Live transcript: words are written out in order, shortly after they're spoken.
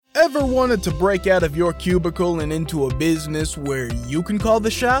Ever wanted to break out of your cubicle and into a business where you can call the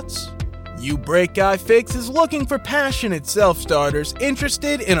shots? YouBreakIFix is looking for passionate self-starters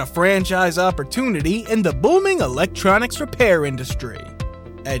interested in a franchise opportunity in the booming electronics repair industry.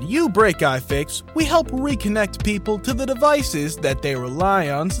 At YouBreakIFix, we help reconnect people to the devices that they rely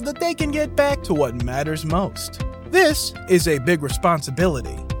on so that they can get back to what matters most. This is a big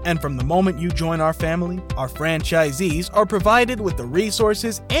responsibility, and from the moment you join our family, our franchisees are provided with the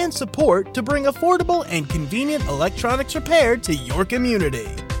resources and support to bring affordable and convenient electronics repair to your community.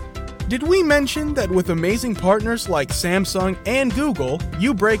 Did we mention that with amazing partners like Samsung and Google,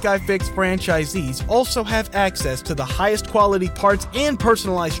 YouBreakIFix franchisees also have access to the highest quality parts and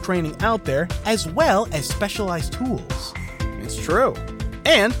personalized training out there, as well as specialized tools? It's true.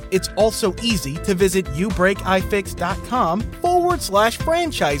 And it's also easy to visit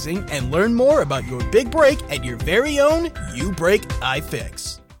YouBreakIFix.com/franchising and learn more about your big break at your very own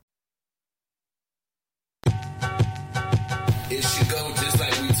YouBreakIFix. It should go just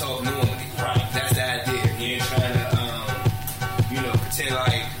like we talk normally. Right. That's the idea. We ain't trying to, pretend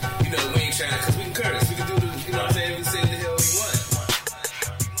like, we ain't trying to, because we can curse. We can do the, you know what I'm saying? We say the hell we want.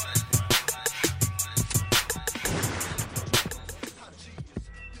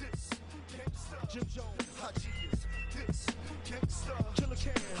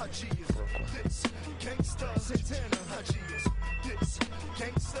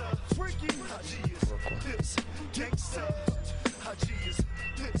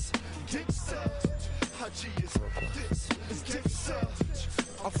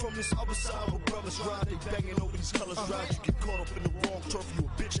 I'm from this other side where brothers ride, they banging over these colors, ride. You get caught up in the wrong turf, you a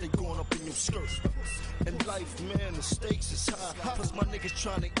bitch, they going up in your skirts. And life, man, the stakes is high. Plus my niggas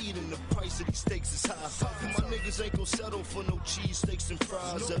trying to eat and the price of these steaks is high. And my niggas ain't gon' settle for no cheese steaks and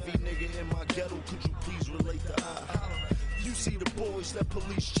fries. Every nigga in my ghetto, could you please relate to I? You see the boys that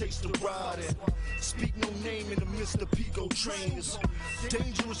police chase the ride and speak no name in the midst of Pico trains.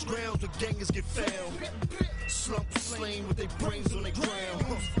 Dangerous grounds where gangers get found. Slump slain with their brains on the ground.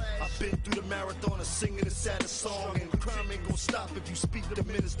 I've been through the marathon of singing the saddest song, and crime ain't gon' stop if you speak to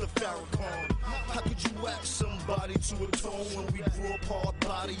Minister Farrakhan. How could you ask somebody to atone when we grew up hard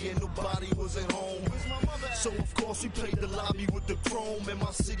body and nobody was at home? So of course we played the lobby with the chrome, and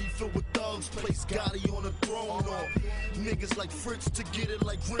my city filled with thugs placed Gotti on the throne. Niggas like Fritz to get it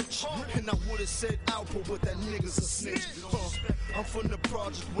like Rich, and I would've said Alpo, but that nigga's a snitch. I'm from the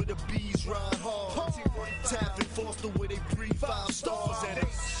project where the bees ride hard. Taft and Foster where they breathe 5 stars, and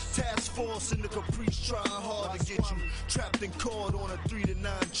Task Force in the Caprice trying hard to get you trapped and caught on a 3 to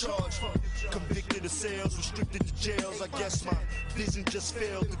 9 charge. Convicted of sales, restricted to jails. I guess my vision just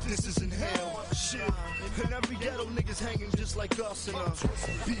failed if this isn't hell. Shit, and every ghetto niggas hanging just like us, and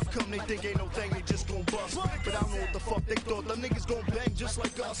beef come, they think ain't no thing, they just gon' bust. But I don't know what the fuck they thought, them niggas gon' bang just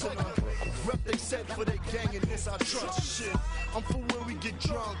like us, and rep they set for their gang, and this I trust. Shit, I'm for where we get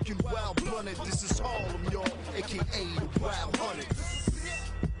drunk and wild blunted. This is Harlem, y'all, aka the Wild Hunted.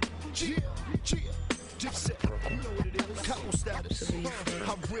 Dipset, you know what it is. Couple status.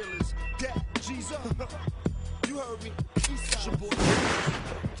 How real is that? Jesus, you heard me. It's your boy.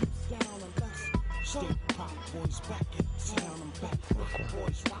 State pop boys back in town. I'm back.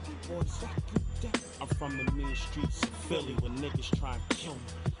 Boys, rock boys, back in town. I'm from the mean streets of Philly where niggas try and kill me.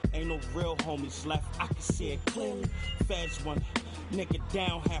 Ain't no real homies left, I can see it clearly. Feds want nigga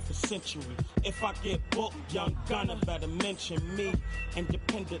down half a century. If I get booked, young gunner better mention me.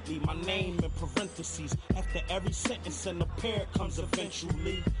 Independently, my name in parentheses. After every sentence and a pair comes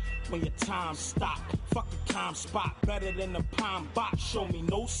eventually. When your time stop, fuck a time spot. Better than a pine bot, show me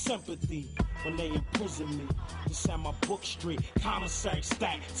no sympathy. When they imprison me, just at my book street, commissary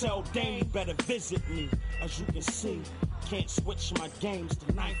stack. Tell Dame you better visit me. As you can see, can't switch my games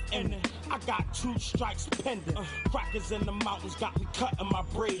to ninth inning. I got 2 strikes pending. Crackers in the mountains got me cutting my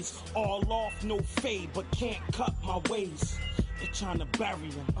braids. All off, no fade, but can't cut my ways. They tryna bury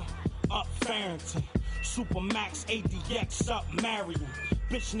them. Up Farrington. Supermax ADX up Marion.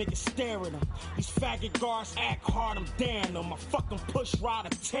 Bitch niggas stare at them. These faggot guards act hard, I'm daring them. I fucking push rider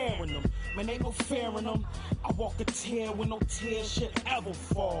tearing them. Man, ain't no fear in them. I walk a tear when no tear shit ever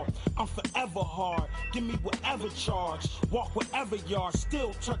fall. I'm forever hard. Give me whatever charge. Walk whatever yard.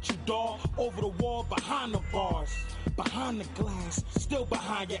 Still touch you, dog. Over the wall, behind the bars. Behind the glass. Still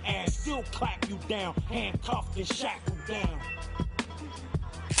behind your ass. Still clap you down. Handcuffed and shackled down.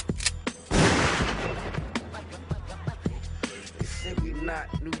 Say we not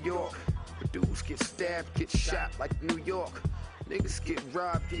New York, but dudes get stabbed, get shot like New York. Niggas get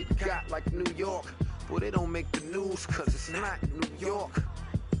robbed, get got like New York. Boy, they don't make the news cause it's not New York.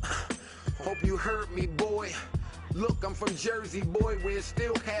 Hope you heard me, boy. Look, I'm from Jersey, boy, where it's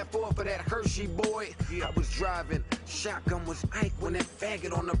still half off of that Hershey, boy. I was driving, shotgun was Ike when that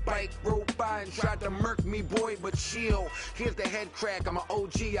faggot on the bike rolled by and tried to murk me, boy, but chill. Here's the head crack, I'm an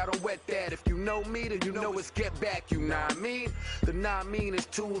OG, I don't wet that. If you know me, then you know it's get back, you know what I mean? The know what I mean is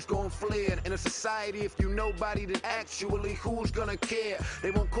tools gon' flare. In a society, if you nobody, then actually who's gonna care?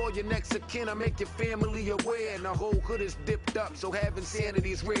 They won't call your next of kin or make your family aware. And the whole hood is dipped up, so having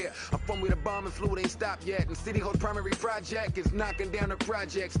sanity is rare. I'm from where the bombing fluid ain't stopped yet, and City Hall's primary project is knocking down the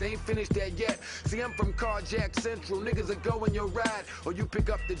projects. They ain't finished that yet. See, I'm from Carjack Central. Niggas are going your ride, or you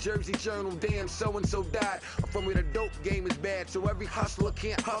pick up the Jersey Journal. Damn, so-and-so died. I'm from where the dope game is bad, so every hustler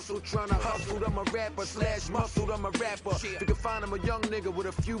can't hustle. Trying to hustle, I'm a rapper / muscle, I'm a rapper. If you can find him a young nigga with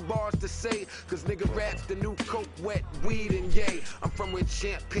a few bars to say, cause nigga raps the new coke, wet weed, and yay. I'm from where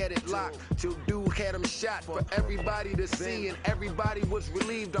Champ had it locked till dude had him shot for everybody to see, and everybody was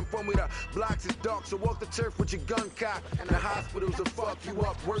relieved. I'm from where the blocks is dark, so walk the turf with your gun cock, and the hospitals will fuck you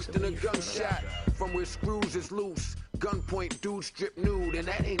up worse than a gunshot. From where screws is loose, gunpoint dude strip nude, and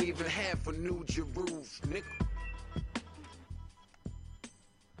that ain't even half of New Jerusalem, nigga.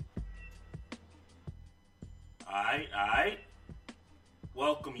 Alright.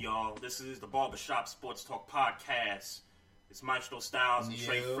 Welcome, y'all. This is the Barbershop Sports Talk Podcast. It's Maestro Styles and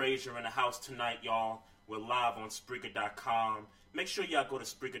Trey Frazier in the house tonight, y'all. We're live on Spreaker.com. Make sure y'all go to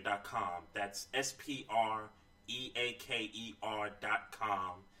Spreaker.com. That's SPREAKER.com.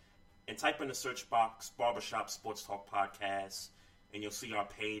 And type in the search box Barbershop Sports Talk Podcast, and you'll see our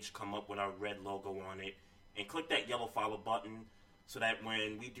page come up with our red logo on it. And click that yellow follow button so that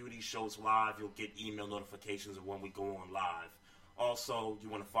when we do these shows live, you'll get email notifications of when we go on live. Also, you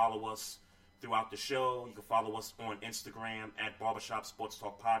want to follow us throughout the show. You can follow us on Instagram at Barbershop Sports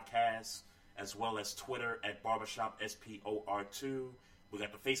Talk Podcast, as well as Twitter at Barbershop SPOR2. We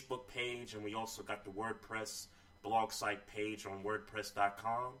got the Facebook page, and we also got the WordPress blog site page on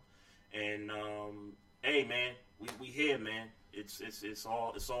WordPress.com. And hey, man, we here, man. It's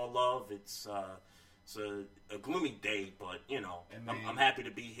all love. It's a gloomy day, but you know, hey, I'm happy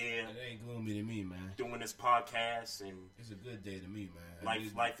to be here. It ain't gloomy to me, man. Doing this podcast, and it's a good day to me, man.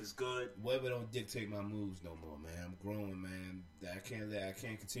 Life is good. Weather don't dictate my moves no more, man. I'm growing, man. I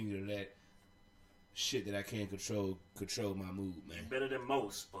can't continue to let shit that I can't control my mood, man. You're better than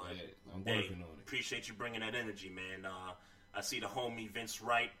most, but yeah, I'm working on it. Appreciate you bringing that energy, man. I see the homie Vince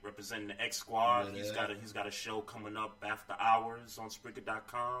Wright representing the X Squad. Yeah, he's got a show coming up after hours on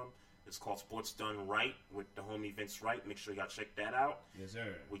Spreaker.com. It's called Sports Done Right with the homie Vince Wright. Make sure y'all check that out. Yes,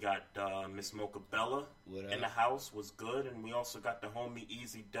 sir. We got Miss Mocha Bella in the house. Was good. And we also got the homie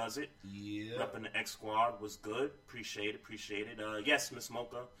Easy Does It. Yeah. Repping the X Squad. Was good. Appreciate it. Yes, Miss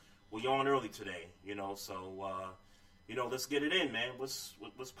Mocha. We're on early today, so let's get it in, man. What's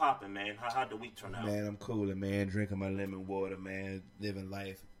popping, man? How'd the week turn out? Man, I'm cooling, man. Drinking my lemon water, man. Living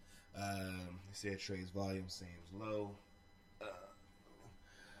life. They said Trey's volume seems low.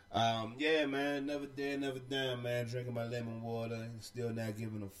 Yeah, man. Never there, never done, man. Drinking my lemon water. Still not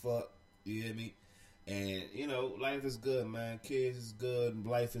giving a fuck. You hear me? And, life is good, man. Kids is good.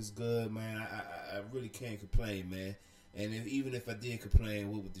 Life is good, man. I really can't complain, man. And even if I did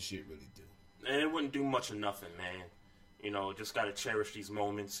complain, what would the shit really do? And it wouldn't do much of nothing, man. Just got to cherish these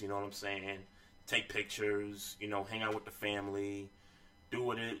moments, you know what I'm saying? Take pictures, hang out with the family, do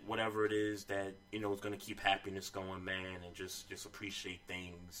whatever it is that, is going to keep happiness going, man, and just appreciate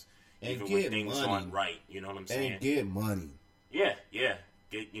things, and even when things aren't right, you know what I'm saying? And get money. Yeah.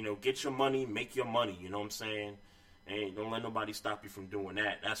 Get your money, make your money, you know what I'm saying? And don't let nobody stop you from doing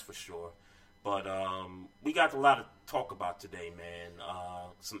that, that's for sure. But we got a lot to talk about today, man.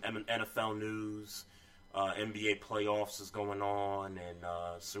 Some NFL news, NBA playoffs is going on, and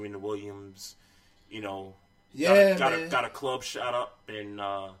Serena Williams, got a club shot up, and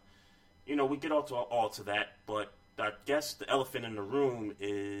we get all to that. But I guess the elephant in the room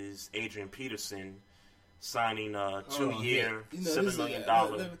is Adrian Peterson signing a 2-year, $7 million.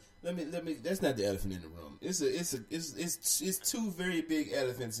 Let me. That's not the elephant in the room. It's two very big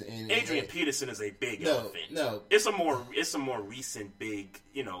elephants in. Adrian Peterson is a big elephant. No, it's a more recent big.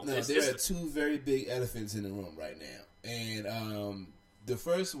 No, there are two very big elephants in the room right now, and the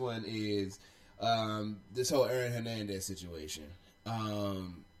first one is this whole Aaron Hernandez situation.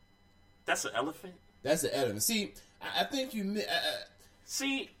 That's an elephant. That's an elephant. See, I think you.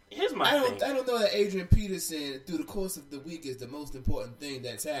 See. Here's my thing. I don't know that Adrian Peterson, through the course of the week, is the most important thing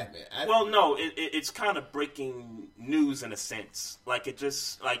that's happened. It's kind of breaking news in a sense. Like, it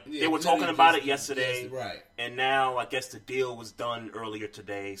just, they were talking about it yesterday. Yes, right. And now, I guess the deal was done earlier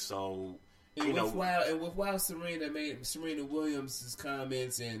today. So, While Serena Williams'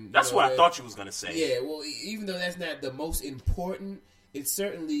 comments and that's what I thought you was gonna say. Yeah, well, even though that's not the most important, it's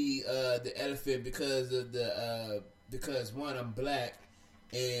certainly the elephant because one, I'm black,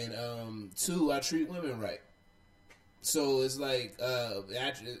 and two, I treat women right. So it's like,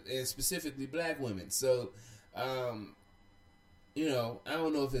 and specifically black women. So, I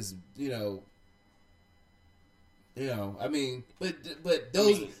don't know if it's, I mean, but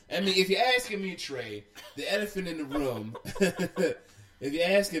those, if you're asking me, Trey, the elephant in the room, if you're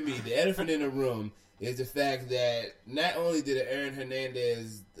asking me, the elephant in the room is the fact that not only did Aaron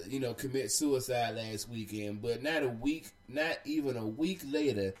Hernandez, commit suicide last weekend, but not even a week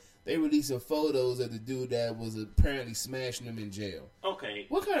later, they released some photos of the dude that was apparently smashing him in jail. Okay.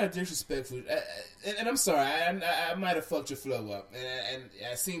 What kind of disrespectful... And I'm sorry, I might have fucked your flow up, and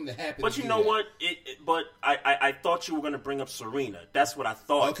I seem to happen. But you know what? But I thought you were going to bring up Serena. That's what I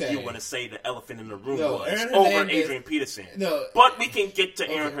thought you were going to say. The elephant in the room was over Adrian Peterson. No, but we can get to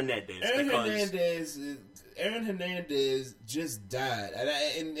Aaron Hernandez. Aaron Hernandez just died,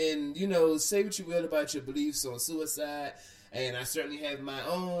 and say what you will about your beliefs on suicide. And I certainly have my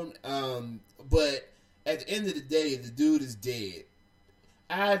own, but at the end of the day, the dude is dead.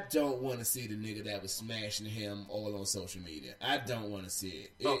 I don't want to see the nigga that was smashing him all on social media. I don't want to see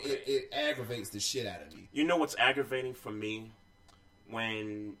it. It aggravates the shit out of me. You know what's aggravating for me?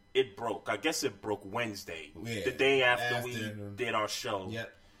 When it broke. I guess it broke Wednesday. Yeah, the day after we did our show.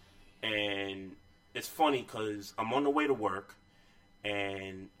 Yep. And it's funny because I'm on the way to work,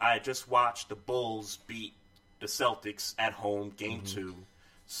 and I just watched the Bulls beat the Celtics at home, game 2.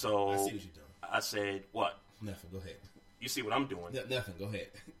 So I see what you're doing. I said, what? Nothing. Go ahead. You see what I'm doing? Nothing. Go ahead.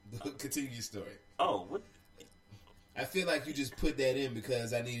 Continue your story. Oh, what? I feel like you just put that in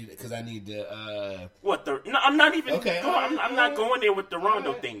because I need to. What the? No, I'm not even. Okay. I'm not going there with the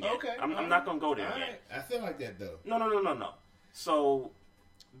Rondo thing yet. Okay. I'm not going to go there yet. I feel like that though. No. So,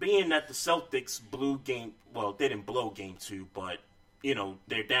 being that the Celtics blew game, well, they didn't blow game 2, but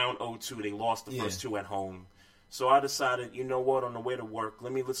they're down 0-2. They lost the first 2 at home. So I decided, you know what, on the way to work,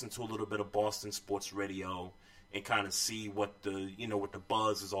 let me listen to a little bit of Boston sports radio and kind of see what the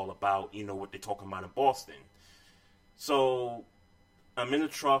buzz is all about, what they're talking about in Boston. So I'm in the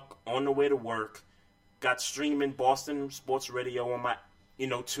truck on the way to work, got streaming Boston sports radio on my,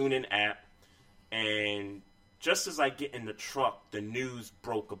 TuneIn app, and just as I get in the truck, the news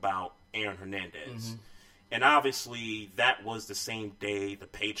broke about Aaron Hernandez. Mm-hmm. And obviously that was the same day the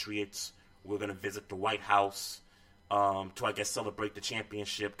Patriots were going to visit the White House to, I guess, celebrate the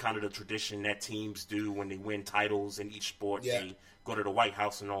championship, kind of the tradition that teams do when they win titles in each sport. Yeah. They go to the White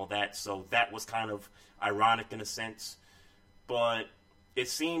House and all that. So that was kind of ironic in a sense. But it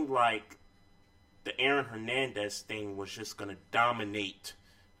seemed like the Aaron Hernandez thing was just going to dominate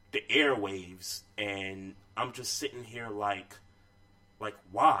the airwaves. And I'm just sitting here like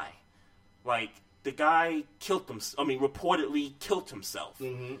why? Like, the guy reportedly killed himself.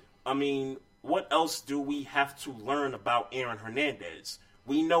 Mm-hmm. I mean, what else do we have to learn about Aaron Hernandez?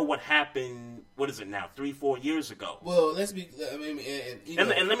 We know what happened. What is it now? 3-4 years ago. Well, let's be. And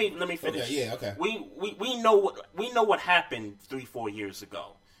let me finish. Okay, yeah, okay. We know what happened 3-4 years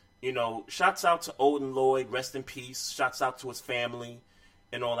ago. Shouts out to Odin Lloyd, rest in peace. Shouts out to his family,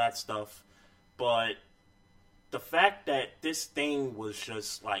 and all that stuff. But the fact that this thing was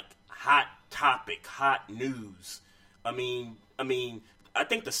just like hot topic, hot news. I mean, I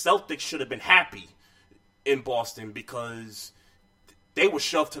think the Celtics should have been happy in Boston because they were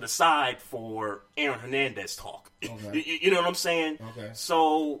shoved to the side for Aaron Hernandez talk. Okay. You know what I'm saying? Okay.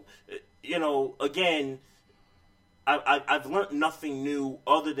 So, again, I've learned nothing new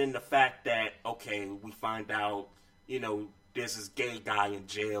other than the fact that, okay, we find out, there's this gay guy in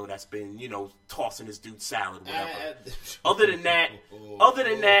jail that's been, tossing this dude salad, whatever. Other than that, mm-hmm.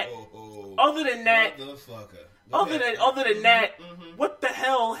 What the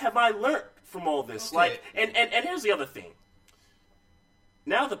hell have I learned from all this? Okay. Like, and here's the other thing.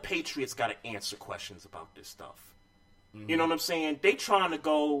 Now the Patriots got to answer questions about this stuff. Mm-hmm. You know what I'm saying? They trying to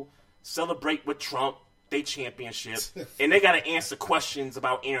go celebrate with Trump, they championship, and they got to answer questions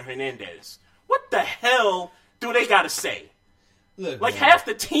about Aaron Hernandez. What the hell do they got to say? Look, like, man, half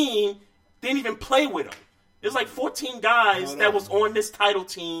the team didn't even play with him. There's like 14 guys that was on this title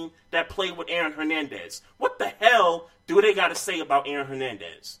team that played with Aaron Hernandez. What the hell do they got to say about Aaron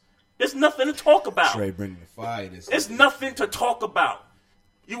Hernandez? There's nothing to talk about. Trey bringing the fire. There's nothing to talk about.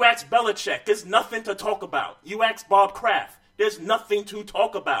 You ask Belichick, there's nothing to talk about. You ask Bob Kraft, there's nothing to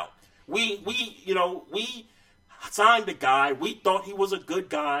talk about. We signed the guy. We thought he was a good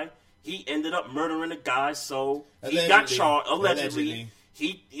guy. He ended up murdering a guy, so he got charged. Allegedly.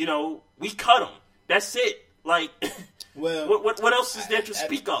 we cut him. That's it. Like, Well, what else is there to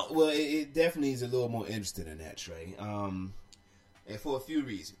speak of? Well, it definitely is a little more interesting than that, Trey. And for a few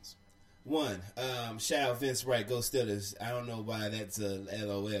reasons. One, shout out Vince Wright, go Steelers. I don't know why that's a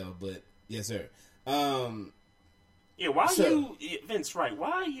LOL, but yes, sir. Yeah, why are you, Vince Wright?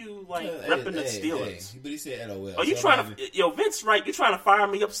 Why are you repping the Steelers? But he said LOL. Are you trying to, Vince Wright? You trying to fire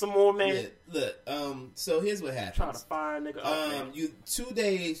me up some more, man? Yeah, look, so here's what happened. Trying to fire a nigga up, man. 2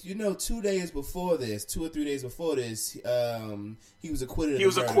 days, 2 days before this, 2 or 3 days before this, he was acquitted. He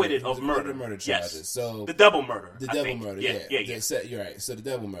was acquitted of murder. Charges. Yes. So the double murder. The double murder. Yeah. You're right. So the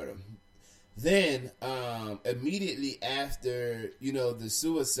double murder. Then, immediately after the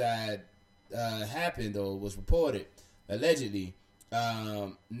suicide happened or was reported, allegedly,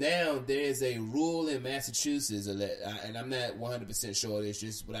 now there's a rule in Massachusetts, and I'm not 100% sure. It's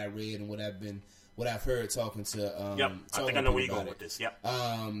just what I read and what I've heard talking to. Yep, I think I know where you're going with this. Yep.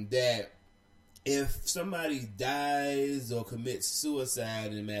 That if somebody dies or commits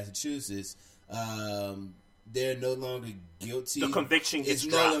suicide in Massachusetts, they're no longer guilty. The conviction gets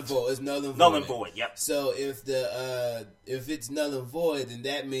dropped. Null and void. It's null and void. Null and void. Yep. So if it's null and void, then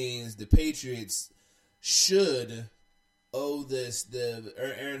that means the Patriots should owe the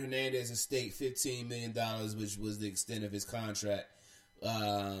Aaron Hernandez estate $15 million, which was the extent of his contract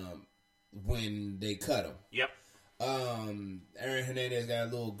when they cut him. Yep. Aaron Hernandez got a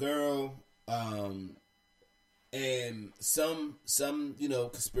little girl, and some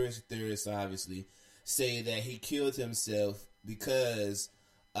conspiracy theorists obviously say that he killed himself because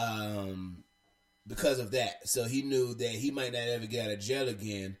of that. So he knew that he might not ever get out of jail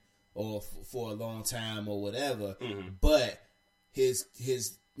again or for a long time or whatever. Mm-hmm. But his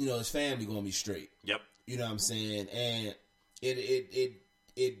family gonna be straight. Yep. You know what I'm saying? And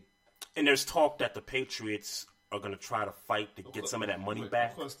it and there's talk that the Patriots are going to try to fight to get some of that money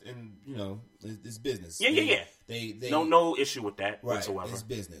back. Of course, and it's business. Yeah. They no issue with that right, whatsoever. It's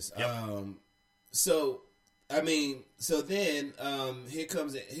business. Yep. So then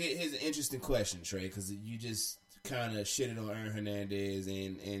here's an interesting question, Trey, because you just kind of shitted on Aaron Hernandez,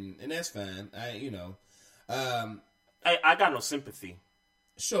 and that's fine. I got no sympathy.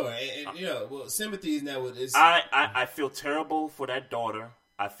 Sure, and sympathy is not what it's. I feel terrible for that daughter.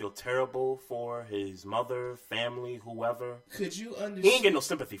 I feel terrible for his mother, family, whoever. Could you understand? He ain't getting no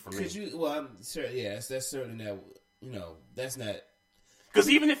sympathy from me. Could you? Well, I'm sure. Yes, that's certainly not. That's not. Because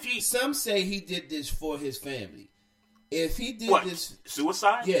even if some say he did this for his family. If he did this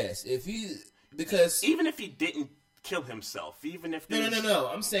suicide, yes. Because even if he didn't kill himself, even if no.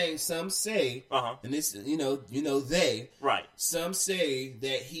 I'm saying some say, and this they right. Some say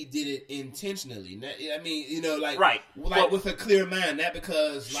that he did it intentionally. Right, with a clear mind, not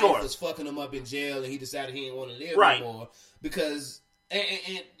because life was fucking him up in jail and he decided he didn't want to live anymore. Because and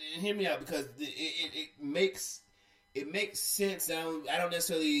hear me out, because it makes sense. I don't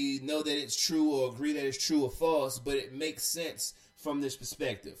necessarily know that it's true or agree that it's true or false, but it makes sense from this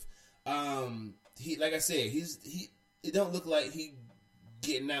perspective. He, like I said, it don't look like he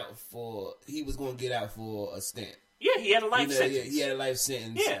was going to get out for a stint. Yeah, he had a life sentence. Yeah, he had a life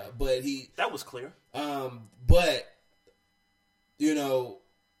sentence. Yeah, but that was clear. But your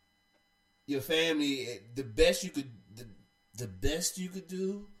family, the best you could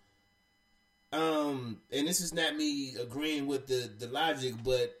do. And this is not me agreeing with the logic,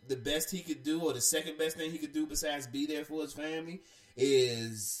 but the best he could do, or the second best thing he could do besides be there for his family,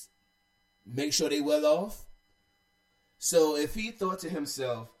 is make sure they well off. So if he thought to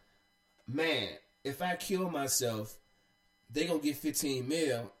himself, man, if I kill myself, they gonna get $15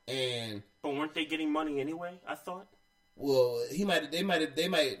 million, but weren't they getting money anyway? I thought. Well, they might.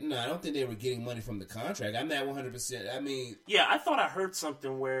 No, I don't think they were getting money from the contract. I'm not 100%. I mean, yeah, I thought I heard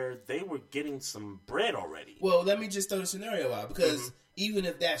something where they were getting some bread already. Well, let me just throw the scenario out, because even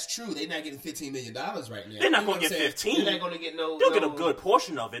if that's true, they're not getting $15 million right now. They're not going to get 15. They're not going to get no. They'll get a good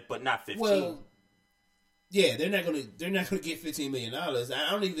portion of it, but not 15. Well, yeah, they're not going to get $15 million. I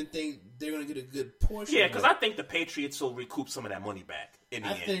don't even think they're going to get a good portion. Yeah, because I think the Patriots will recoup some of that money back in the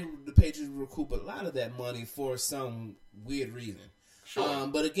end. I think the Patriots will recoup a lot of that money for some weird reason. Sure.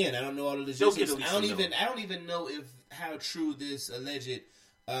 But again, I don't know all the logistics. I don't even know how true this alleged,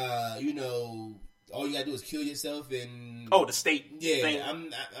 all you gotta do is kill yourself and the state thing.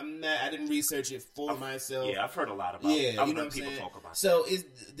 I didn't research it for myself. Yeah, I've heard a lot about it. I've heard people talk about it. So is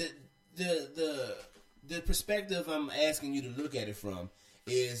the perspective I'm asking you to look at it from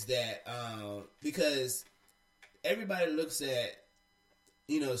is that because everybody looks at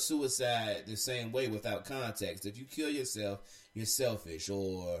suicide the same way without context. If you kill yourself, you're selfish,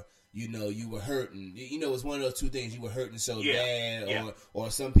 or you were hurting. It's one of those two things. You were hurting so bad, Yeah.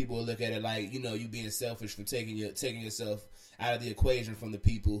 or some people will look at it like, you being selfish for taking yourself out of the equation from the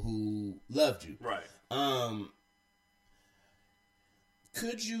people who loved you. Right.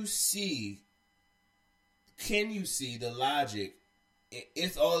 Can you see the logic,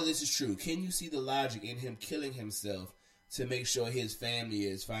 if all of this is true, can you see the logic in him killing himself to make sure his family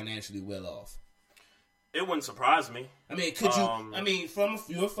is financially well off? It wouldn't surprise me. I mean, could you? I mean, from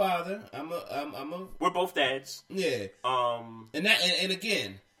your father, We're both dads. Yeah. And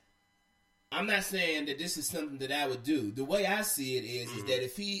again, I'm not saying that this is something that I would do. The way I see it is that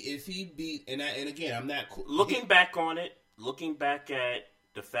if he beat and again, I'm not looking back at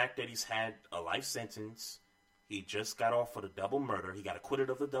the fact that he's had a life sentence. He just got off for the double murder. He got acquitted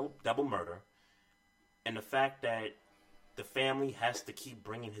of the double murder, and the fact that the family has to keep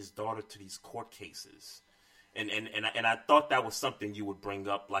bringing his daughter to these court cases. And I thought that was something you would bring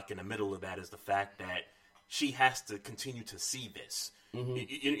up, like in the middle of that, is the fact that she has to continue to see this. Mm-hmm.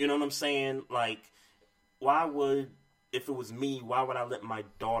 You know what I'm saying? Like, if it was me, why would I let my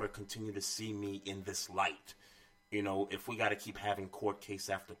daughter continue to see me in this light? If we got to keep having court case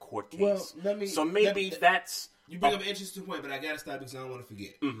after court case. Well, that's... You bring up an interesting point, but I got to stop because I don't want to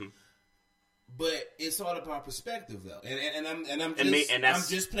forget. Mm-hmm. But it's all about perspective, though, and I'm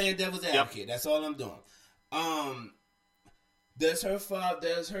just playing devil's advocate. Yep. That's all I'm doing. Does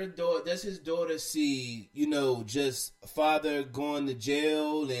his daughter see, just father going to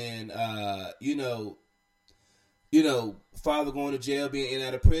jail and father going to jail, being in and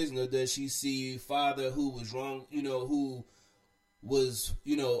out of prison, or does she see father who was wrong, who was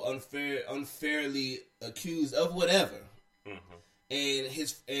unfairly accused of whatever? Mm-hmm. And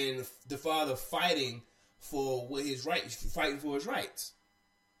the father fighting for his rights.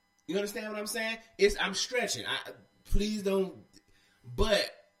 You understand what I'm saying? I'm stretching. Please don't. But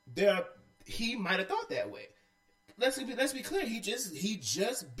he might have thought that way. Let's be clear. He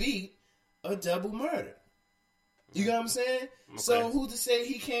just beat a double murder. You know what I'm saying? Okay. So who's to say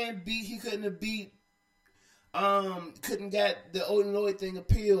he couldn't have beat. Couldn't got the Odin Lloyd thing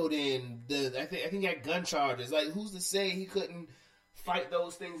appealed, and I think he got gun charges. Like, who's to say he couldn't fight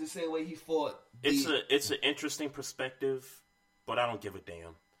those things the same way he fought? It's an interesting perspective, but I don't give a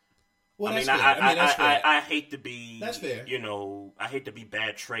damn. Well, that's fair. I hate to be. That's fair. I hate to be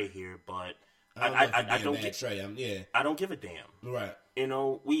bad Trey here, but I don't get Trey. I don't give a damn. Right.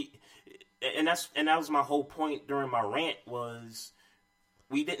 And that was my whole point during my rant was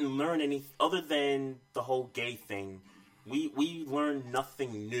we didn't learn any other than the whole gay thing. We learned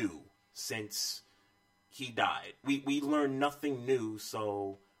nothing new since he died. We learned nothing new,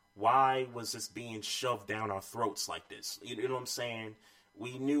 so why was this being shoved down our throats like this? You know what I'm saying?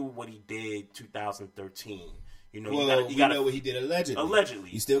 We knew what he did 2013. You know what he did allegedly. Allegedly.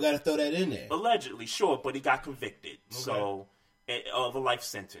 You still got to throw that in there. Allegedly, sure, but he got convicted. Okay. Of a life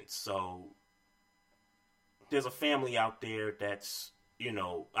sentence. So there's a family out there that's, I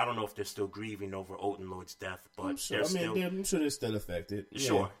don't know if they're still grieving over Odin Lloyd's death, but I'm sure they're still affected.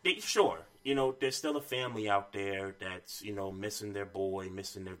 Sure. There's still a family out there that's, missing their boy,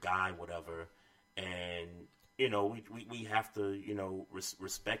 missing their guy, whatever. And, we have to,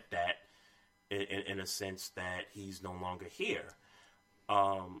 respect that in a sense that he's no longer here.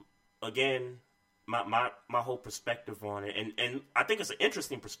 Again, my whole perspective on it, and I think it's an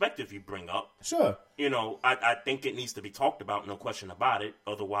interesting perspective you bring up. Sure. I think it needs to be talked about, no question about it.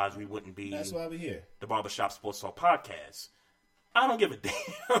 Otherwise, we wouldn't be. That's why we're here. The Barbershop Sports Talk podcast. I don't give a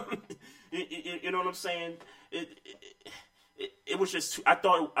damn. You know what I'm saying? It was just. I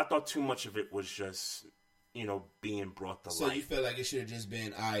thought too much of it was just, being brought to light. So you feel like it should have just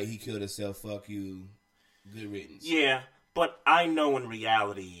been, all right, he killed himself. Fuck you. Good riddance. Yeah, but I know in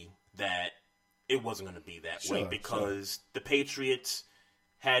reality that it wasn't going to be that way because the Patriots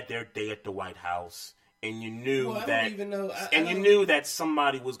had their day at the White House, and you knew knew that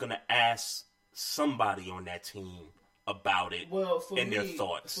somebody was going to ask somebody on that team about it their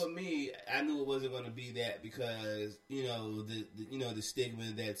thoughts. For me, I knew it wasn't going to be that because the stigma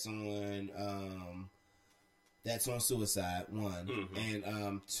that's on suicide, one, mm-hmm.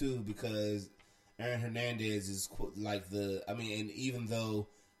 and two, because Aaron Hernandez is and even though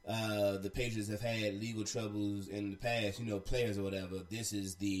the Patriots have had legal troubles in the past, players or whatever, this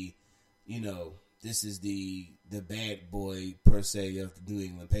is the bad boy per se of the New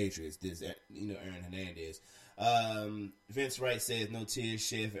England Patriots. This, Aaron Hernandez. Vince Wright says no tears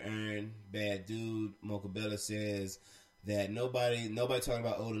shed for Aaron, bad dude. Mocha Bella says that nobody talking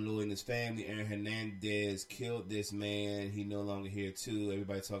about Odin Lloyd and his family. Aaron Hernandez killed this man. He no longer here too.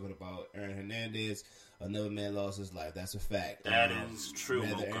 Everybody talking about Aaron Hernandez. Another man lost his life. That's a fact. That is true.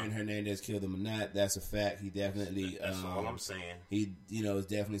 Whether Mocha. Aaron Hernandez killed him or not, that's a fact. He definitely. That's all I'm saying. He, is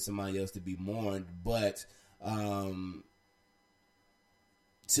definitely somebody else to be mourned. But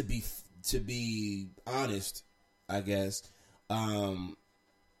to be honest, I guess. I'm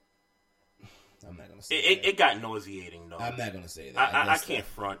not gonna say it got nauseating though. I'm not gonna say that. I can't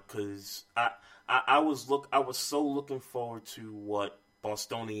front because I was so looking forward to what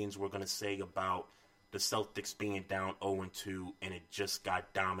Bostonians were gonna say about the Celtics being down 0-2, and it just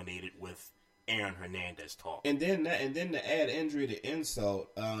got dominated with Aaron Hernandez talk. And then to add injury to insult,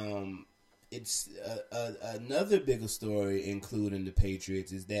 it's another bigger story, including the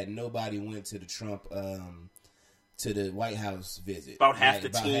Patriots, is that nobody went to the Trump to the White House visit. About half the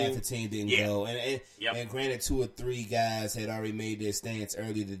team didn't go, and granted, 2 or 3 guys had already made their stance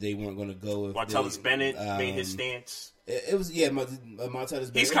early that they weren't going to go. Martellus Bennett made his stance. It was Martellus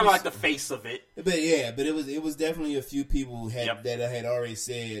Bennett. He's kind of like the face of it. But it was definitely a few people that had already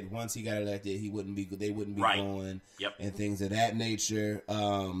said once he got elected they wouldn't be going, and things of that nature.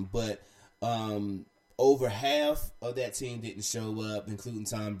 But over half of that team didn't show up, including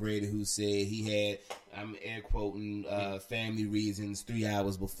Tom Brady, who said he had, I'm air quoting, family reasons 3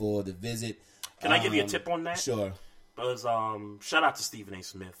 hours before the visit. Can I give you a tip on that? Sure. Because shout out to Stephen A.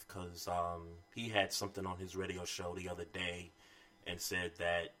 Smith, because he had something on his radio show the other day and said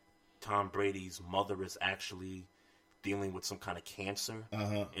that Tom Brady's mother is actually dealing with some kind of cancer,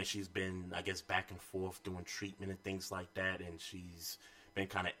 and she's been, I guess, back and forth doing treatment and things like that, and she's been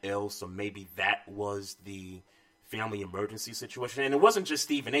kind of ill, so maybe that was the family emergency situation. And it wasn't just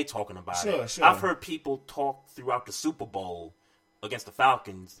Stephen A. talking about it. Sure. I've heard people talk throughout the Super Bowl against the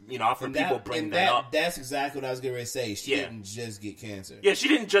Falcons. I've heard people bring that up. That's exactly what I was going to say. She didn't just get cancer. Yeah, she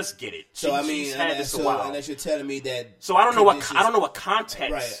didn't just get it. So she's had this a while. Unless you're telling me that, so I don't know what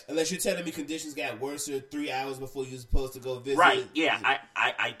context. Right. Unless you're telling me conditions got worse 3 hours before you were supposed to go visit. Right. Yeah.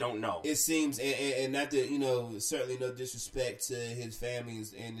 I don't know. It seems, and not to certainly no disrespect to his family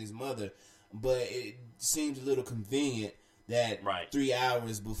and his mother, but it seems a little convenient that 3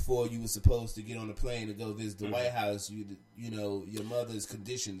 hours before you were supposed to get on the plane to go visit the White House, your mother's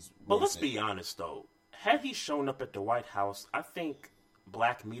conditions. But let's be honest, though. Had he shown up at the White House, I think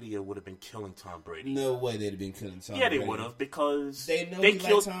black media would have been killing Tom Brady. No way they'd have been killing Tom Brady. Yeah, they would have, because they know he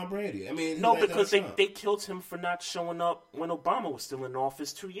killed Tom Brady. I mean, because they killed him for not showing up when Obama was still in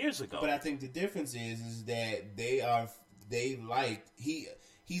office 2 years ago. But I think the difference is that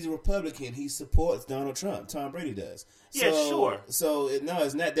he's a Republican. He supports Donald Trump. Tom Brady does. Yeah, sure. So no,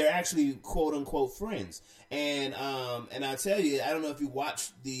 it's not. They're actually quote unquote friends. And I tell you, I don't know if you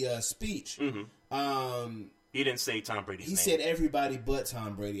watched the speech. Mm-hmm. He didn't say Tom Brady's name. He said everybody but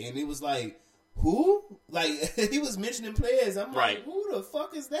Tom Brady, and it was like, who? Like he was mentioning players. I'm like, who the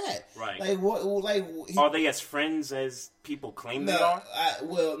fuck is that? Right. Like what? Like are they as friends as people claim they are?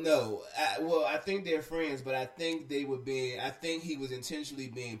 I think they're friends, but I think they were being. I think he was intentionally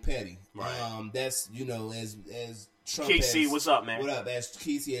being petty. Right. That's as Trump. Casey, what's up, man? What up? As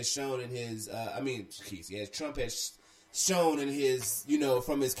Casey has shown in his. As Trump has shown in his.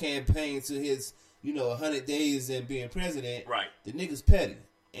 From his campaign to his. 100 days and being president. Right. The nigga's petty.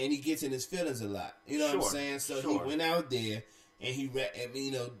 And he gets in his feelings a lot. You know what I'm saying? So he went out there and he went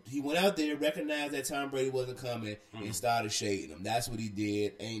out there, recognized that Tom Brady wasn't coming, and started shading him. That's what he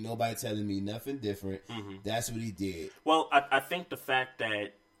did. Ain't nobody telling me nothing different. Mm-hmm. That's what he did. Well, I think the fact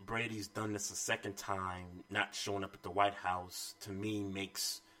that Brady's done this a second time, not showing up at the White House, to me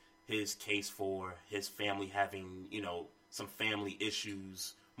makes his case for his family having, some family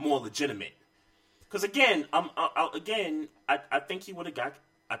issues more legitimate. Because again, I think he would have got.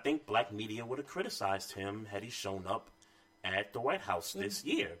 I think black media would have criticized him had he shown up at the White House this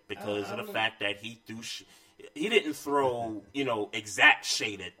year because of the fact that he didn't throw exact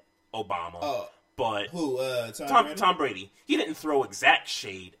shade at Obama. But who? Tom Brady. He didn't throw exact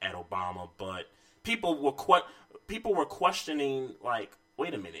shade at Obama, but people were questioning, like,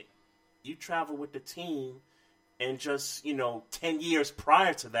 wait a minute, you travel with the team, and just 10 years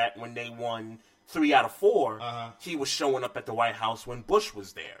prior to that, when they won 3 out of 4, he was showing up at the White House when Bush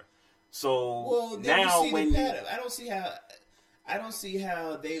was there. So now I don't see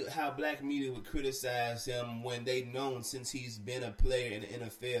how black media would criticize him when they've known since he's been a player in the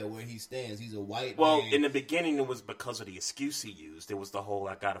NFL where he stands. He's a white man. Well, in the beginning, it was because of the excuse he used. It was the whole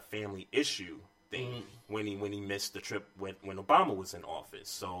 "I got a family issue" thing when he missed the trip when Obama was in office.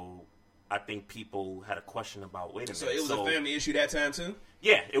 So I think people had a question about, wait a minute. So it was a family issue that time too?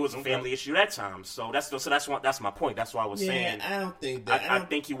 Yeah, it was a family issue that time. So that's my point. That's why I was saying. I don't think that. I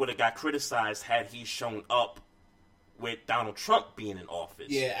think he would have got criticized had he shown up with Donald Trump being in office.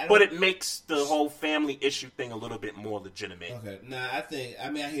 Yeah, but it makes the whole family issue thing a little bit more legitimate. Okay,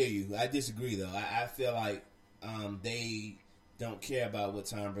 I hear you. I disagree though. I feel like they don't care about what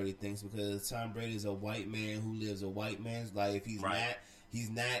Tom Brady thinks because Tom Brady is a white man who lives a white man's life. He's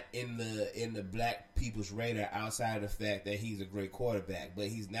not in the black people's radar outside of the fact that he's a great quarterback. But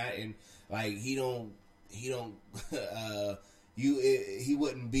he's not in he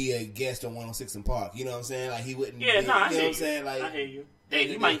wouldn't be a guest on 106 in Park. You know what I'm saying? Like he wouldn't. Yeah, be, no, I you know hear what I'm you. saying? Like I hear you. Hey,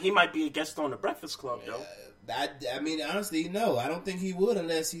 he might be a guest on the Breakfast Club though. I mean, honestly, no. I don't think he would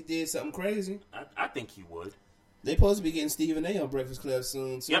unless he did something crazy. I think he would. They supposed to be getting Stephen A. on Breakfast Club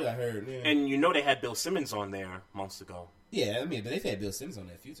soon, too, Yep. I heard. Yeah. And they had Bill Simmons on there months ago. Yeah, I mean, but they've had Bill Simmons on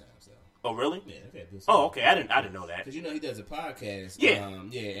there a few times, though. Oh, really? Yeah, they've had Bill Simmons. Oh, okay. I didn't know that. Because, he does a podcast. Yeah.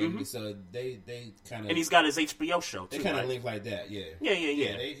 And so they kind of... And he's got his HBO show, too, They kind of right? link like that, yeah. Yeah.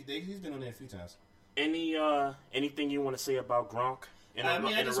 He's been on there a few times. Anything you want to say about Gronk?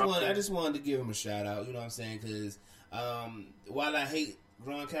 I just wanted to give him a shout out, you know what I'm saying? Because while I hate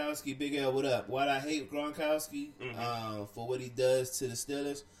Gronkowski, Big L, what up? While I hate Gronkowski for what he does to the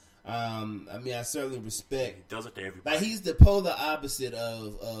Steelers, I certainly respect. He does it to everybody. Like he's the polar opposite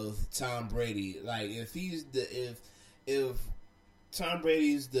of Tom Brady. Like if Tom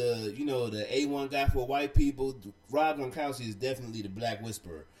Brady's the the A1 guy for white people, Rob Gronkowski is definitely the Black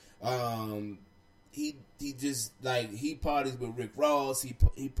Whisperer. He just he parties with Rick Ross. He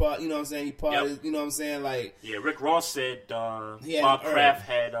you know what I'm saying? He parties, Yep. You know what I'm saying? Like Rick Ross said Bob Kraft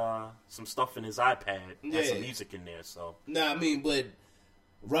had some stuff in his iPad, had some music in there. So but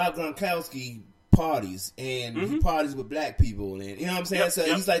Rob Gronkowski parties and he parties with black people, and you know what I'm saying? So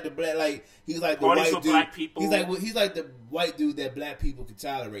he's like the black, he's like the parties white with dude. Black people. He's like the white dude that black people could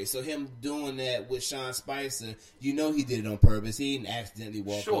tolerate. So him doing that with Sean Spicer, he did it on purpose. He didn't accidentally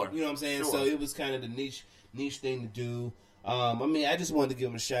walk up. You know what I'm saying? Sure. So it was kind of the niche thing to do. I just wanted to give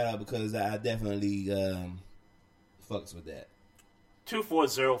him a shout out because I definitely fucks with that.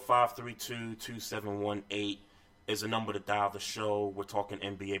 240-532-2718 is a number to dial the show. We're talking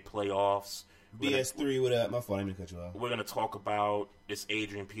NBA playoffs. BS3, what up? My fault, I didn't cut you off. We're going to talk about this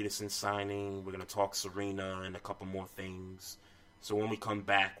Adrian Peterson signing. We're going to talk Serena and a couple more things. So when we come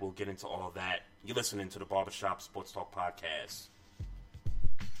back, we'll get into all of that. You're listening to the Barbershop Sports Talk Podcast.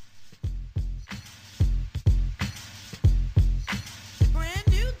 Brand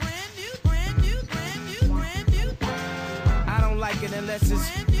new. I don't like it unless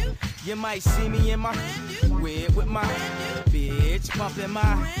it's new. You might see me in my whip with my bitch pumping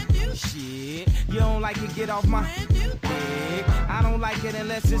my shit. You don't like it, get off my dick. I don't like it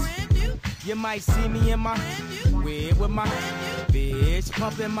unless it's you might see me in my whip with my bitch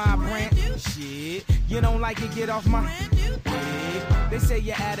pumping my brand shit. You don't like it, get off my dick. They say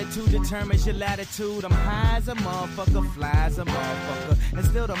your attitude determines your latitude. I'm high as a motherfucker, fly as a motherfucker, and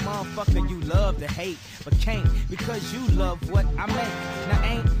still the motherfucker you love to hate, but can't because you love what I make. Now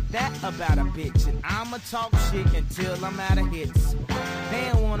ain't that about a bitch? And I'ma talk shit until I'm out of hits. They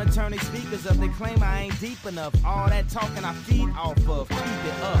don't wanna turn their speakers up. They claim I ain't deep enough. All that talking I feed off of. Keep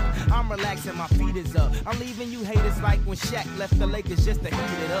it up. I'm relaxing, my feet is up. I'm leaving you haters like when Shaq left the Lakers just to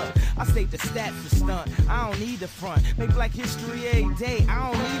heat it up. I state the stats to stunt. I don't need the front. Make Black History every day.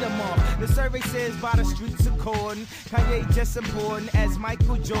 I don't need them all. The survey says by the streets according. Kanye just important as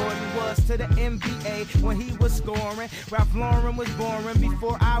Michael Jordan was to the NBA when he was scoring. Ralph Lauren was boring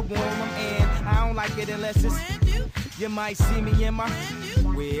before I wore him, and I don't like it unless it's you might see me in my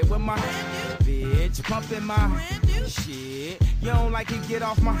whip with my bitch pumping my shit. You don't like it, get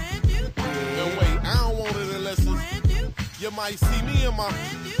off my Yo, wait, I don't want it unless it's you might see me in my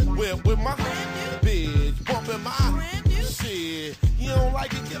whip with my bitch pumping my shit. You don't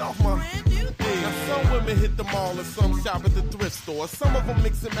like it, get off my dick. Now some women hit the mall and some shop at the thrift store. Some of them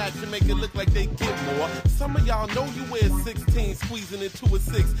mix and match and make it look like they get more. Some of y'all know you wear 16 squeezing into a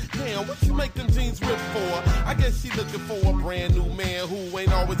 6. Damn, what you make them jeans rip for? I guess she looking for a brand new man who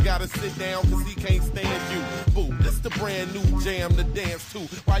ain't always gotta sit down cause he can't stand you. Boo, this the brand new jam to dance to.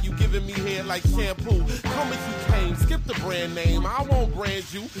 Why you giving me hair like shampoo? Come as you came, skip the brand name, I won't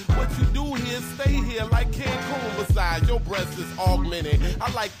brand you. What you do here, stay here like Cancun. Besides, your breast is augmented. I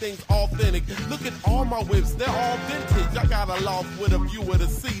like things authentic. Look at all my whips, they're all vintage. I got a loft with a view of the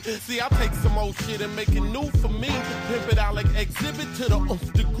sea. See, I take some old shit and make it new for me. Pimp it out like exhibit to the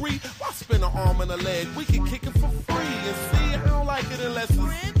nth degree. Why spend an arm and a leg? We can kick it for free. And see, I don't like it unless it's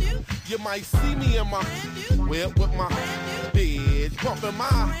you might see me in my whip with my bitch pumping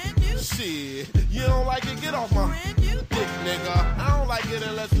my shit. You don't like it? Get off my dick, nigga. I don't like it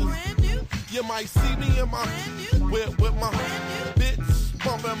unless it's you might see me in my whip with my bitch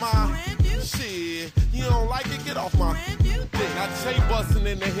pumping my Shit, you don't like it? Get off my dick. I Jay bustin'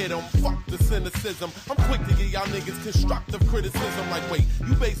 in the hit 'em. Fuck the cynicism. I'm quick to give y'all niggas constructive criticism. Like, wait,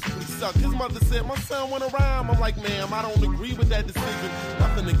 you basically suck. His mother said my son went around. I'm like, ma'am, I don't agree with that decision.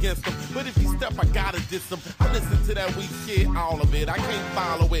 Nothing against him, but if he step, I gotta diss him. I listen to that weak shit, all of it. I can't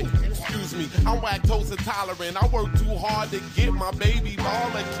follow it. Excuse me, I'm lactose intolerant. I work too hard to get my baby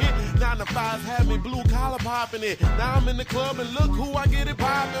ball a kid. 9 to 5 had me blue collar popping it. Now I'm in the club and look who I get it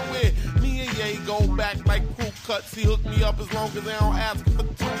popping with. Me and Ye go back like fruit cuts. He hooked me up as long as they don't ask for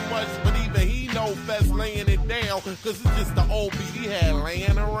too much. But even he know Fest laying it down, cause it's just the old beat he had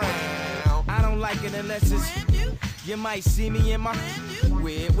laying around. I don't like it unless it's you might see me in my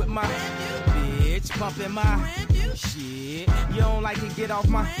whip with my bitch pumping my shit. You don't like it, get off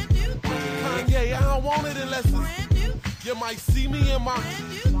my dick. Kanye, I don't want it unless it's you might see me in my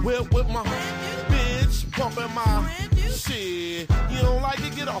whip with my bitch pumping my shit. You don't like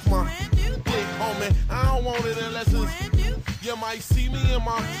it, get off my dick, homie. I don't want it unless it's you might see me in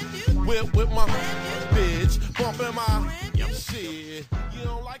my whip with my bitch pumping my shit. You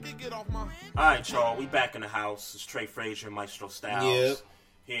don't like it, get off my. Alright, y'all, we back in the house. It's Trey Frazier, Maestro Styles. Yep.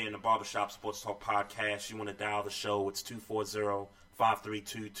 Here in the Barbershop Sports Talk Podcast. You want to dial the show, it's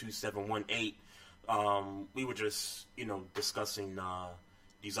 240-532-2718. We were just, discussing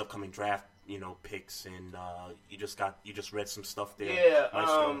these upcoming draft, picks, and you just read some stuff there. Yeah,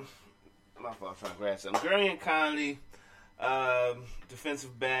 Maestro. my fault, I'm trying to grab something. Gurion Conley,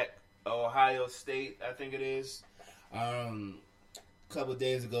 defensive back, Ohio State, I think it is. A couple of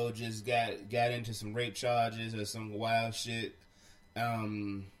days ago, just got into some rape charges or some wild shit.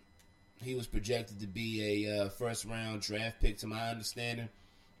 He was projected to be a first round draft pick, to my understanding.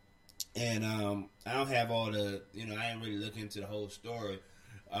 And I don't have all the, I ain't really looking into the whole story.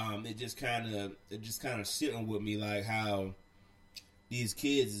 It just kind of sitting with me like how these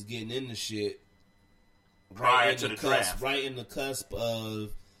kids is getting into shit prior to the draft, right in the cusp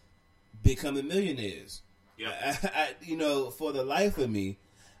of becoming millionaires. Yeah, for the life of me,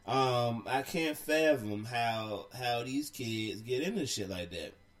 I can't fathom how these kids get into shit like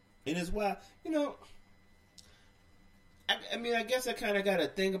that, and it's why I guess I kind of got to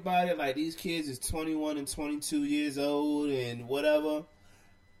think about it. Like, these kids is 21 and 22 years old and whatever.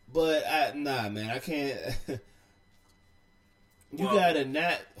 But, nah, man, I can't. You got to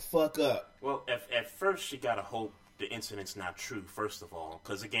not fuck up. Well, at first, you got to hope the incident's not true, first of all.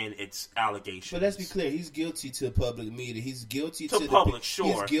 Because, again, it's allegations. But let's be clear. He's guilty to public media. He's guilty to public,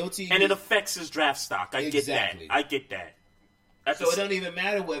 sure. He's guilty. And it affects his draft stock. I Exactly. get that. So it don't even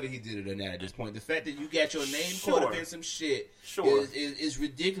matter whether he did it or not at this point. The fact that you got your name caught up in some shit is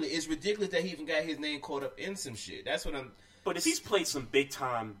ridiculous. It's ridiculous that he even got his name caught up in some shit. That's what I'm... But if he's played some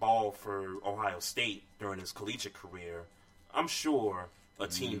big-time ball for Ohio State during his collegiate career, I'm sure a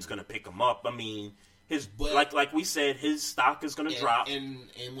team's going to pick him up. I mean, like we said, his stock is going to drop. And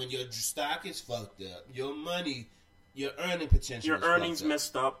when your stock is fucked up, your money, your earning potential your earnings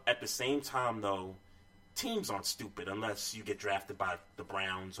messed up. At the same time, though, teams aren't stupid unless you get drafted by the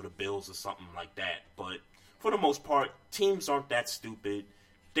Browns or the Bills or something like that. But for the most part, teams aren't that stupid.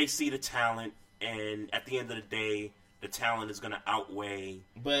 They see the talent, and at the end of the day, the talent is going to outweigh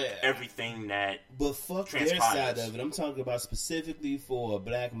everything that But fuck transpires. Their side of it. I'm talking about specifically for a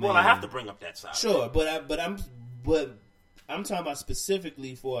black man. Well, I have to bring up that side. Sure, but I'm talking about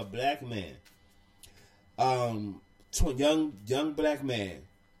specifically for a black man. Young black man.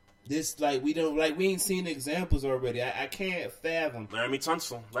 This we ain't seen examples already. I can't fathom. Laramie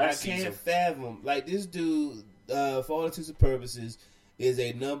Tunsil last season. I can't fathom this dude. For all intents and purposes,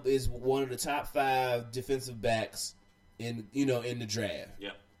 is one of the top 5 defensive backs in the draft.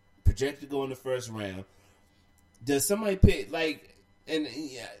 Yep. Projected to go in the first round. Does somebody pick and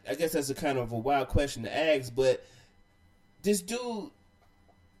I guess that's a kind of a wild question to ask, but this dude,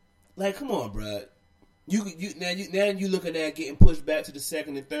 come on, bro. You looking at getting pushed back to the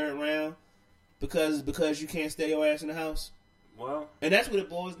second and third round because you can't stay your ass in the house. Well, and that's what it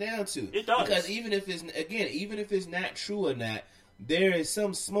boils down to. It does, because even if it's not true or not, there is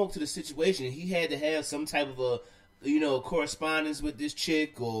some smoke to the situation. He had to have some type of a correspondence with this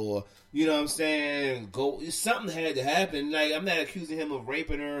chick, or what I'm saying, something had to happen. I'm not accusing him of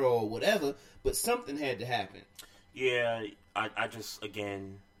raping her or whatever, but something had to happen. Yeah, I just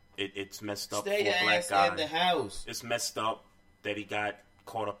again. It's messed up Stay for a black guy. In the house. It's messed up that he got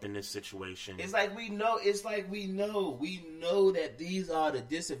caught up in this situation. We know that these are the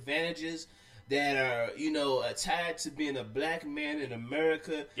disadvantages that are, tied to being a black man in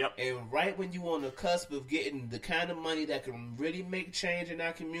America. Yep. And right when you're on the cusp of getting the kind of money that can really make change in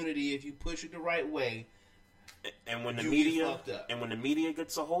our community if you push it the right way. And when the media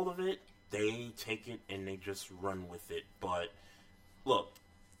gets a hold of it, they take it and they just run with it. But look,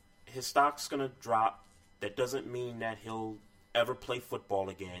 his stock's gonna drop. That doesn't mean that he'll ever play football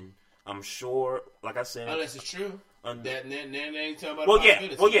again. I'm sure, like I said, unless it's true. That ain't talking about well,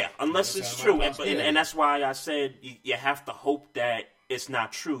 yeah, unless it's true, and that's why I said you have to hope that it's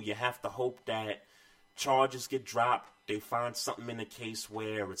not true. You have to hope that charges get dropped. They find something in the case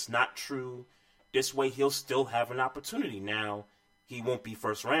where it's not true. This way, he'll still have an opportunity. Now, he won't be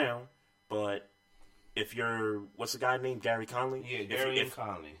first round, but if you're, what's the guy named Gary Conley? Yeah, Gary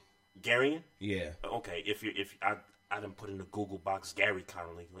Conley. Garion? Yeah. Okay. If I didn't put in the Google box Gary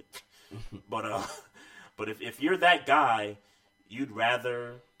Conley, but if you're that guy, you'd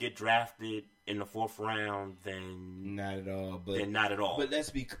rather get drafted in the 4th round than not at all. But let's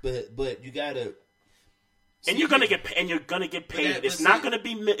be. But you gotta. And you're gonna get paid. It's not gonna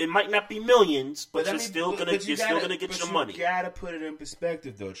be. It might not be millions, but you're still gonna get your money. You gotta put it in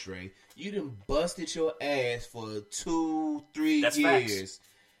perspective, though, Trey. You done busted your ass for 2-3 years facts.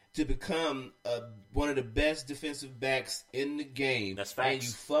 To become one of the best defensive backs in the game. That's facts. And you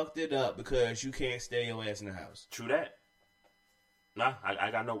fucked it up because you can't stay your ass in the house. True that. Nah, I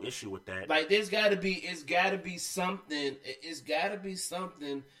got no issue with that. Like it's gotta be something. It's gotta be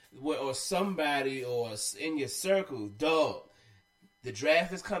something. Or somebody or in your circle, dog. The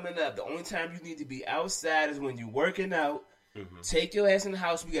draft is coming up. The only time you need to be outside is when you're working out. Mm-hmm. Take your ass in the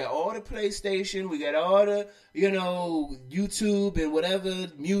house. We got all the PlayStation. We got all the, YouTube and whatever,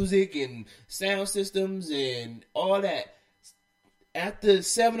 music and sound systems and all that. After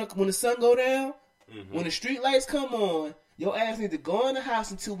 7 o'clock, when the sun go down, when the street lights come on, your ass need to go in the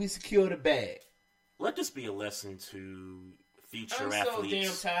house until we secure the bag. Let this be a lesson to future I'm athletes.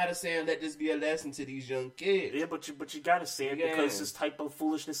 I'm so damn tired of saying let this be a lesson to these young kids. Yeah, but you gotta say it because this type of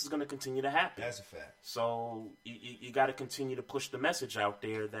foolishness is gonna continue to happen. That's a fact. So you gotta continue to push the message out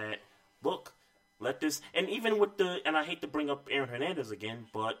there that look, let this, and even with and I hate to bring up Aaron Hernandez again,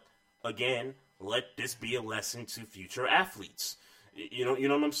 but again, let this be a lesson to future athletes. You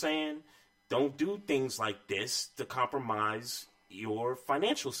know what I'm saying? Don't do things like this to compromise your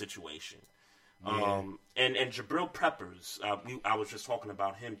financial situation. Yeah. And Jabril Peppers, I was just talking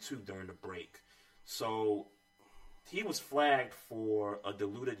about him too during the break. So he was flagged for a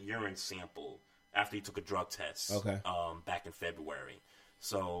diluted urine sample after he took a drug test. Okay. Back in February.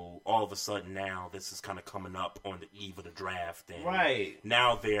 So all of a sudden now this is kind of coming up on the eve of the draft, and right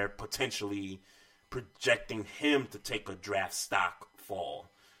now they're potentially projecting him to take a draft stock fall.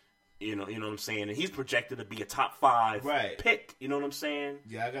 You know what I'm saying? And he's projected to be a top 5 pick. You know what I'm saying?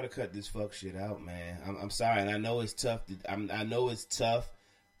 Yeah, I gotta cut this fuck shit out, man. I'm sorry, and I know it's tough. I know it's tough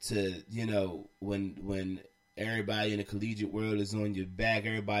to when everybody in the collegiate world is on your back,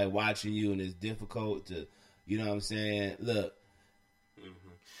 everybody watching you, and it's difficult to, you know what I'm saying? Look.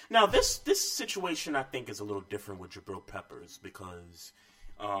 Mm-hmm. Now this situation I think is a little different with Jabril Peppers because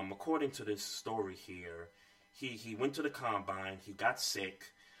according to this story here, he went to the combine, he got sick.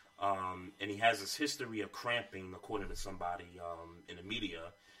 And he has this history of cramping, according to somebody in the media.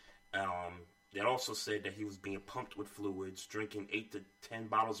 They also said that he was being pumped with fluids, drinking 8 to 10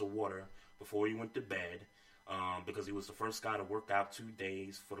 bottles of water before he went to bed, because he was the first guy to work out 2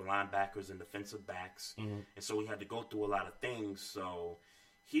 days for the linebackers and defensive backs. Mm-hmm. And so he had to go through a lot of things. So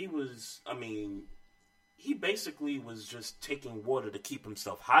he basically was just taking water to keep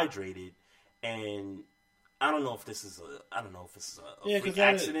himself hydrated, and I don't know if this is a freak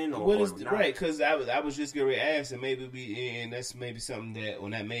accident or not. Right, because I was just going to ask, and that's maybe something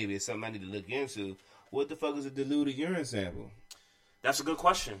it's something I need to look into. What the fuck is a diluted urine sample? That's a good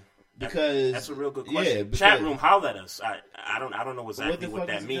question. Because that's a real good question. Yeah, Chat room, howl at us. I don't know exactly what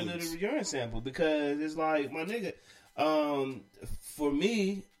that means. What the fuck is a diluted urine sample? Because it's like, my nigga, for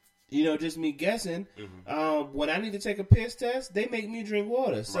me, just me guessing, when I need to take a piss test, they make me drink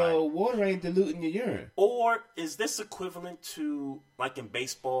water. So water ain't diluting your urine. Or is this equivalent to, like in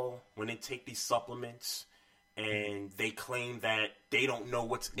baseball, when they take these supplements and they claim that they don't know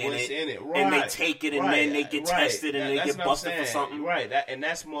what's in it. Right. And they take it and then they get tested and they get busted for something. Right, and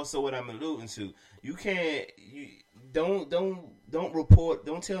that's more so what I'm alluding to. You can't, don't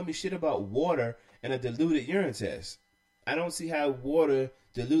tell me shit about water and a diluted urine test. I don't see how water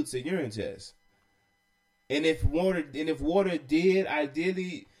dilutes a urine test. And if water did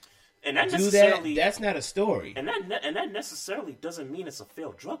ideally and that do that, that's not a story. And that necessarily doesn't mean it's a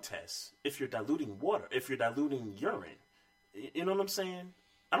failed drug test if you're diluting water, if you're diluting urine. You know what I'm saying?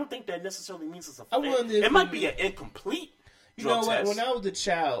 I don't think that necessarily means it's a failed. It might be an incomplete drug test. When I was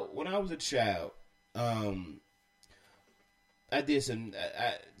a child, I did some.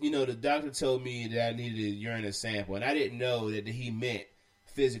 The doctor told me that I needed a urine sample, and I didn't know that he meant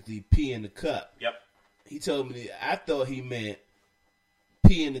physically pee in the cup. Yep. He told me, I thought he meant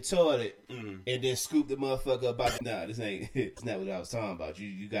pee in the toilet and then scoop the motherfucker up out. Nah, this ain't. It's not what I was talking about.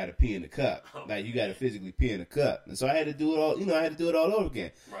 You got to pee in the cup. Like you got to physically pee in the cup. And so I had to do it all. I had to do it all over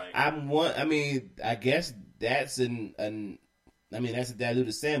again. Right. I guess that's that's a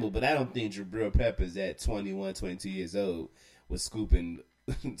diluted sample, but I don't think Jabril Peppers at 21, 22 years old was scooping.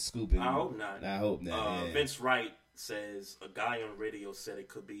 I hope not. Yeah. Vince Wright says a guy on radio said it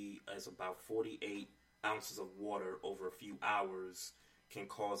could be as about 48 ounces of water over a few hours can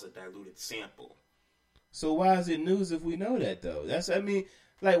cause a diluted sample. So why is it news if we know that though?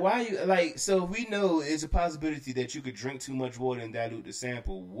 Why you so if we know it's a possibility that you could drink too much water and dilute the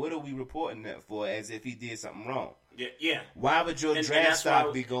sample, what are we reporting that for as if he did something wrong? Yeah. Why would your draft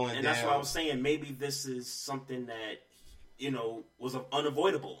stock be going down? And that's what I was saying. Maybe this is something that, was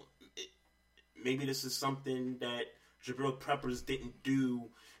unavoidable. Maybe this is something that Jabril Peppers didn't do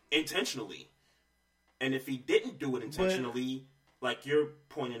intentionally. And if he didn't do it intentionally, like you're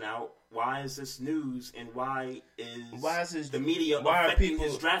pointing out, why is this news and why is the media affecting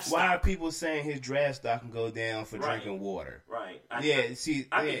his draft stock? Why are people saying his draft stock can go down for drinking water? Right. I think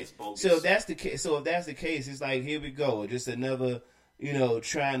it's bogus. So if that's the case, it's like, here we go. Just another,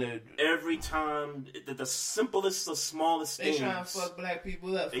 trying to... Every time, the simplest, the smallest things... They trying to fuck black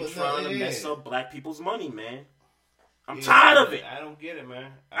people up. They trying to mess up black people's money, man. I'm tired of it. I don't get it,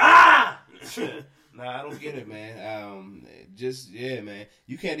 man. Nah, I don't get it, man. Man.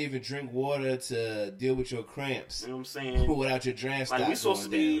 You can't even drink water to deal with your cramps. You know what I'm saying? Without your draft stock. Like we supposed to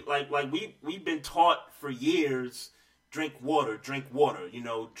be we've been taught for years, drink water. Drink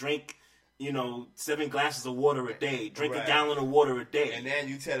 7 glasses of water a day. Drink a gallon of water a day. And then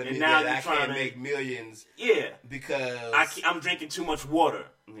you telling me that I can't make millions. Yeah, because I'm drinking too much water.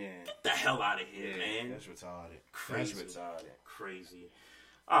 Yeah, get the hell out of here, man. That's retarded. Crazy.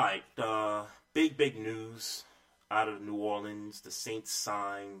 All right. Big news out of New Orleans. The Saints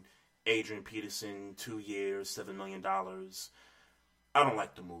signed Adrian Peterson, 2 years, $7 million. I don't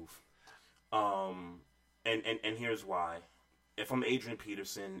like the move. And here's why. If I'm Adrian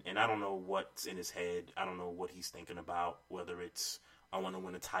Peterson, and I don't know what's in his head, I don't know what he's thinking about, whether it's I want to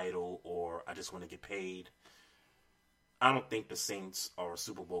win a title or I just want to get paid. I don't think the Saints are a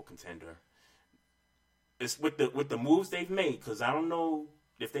Super Bowl contender. It's with the moves they've made, because I don't know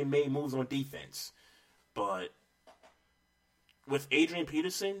if they made moves on defense. But with Adrian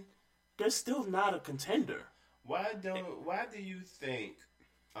Peterson, they're still not a contender. Why do you think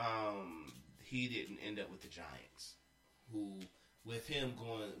he didn't end up with the Giants? Who, with him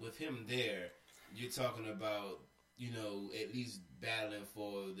there, you're talking about, at least battling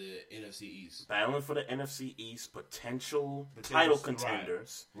for the NFC East. Battling for the NFC East, potential title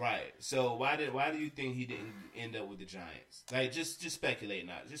contenders. Right. So why do you think he didn't end up with the Giants? Like, just speculate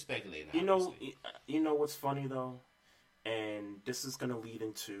now. You know what's funny though, and this is going to lead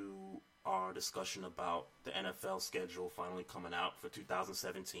into our discussion about the NFL schedule finally coming out for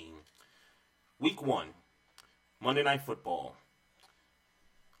 2017. Week 1, Monday Night Football.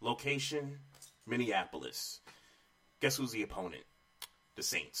 Location, Minneapolis. Guess who's the opponent? The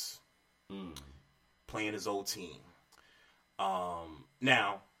Saints. Playing his old team.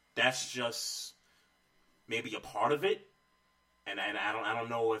 Now, that's just maybe a part of it. And I don't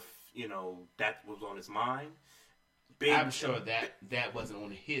know if, that was on his mind. I'm sure that wasn't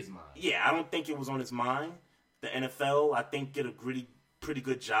on his mind. Yeah, I don't think it was on his mind. The NFL, I think, did a pretty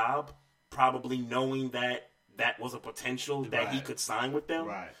good job, probably knowing that was a potential that he could sign with them.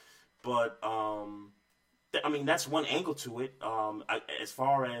 Right. But, that's one angle to it. As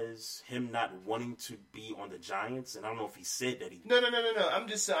far as him not wanting to be on the Giants, and I don't know if he said that he... No.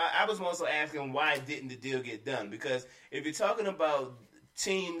 I was also asking why didn't the deal get done? Because if you're talking about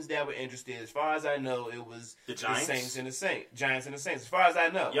teams that were interested, as far as I know, it was the Giants? Giants and the Saints. As far as I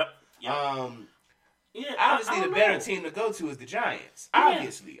know. Yep. Yeah, obviously the better team to go to is the Giants.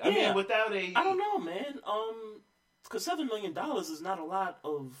 Obviously. I mean, without a... I don't know, man. Because $7 million is not a lot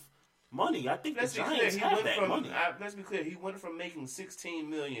of money. I think the Giants have that money. Let's be clear. He went from making $16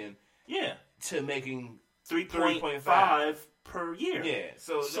 million to making 3.5 per year. Yeah.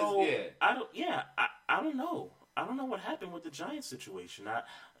 So I don't know. I don't know what happened with the Giants situation.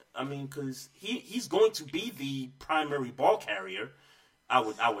 I mean, because he's going to be the primary ball carrier. I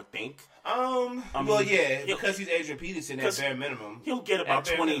would think. Because he's Adrian Peterson at bare minimum. He'll get about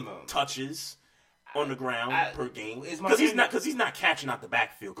 20 touches on the ground per game because he's not catching out the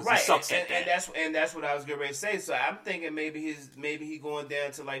backfield because he sucks at that. And that's what I was getting ready to say. So I'm thinking maybe he going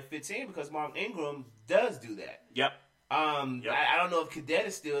down to like 15 because Mark Ingram does do that. Yep. I don't know if Cadet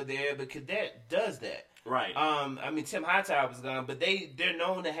is still there, but Cadet does that. Right. I mean, Tim Hightower was gone, but they're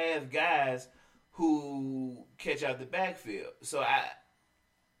known to have guys who catch out the backfield. So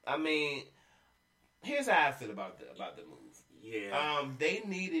I mean, here's how I feel about the move. Yeah. They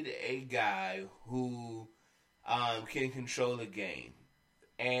needed a guy who can control the game.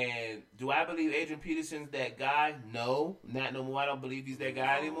 And do I believe Adrian Peterson's that guy? No, not no more. I don't believe he's that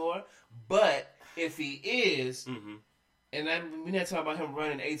guy anymore. But if he is, and we're not talking about him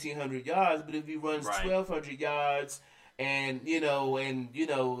running 1,800 yards, but if he runs 1,200 yards and I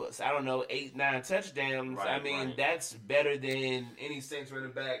don't know, 8-9 touchdowns, that's better than any Saints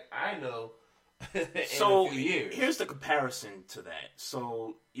running back I know in a few years. Here's the comparison to that.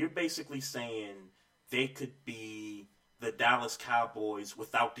 So you're basically saying they could be the Dallas Cowboys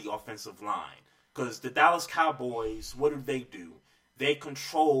without the offensive line. Because the Dallas Cowboys, what do? They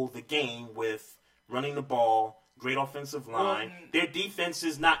control the game with running the ball, great offensive line. Their defense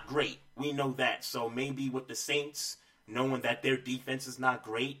is not great. We know that. So maybe with the Saints, knowing that their defense is not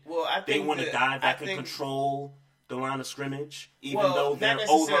great, they want a guy that can control the line of scrimmage, even though their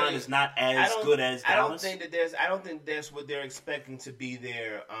O-line is not as good as Dallas. I don't think that's what they're expecting to be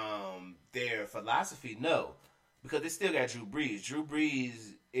their philosophy. No. Because they still got Drew Brees. Drew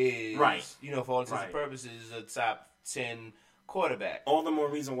Brees is, for all intents and purposes, a top 10 quarterback. All the more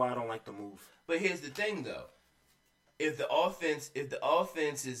reason why I don't like the move. But here's the thing, though. If the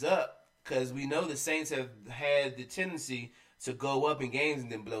offense is up, because we know the Saints have had the tendency to go up in games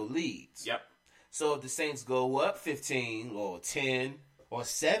and then blow leads. Yep. So if the Saints go up 15 or 10 or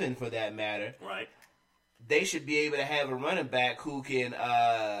 7 for that matter, they should be able to have a running back who can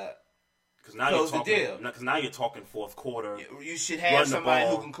Because now close the deal. Because now you're talking fourth quarter. You should have somebody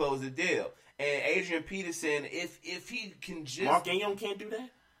who can close the deal. And Adrian Peterson, if he can just... Mark Ingram can't do that?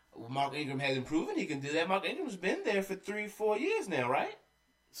 Mark Ingram hasn't proven he can do that. Mark Ingram's been there for 3-4 years now, right?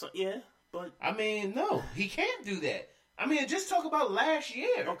 So yeah, but... I mean, no, he can't do that. I mean, just talk about last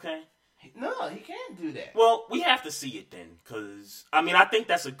year. Okay. No, he can't do that. Well, we have to see it then, because, I mean, I think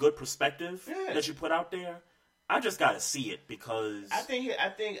that's a good perspective that you put out there. I just got to see it because... I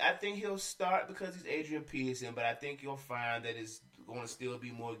think he'll start because he's Adrian Peterson, but I think you'll find that it's going to still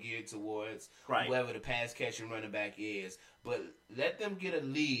be more geared towards whoever the pass catching running back is. But let them get a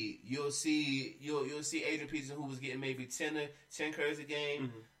lead. You'll see Adrian Peterson, who was getting maybe 10 carries a game.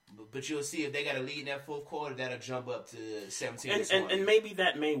 Mm-hmm. But you'll see if they got a lead in that fourth quarter, that'll jump up to 17 and maybe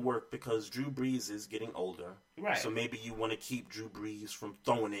that may work because Drew Brees is getting older. Right. So maybe you want to keep Drew Brees from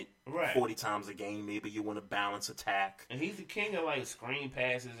throwing it 40 times a game. Maybe you want to balance attack. And he's the king of, like, screen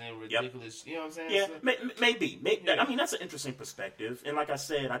passes and ridiculous, you know what I'm saying? Yeah, so, maybe. I mean, that's an interesting perspective. And like I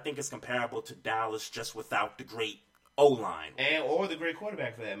said, I think it's comparable to Dallas just without the great O-line. Or the great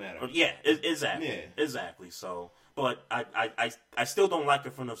quarterback, for that matter. Yeah, exactly. Yeah. Exactly, so... But I still don't like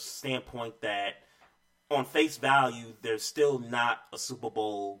it from the standpoint that on face value, they're still not a Super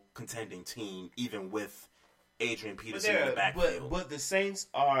Bowl contending team, even with Adrian Peterson in the backfield. But the Saints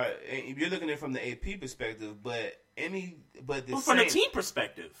are, you're looking at it from the AP perspective, from the team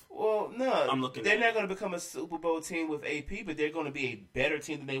perspective. Well, no, they're not going to become a Super Bowl team with AP, but they're going to be a better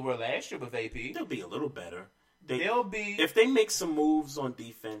team than they were last year with AP. They'll be a little better. They'll be if they make some moves on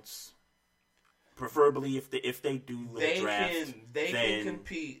defense. Preferably, if they do the draft, they can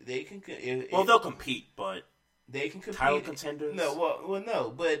compete. They can. They'll compete, but they can compete. Title contenders. No,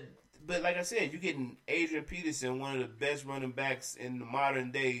 no, but like I said, you're getting Adrian Peterson, one of the best running backs in the modern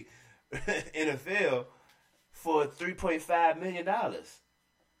day NFL, for $3.5 million.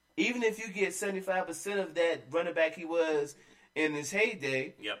 Even if you get 75% of that running back he was in his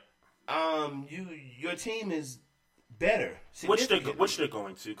heyday, your team is better. Which they're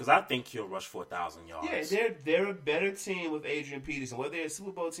going to, because I think he'll rush for 1,000 yards. Yeah, they're a better team with Adrian Peterson. Whether they're a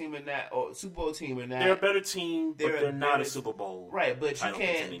Super Bowl team or not, they're a better team, but they're not a Super Bowl. Right, but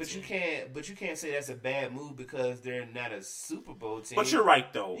you can't say that's a bad move because they're not a Super Bowl team. But you're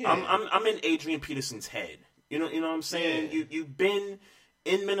right though. Yeah. I'm in Adrian Peterson's head. You know what I'm saying? Yeah. You've been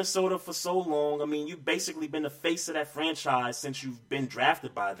in Minnesota for so long. I mean, you've basically been the face of that franchise since you've been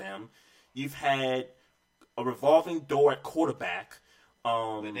drafted by them. You've had a revolving door at quarterback.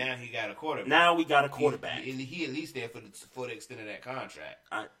 But now he got a quarterback. Now we got a quarterback. He at least there for the extent of that contract.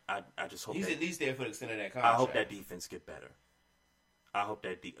 I just hope he's at least there for the extent of that contract. I hope that defense get better. I hope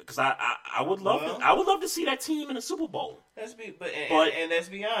that because I would love to see that team in a Super Bowl. Let's be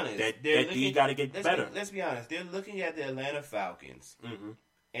honest. That D got to get better. Let's be honest. They're looking at the Atlanta Falcons,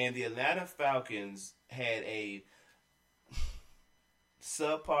 and the Atlanta Falcons had a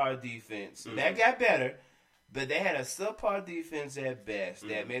subpar defense that got better. But they had a subpar defense at best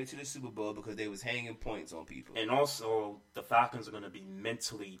that made it to the Super Bowl because they was hanging points on people. And also, the Falcons are going to be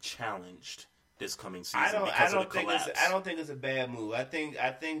mentally challenged this coming season I because don't of the think collapse. I don't think it's a bad move. I think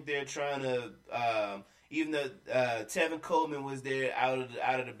they're trying to even though Tevin Coleman was there out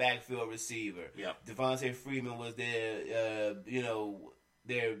of the backfield receiver. Yep. Devontae Freeman was there.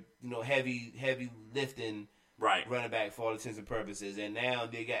 Their heavy lifting. Right. Running back for all intents and purposes. And now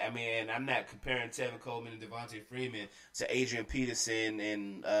they got, and I'm not comparing Tevin Coleman and Devontae Freeman to Adrian Peterson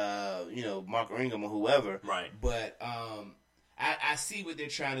and, Mark Ingram or whoever. Right. But I see what they're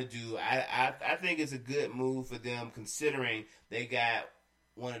trying to do. I think it's a good move for them considering they got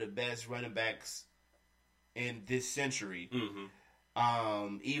one of the best running backs in this century.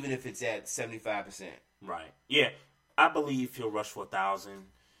 Mm-hmm. Even if it's at 75%. Right. Yeah. I believe he'll rush for 1,000.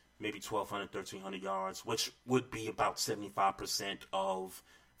 Maybe 1,200, 1,300 yards, which would be about 75% of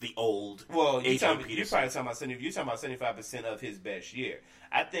the old Adrian Peterson. You're talking about 75% of his best year.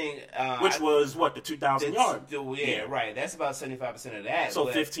 I think, which was what, the 2,000 yards? Yeah, right. That's about 75% of that. So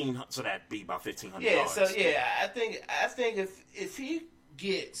 1,500. So that'd be about 1,500 yards. Yeah. So I think if he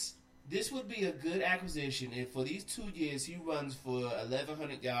gets. This would be a good acquisition if for these 2 years he runs for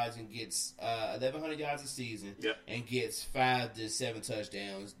 1,100 yards and gets 1,100 yards a season and gets 5 to 7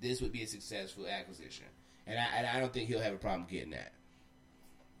 touchdowns. This would be a successful acquisition, and I don't think he'll have a problem getting that.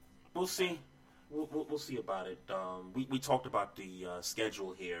 We'll see. We'll see about it. We talked about the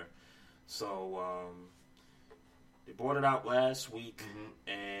schedule here, so they brought it out last week,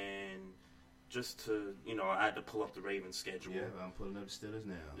 and. Just to, I had to pull up the Ravens schedule. Yeah, I'm pulling up the Steelers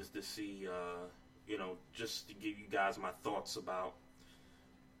now. Just to see, just to give you guys my thoughts about,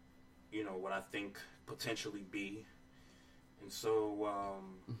 what I think potentially be. And so,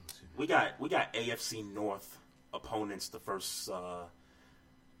 we got AFC North opponents the first 4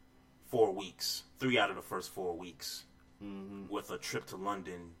 weeks. 3 out of the first 4 weeks. With a trip to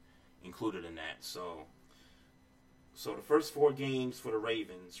London included in that. So the first 4 games for the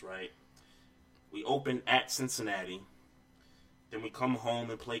Ravens, right? We open at Cincinnati, then we come home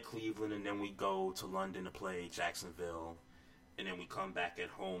and play Cleveland, and then we go to London to play Jacksonville, and then we come back at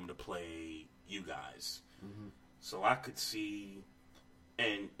home to play you guys. Mm-hmm. So I could see,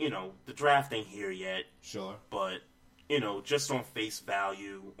 and, the draft ain't here yet. Sure. But, just on face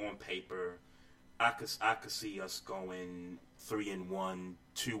value, on paper, I could see us going 3-1,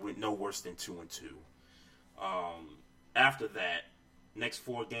 2 no worse than 2-2. After that, next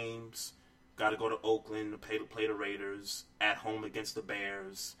 4 games... Got to go to Oakland to play the Raiders, at home against the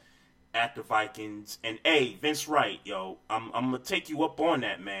Bears, at the Vikings. And, hey, Vince Wright, yo, I'm going to take you up on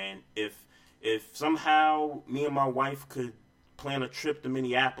that, man. If somehow me and my wife could plan a trip to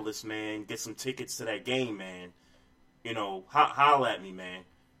Minneapolis, man, get some tickets to that game, man, holler at me, man.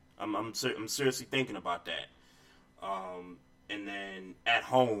 I'm seriously thinking about that. And then at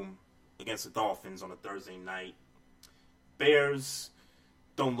home against the Dolphins on a Thursday night. Bears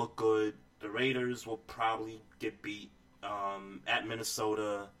don't look good. The Raiders will probably get beat at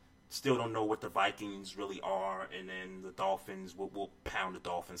Minnesota. Still don't know what the Vikings really are. And then the Dolphins, will pound the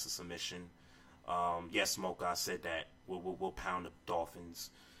Dolphins to submission. Yes, Mocha, I said that. We'll pound the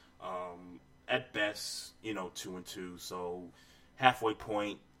Dolphins. At best, 2-2. So halfway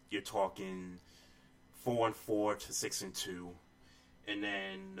point, you're talking 4-4 to 6-2. And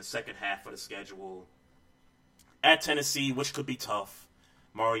then the second half of the schedule at Tennessee, which could be tough.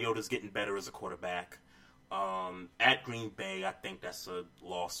 Mariota's getting better as a quarterback. At Green Bay, I think that's a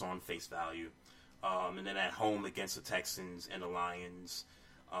loss on face value. And then at home against the Texans and the Lions,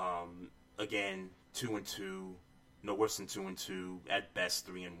 again, 2-2, no worse than 2-2, at best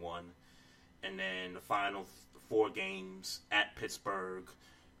 3-1. And then the final 4 games at Pittsburgh.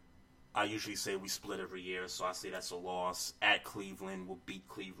 I usually say we split every year, so I say that's a loss. At Cleveland, we'll beat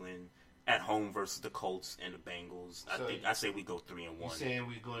Cleveland. At home versus the Colts and the Bengals, I say we go 3-1. You saying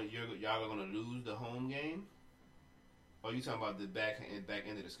y'all are gonna lose the home game? Or are you talking about the back end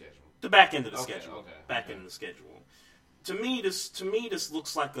of the schedule? The back end of the schedule. Okay. Back end of the schedule. To me, this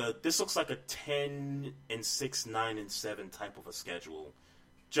looks like a 10-6, 9-7 type of a schedule,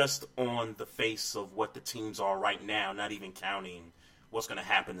 just on the face of what the teams are right now, not even counting what's going to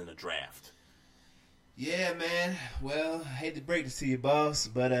happen in the draft. Yeah, man. Well, I hate to break this to you, boss,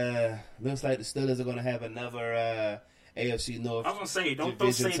 but looks like the Steelers are going to have another AFC North. I was going to say, don't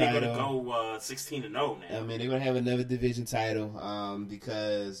say they're going to go 16-0 now. I mean, they're going to have another division title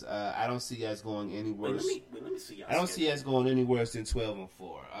because I don't see us going any worse. Let me see. I don't see us going any worse than 12-4.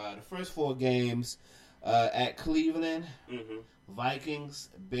 The first 4 games at Cleveland, Vikings,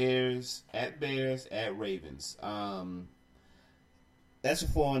 Bears, at Ravens. That's a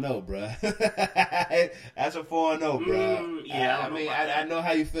 4-0, bro. That's a 4-0, bro. Yeah, I mean, I know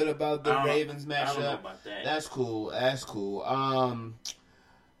how you feel about the Ravens matchup. I don't know about that. That's cool. That's cool.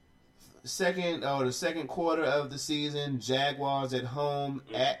 The second quarter of the season, Jaguars at home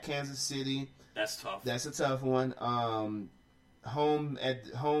at Kansas City. That's tough. That's a tough one. Home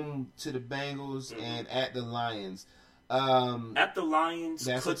to the Bengals and at the Lions. At the Lions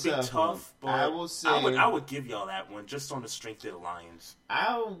could be tough, but I will say I would give y'all that one just on the strength of the Lions.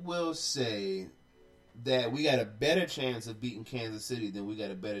 I will say that we got a better chance of beating Kansas City than we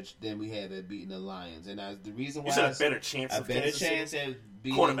have at beating the Lions, and the reason why you said a better chance at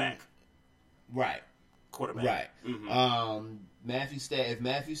beating quarterback, right? Mm-hmm. If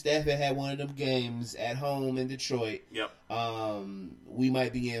Matthew Stafford had one of them games at home in Detroit, we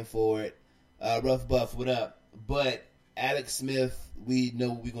might be in for it. Rough Buff, what up? But Alex Smith, we know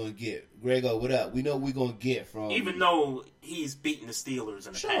what we're going to get. Grego, what up? We know what we're going to get from... Even though he's beaten the Steelers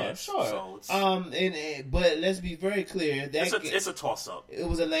in the past. Sure. So but let's be very clear. It's a toss-up. It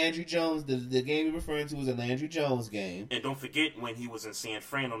was a Landry Jones... The game you're referring to was a Landry Jones game. And don't forget, when he was in San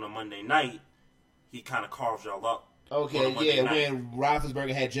Fran on a Monday night, he kind of carved y'all up. Okay, when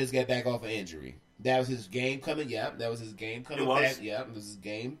Roethlisberger had just got back off an injury. That was his game coming. Yep, that was his game coming back. Yep, it was his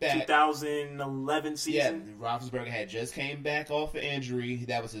game back. 2011 season. Yeah, Roethlisberger had just came back off an injury.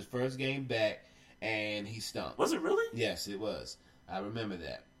 That was his first game back, and he stunk. Was it really? Yes, it was. I remember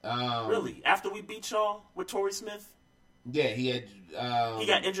that. Really? After we beat y'all with Torrey Smith? Yeah, he had. He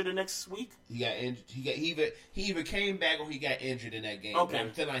got injured the next week. He got injured. He either came back or he got injured in that game. Okay, I'm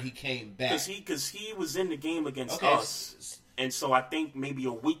feeling like he came back because he was in the game against us. And so I think maybe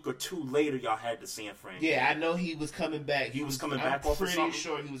a week or two later, y'all had the San Fran. Yeah, I know he was coming back. He was coming back. I'm pretty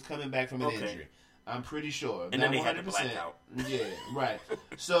sure he was coming back from an injury. I'm pretty sure. And then they had the blackout. Yeah, right.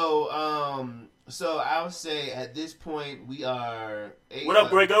 So I would say at this point we are. What up,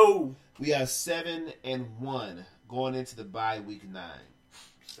 Grego? We are 7-1 going into the bye week 9.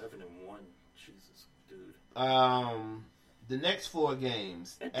 7-1, Jesus, dude. The next 4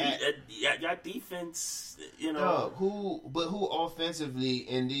 games. Your defense, you know. Who offensively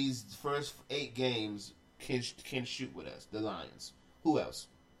in these first 8 games can shoot with us? The Lions. Who else?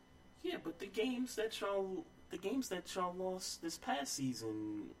 Yeah, but the games that y'all lost this past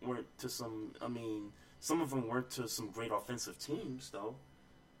season weren't to some. I mean, some of them weren't to some great offensive teams, though.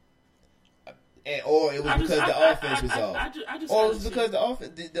 Or it was because the offense was off. Or it was because the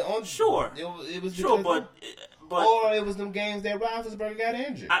offense. Sure. It was sure, because but or it was them games that Roethlisberger got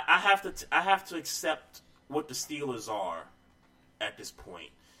injured. I have to accept what the Steelers are at this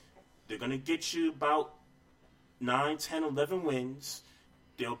point. They're going to get you about 9, 10, 11 wins.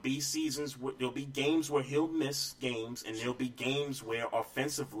 There'll be there'll be games where he'll miss games, and there'll be games where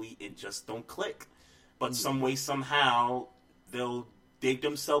offensively it just don't click. But some way, somehow, they'll dig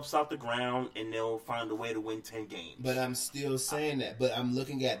themselves out the ground, and they'll find a way to win 10 games. But I'm still saying that. But I'm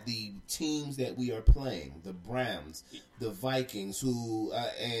looking at the teams that we are playing: the Browns, the Vikings, who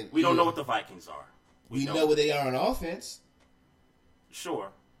and we don't know what the Vikings are. We know what they are on offense. Sure.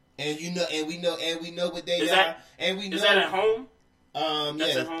 And we know what they is are. That, and we know, is that at home?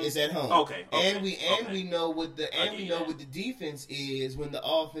 That's at home? It's at home. Okay. We know what the defense is when the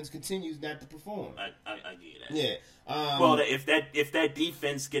offense continues not to perform. I get that. Yeah. Well, if that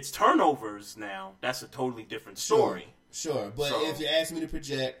defense gets turnovers now, that's a totally different story. Sure. But if you ask me to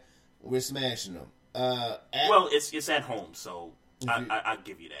project, we're smashing them. It's at home, so I'll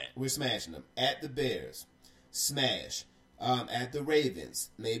give you that. We're smashing them. At the Bears, smash. At the Ravens,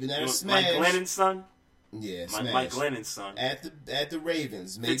 maybe not a smash. Mike Glennon's son? Yeah, Mike Glennon's son. At the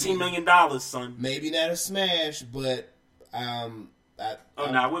Ravens, maybe $15 million, son. Maybe not a smash, but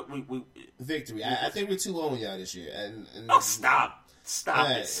victory. I think we're 2-0 y'all this year. Stop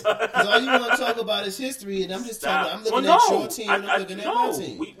right. it. Because all you want to talk about is history, and I'm just talking. I'm looking at your team. And I'm looking at my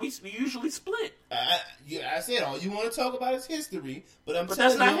team. We usually split. I said all you want to talk about is history, but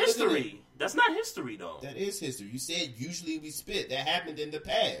that's not history. That's not history, though. That is history. You said usually we split. That happened in the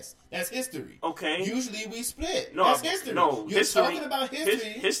past. That's history. Okay. Usually we split. No, that's history. No, you're talking about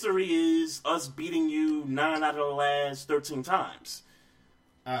history. History is us beating you 9 out of the last 13 times.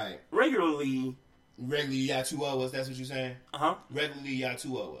 All right. Regularly, y'all 2-0 us. That's what you're saying? Uh-huh. Regularly, y'all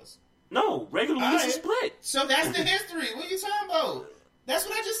 2-0 us. No, regularly it's a split. So that's the history. What are you talking about? That's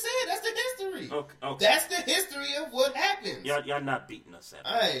what I just said. That's the history. Okay. That's the history of what happens. Y'all not beating us at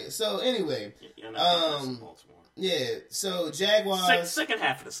all. All right. So anyway, y'all not beating us in Baltimore. Yeah. So Jaguars. Second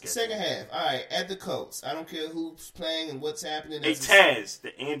half of the schedule. Second half. All right. At the Colts. I don't care who's playing and what's happening. Hey Taz,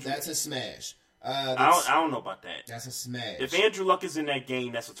 the Andrew. That's a smash. I don't know about that. That's a smash. If Andrew Luck is in that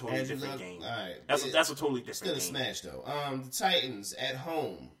game, that's a totally Andrew different Luck, game. all right. That's a totally different Still a game. smash, though. The Titans at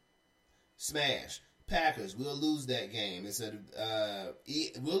home. Smash. Packers, we'll lose that game.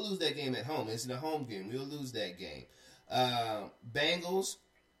 We'll lose that game at home. It's a home game. We'll lose that game. Bengals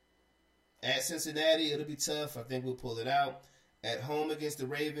at Cincinnati, it'll be tough. I think we'll pull it out. At home against the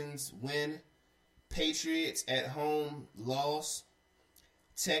Ravens, win. Patriots at home, loss.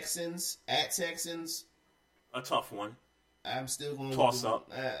 Texans at Texans, a tough one. I'm still going toss with up.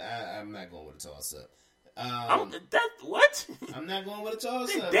 I'm not going with a toss up. What? I'm not going with a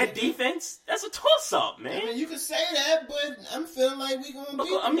toss up. That defense, that's a toss up, man. I mean, you can say that, but I'm feeling like we gonna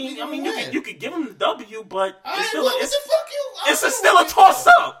beat. I mean, you could give them the W, but it's still a toss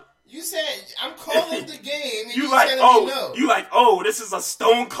up. You said I'm calling the game. And you this is a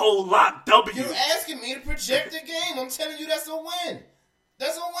stone cold lock W. You're asking me to project the game. I'm telling you that's a win.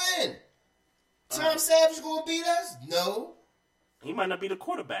 That's a win. Tom Savage gonna beat us? No. He might not be the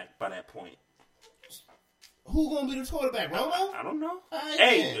quarterback by that point. Who gonna be the quarterback? Romo? I don't know.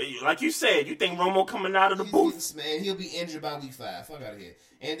 Hey, like you said, you think Romo coming out of the booth? Man, he'll be injured by week 5. Fuck out of here.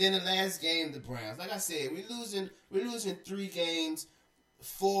 And then the last game, the Browns. Like I said, we're losing 3 games.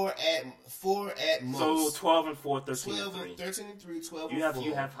 4 at most. So 12-4, 13-3. 13-3, 12.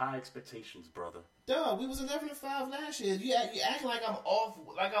 You have high expectations, brother. Duh, we was 11-5 last year. You acting like I'm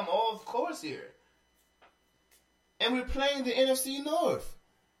off course here. And we're playing the NFC North.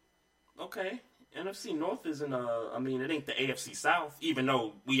 Okay. NFC North isn't it ain't the AFC South, even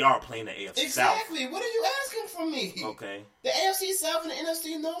though we are playing the AFC South. Exactly. What are you asking from me? Okay. The AFC South and the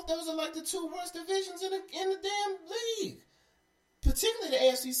NFC North, those are like the 2 worst divisions in the damn league. Particularly the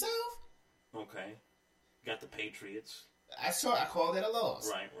AFC South. Okay. You got the Patriots. I call that a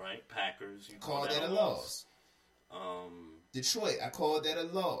loss. Right. Packers. You call that a loss. Detroit, I call that a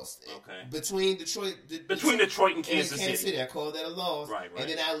loss. Okay. Between Detroit and Kansas City, I call that a loss. Right. And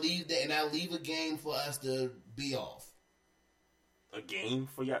then I leave a game for us to be off. A game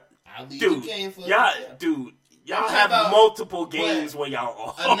for y'all? I leave a game for y'all have multiple games where y'all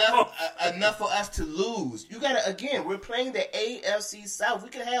off. Enough for us to lose. You gotta, again, we're playing the AFC South. We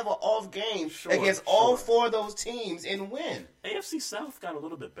could have an off game against all 4 of those teams and win. AFC South got a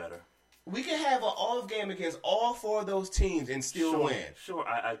little bit better. We can have an off game against all 4 of those teams and still win. Sure,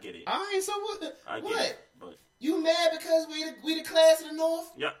 I get it. All right, so what? I get it, but you mad because we the class of the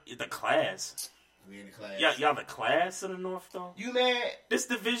North? Yeah, the class. We in the class. Yeah, y'all the class of the North, though. You mad? This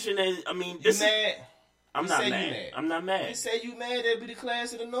division is. Mad? I'm not mad. I'm not mad. You say you mad that we the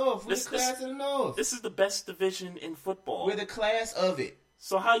class of the North. We're the class of the North. This is the best division in football. We're the class of it.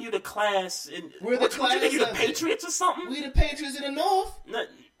 So how you the class in? We're the class of it. You the Patriots or something? We the Patriots in the North. No,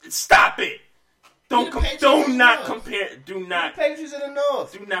 stop it. Do not compare. Do not. We the Patriots in the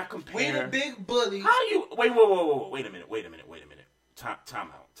North. Do not compare. We the big bullies. How do you? Wait a minute.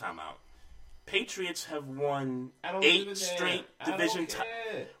 Time out. Patriots have won 8 straight division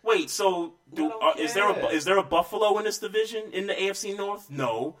titles. Wait, so is there a Buffalo in this division in the AFC North?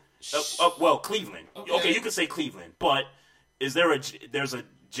 No. Well, Cleveland. Okay, you could say Cleveland, but there's a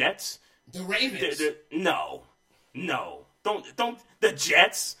Jets? The Ravens. No. Don't the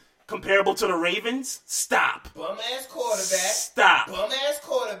Jets comparable to the Ravens? Stop. Bum ass quarterback. Stop. Bum ass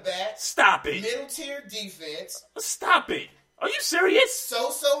quarterback. Stop it. Middle tier defense. Stop it. Are you serious?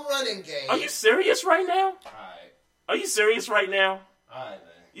 So running game. Are you serious right now? Alright. Are you serious right now? Alright, man.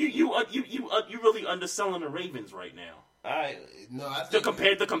 You really underselling the Ravens right now. Alright. No, I think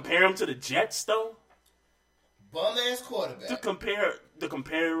to compare them to the Jets though. Bum ass quarterback. To compare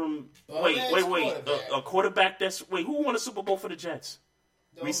them. Wait. A quarterback that's who won a Super Bowl for the Jets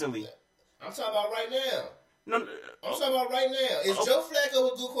recently? I'm talking about right now. No, I'm talking about right now. Is Joe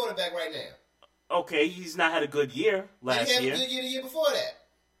Flacco a good quarterback right now? Okay, he's not had a good year last year. Did he have a good year the year before that?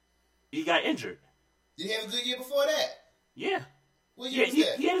 He got injured. Did he have a good year before that? Yeah. What year was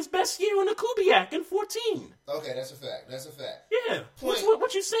that? He had his best year on the Kubiak in 14. Okay, that's a fact. Yeah.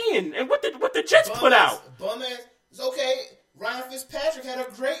 What you saying? And what the Jets put out? Bum ass. It's okay. Ryan Fitzpatrick had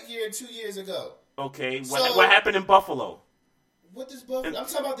a great year 2 years ago. Okay. What happened in Buffalo? What does Buffalo? I'm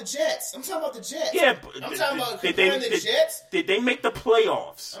talking about the Jets. Yeah, I'm talking about comparing the Jets. Did they make the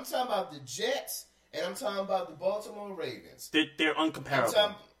playoffs? I'm talking about the Jets, and I'm talking about the Baltimore Ravens. They're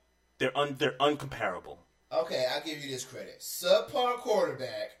uncomparable. They're uncomparable. Okay, I'll give you this credit. Subpar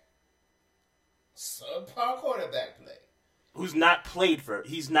quarterback play. He's not played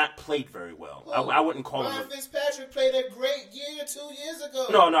very well. I wouldn't call him. Ryan Fitzpatrick played a great year 2 years ago.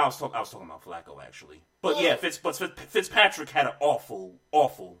 No, I was talking about Flacco actually. But yeah, Fitzpatrick had an awful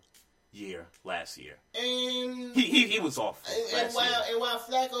year last year. And he was off. And while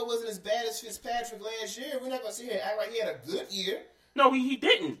Flacco wasn't as bad as Fitzpatrick last year, we're not gonna sit here and act like he had a good year. No, he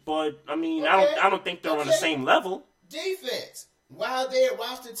didn't. But I mean, Okay. I don't think they're on the same level. Defense. While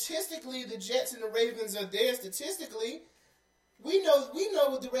statistically the Jets and the Ravens are there statistically, we know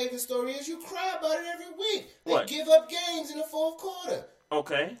what the Ravens story is. You cry about it every week. They give up games in the fourth quarter.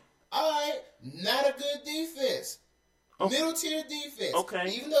 Okay. All right, not a good defense. Okay. Middle tier defense.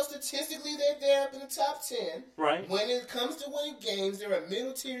 Okay. Even though statistically they're up in the top 10, right? When it comes to winning games, they're a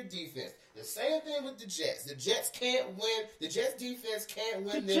middle tier defense. The same thing with the Jets. The Jets can't win. The Jets defense can't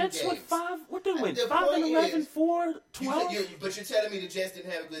win them games. The Jets went 5. What they win? The 5-11, 4-12. But you're telling me the Jets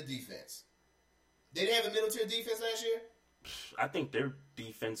didn't have a good defense? They didn't have a middle tier defense last year? I think their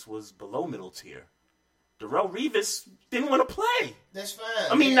defense was below middle tier. Darrelle Revis didn't want to play. That's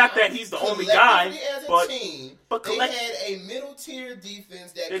fine. I mean, not that he's the only guy, as a but team, but they had a middle tier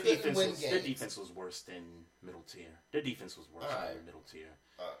defense that couldn't win games. Their defense was worse than middle tier. Their defense was worse than middle tier.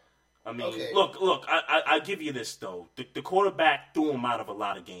 I mean, okay. look. I give you this though. The quarterback threw him out of a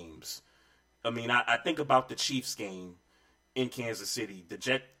lot of games. I mean, I think about the Chiefs game in Kansas City, the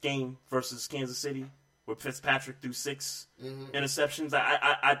Jet game versus Kansas City, where Fitzpatrick threw 6 interceptions.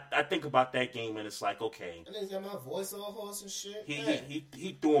 I think about that game and it's like, okay. I think got my voice all hoarse and shit.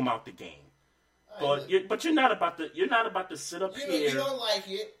 He threw him out the game. But you're not about to sit up here. You don't like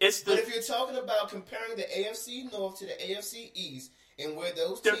it. But if you're talking about comparing the AFC North to the AFC East and where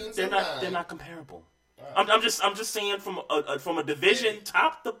those teams are they're not comparable. Right. I'm just saying from a division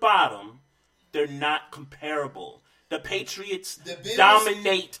top to bottom, they're not comparable. The Patriots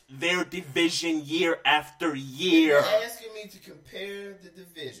dominate their division year after year. If you're asking me to compare the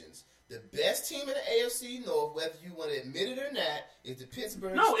divisions, the best team in the AFC North, whether you want to admit it or not, is the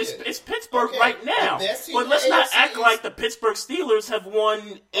Pittsburgh Steelers. No, it's Pittsburgh right now. But let's not act like the Pittsburgh Steelers have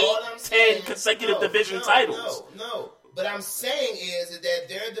won 10 consecutive division titles. No. But I'm saying is that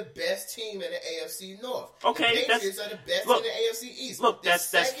they're the best team in the AFC North. Okay, the Patriots are the best in the AFC East. Look, that's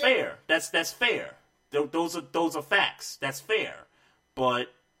fair. That's fair. Those are facts. That's fair.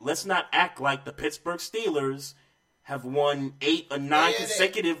 But let's not act like the Pittsburgh Steelers have won 8 or 9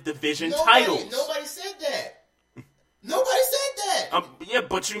 consecutive division titles. Nobody said that. Nobody said that. Yeah,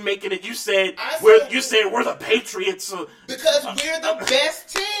 but you're making it. You said we're the Patriots. Because we're the best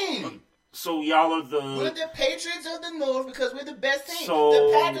team. So y'all are we're the Patriots of the North because we're the best team. So,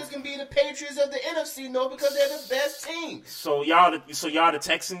 the Packers can be the Patriots of the NFC North because they're the best team. So y'all the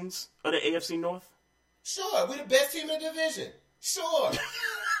Texans of the AFC North? Sure, we're the best team in the division. Sure.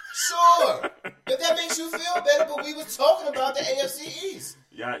 If that makes you feel better, but we were talking about the AFC East.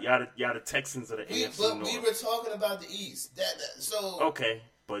 Y'all the Texans of the AFC North. But we were talking about the East. Okay,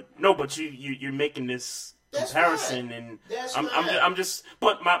 but you're making this comparison, right. and That's I'm just.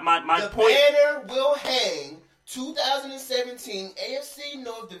 But my the point. The banner will hang. 2017 AFC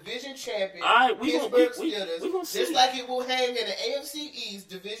North Division champion Pittsburgh Steelers, just like it will hang in the AFC East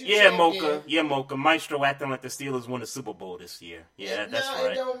Division champion. Mocha. Maestro acting like the Steelers won the Super Bowl this year. Yeah, that's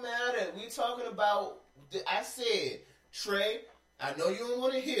right. It don't matter. We talking about. I said, Trey. I know you don't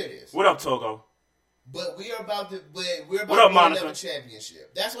want to hear this. What up, Togo? But we're about to win another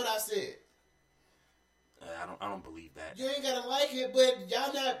championship. That's what I said. I don't believe that. You ain't gotta like it, but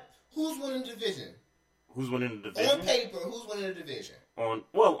y'all not. Who's winning the division? Who's winning the division? On paper, who's winning the division? On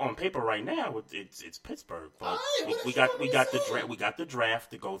paper right now, it's Pittsburgh. But we got the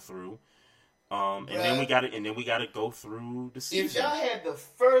draft to go through, and then we got to go through the season. If y'all had the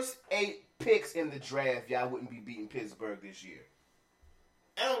first 8 picks in the draft, y'all wouldn't be beating Pittsburgh this year.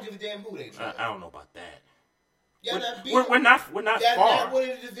 I don't give a damn who they draft. I don't know about that. We're not far. Not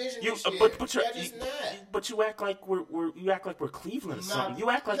winning the division this year. But you act like we're Cleveland or something.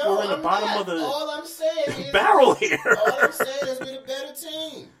 You act like we're in the bottom of the all I'm saying is, barrel here. All I'm saying is we're the better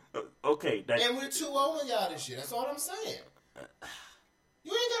team. Okay, and we're 2-0 on y'all this year. That's all I'm saying.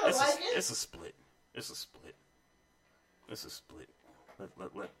 You ain't gotta like it. It's a split.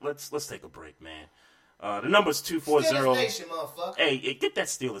 Let's take a break, man. The number's 240. Steelers Nation, motherfucker. Hey, get that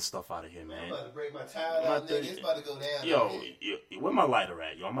Steelers stuff out of here, man. I'm about to break my tire out, nigga. It's about to go down. Yo, where my lighter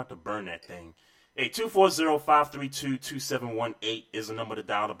at, yo? I'm about to burn that thing. Hey, 240-532-2718 is the number to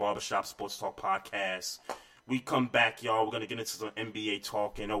dial the Barbershop Sports Talk Podcast. We come back, y'all. We're going to get into some NBA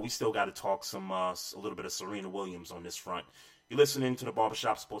talk. And we still got to talk a little bit of Serena Williams on this front. You're listening to the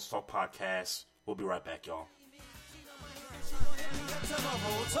Barbershop Sports Talk Podcast. We'll be right back, y'all.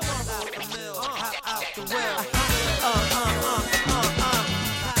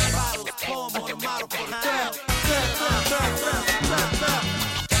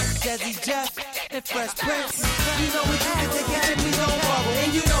 Jazzy Jeff, and Fresh Prince. You know we do it together, we don't borrow.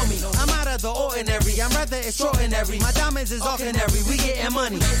 And you know me, I'm out of the ordinary. I'm rather extraordinary. My diamonds is all canary. We getting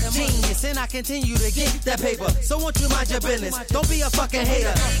money, genius, and I continue to get that paper. So won't you mind your business? Don't be a fucking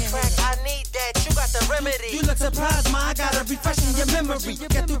hater. Crack, I need that. You got the remedy. You look surprised, ma. I gotta refresh in your memory.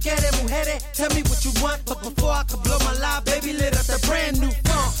 Que tu quieres, mujeres? Tell me what you want, but before I could blow my lie, baby, lit up the brand new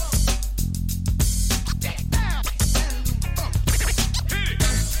funk.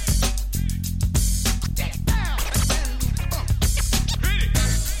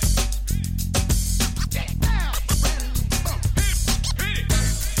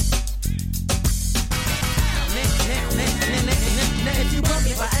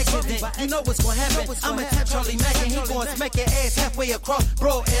 You know what's gonna happen. I'ma tap Charlie Mack and he gonna smack your ass halfway across,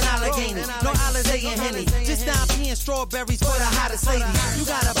 bro, and Allegheny. No Alizé and Henny. Just down peeing strawberries for the hottest lady. You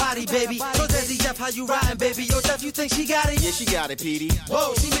got a body, baby. So Desi Jeff, how you riding, baby? Yo, Jeff, you think she got it? Yeah, she got it, PD.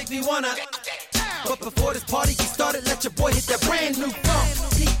 Whoa, she make me wanna. But before this party gets started, let your boy hit that brand new funk.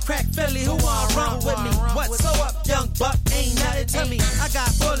 Pete Crack Philly, who wanna run with me? What's so up, young buck? Ain't nothing to me. I got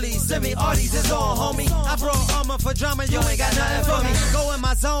bullies, semi-arties is on, homie. I brought armor for drama, you ain't got nothing for me. Go in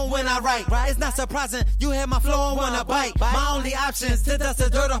my zone when I write. It's not surprising, you hear my flow and wanna bite. My only options to dust the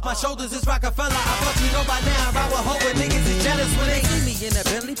dirt off my shoulders is Rockefeller. I thought you know by now, I ride with hope when niggas is jealous when they see me in a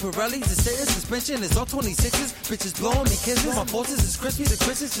Bentley, Pirellis, the state suspension is all 26s. Bitches blowing me kisses. My forces is crispy, the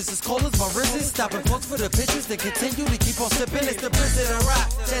Christmas just as cold as my wrist is. Stopping folks for the pictures, they continue to keep on sipping. It's the Prince of the Rock.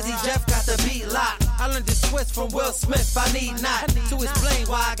 Jazzy Jeff got the beat locked. I learned this twist from Will Smith. I need not to explain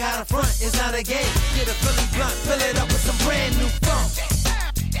why I got a front. It's not a game. Get a Philly blunt, fill it up with some brand new funk.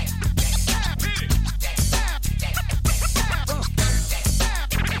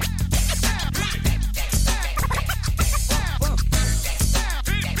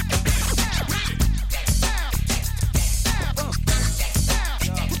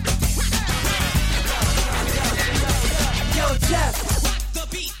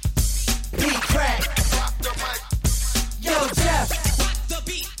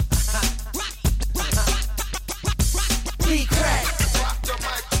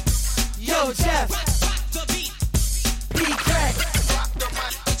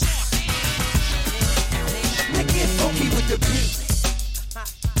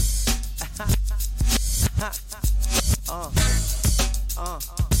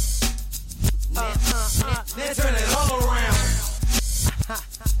 Turn it all around.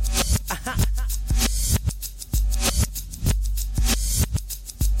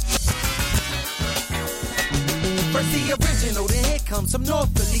 First the original, then here comes some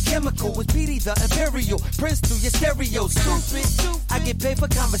North Philly chemical with Petey the Imperial. Prince through your stereo, stupid. I get paid for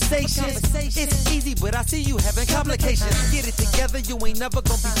conversation. It's easy, but I see you having complications. Get it together, you ain't never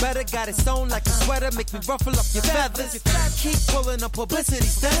gonna be better. Got it sewn like a sweater, make me ruffle up your feathers. Keep pulling up publicity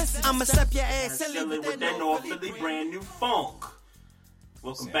stunts. I'ma slap your ass silly with that North Philly brand new funk.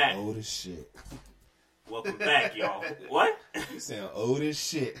 Welcome back. Old as shit. Welcome back, y'all. What? You sound old as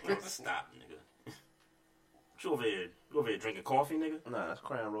shit. Stop, nigga. You over here drinking coffee, nigga? Nah, that's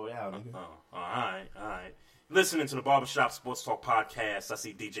Crown Royale, nigga. Oh, alright. Listening to the Barbershop Sports Talk podcast. I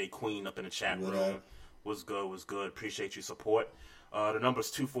see DJ Queen up in the chat room. What's good? Appreciate your support. The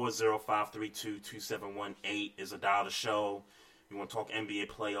number's 240-532-2718 is a dial to show. You want to talk NBA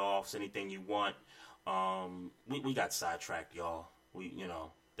playoffs, anything you want. We got sidetracked, y'all.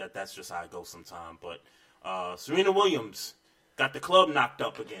 That's just how it goes sometimes. But Serena Williams got the club knocked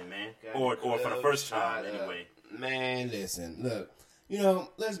up again, man. Or for the first time, anyway. Man, listen, look,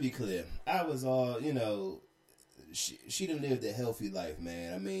 let's be clear. I was all, she done lived a healthy life,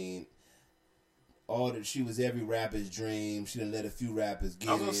 man. I mean, she was every rapper's dream. She done let a few rappers get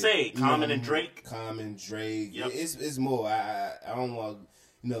it. I was gonna say, Common and Drake. Yep. It's more. I don't want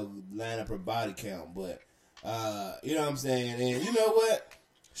line up her body count, but you know what I'm saying. And you know what?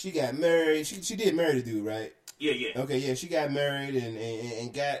 She got married. She did marry the dude, right? Yeah. Okay, yeah. She got married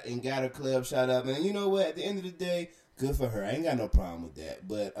and got her club shot up. And you know what? At the end of the day, good for her. I ain't got no problem with that.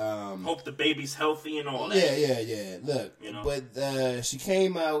 But hope the baby's healthy and all that. Yeah. Look, but she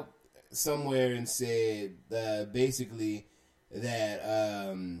came out somewhere and said basically that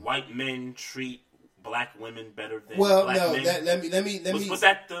white men treat black women better than black men. Let me. Was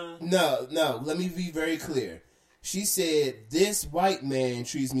that the? No. Let me be very clear. She said this white man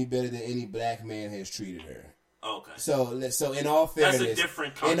treats me better than any black man has treated her. Okay. So in all fairness, that's a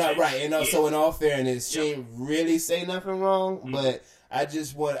different context. So in all fairness, she didn't really say nothing wrong, but I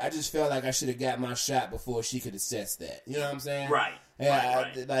just felt like I should have got my shot before she could assess that. You know what I'm saying? Right.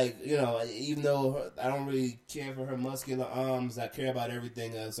 Yeah, right. Even though I don't really care for her muscular arms, I care about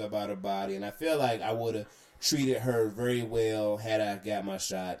everything else about her body, and I feel like I would have treated her very well had I got my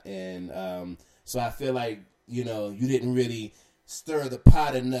shot. And So I feel like, you didn't really stir the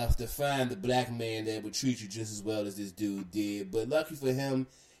pot enough to find the black man that would treat you just as well as this dude did. But lucky for him,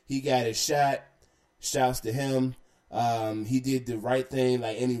 he got his shot. Shouts to him. He did the right thing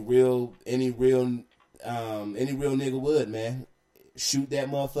like any real nigga would, man. Shoot that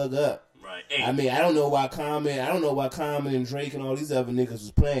motherfucker up. Right. Hey. I mean, I don't know why Common and Drake and all these other niggas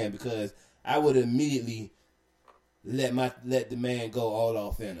was playing, because I would immediately let the man go all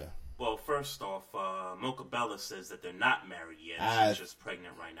off in her. Well, first off, Mocha Bella says that they're not married yet. She's just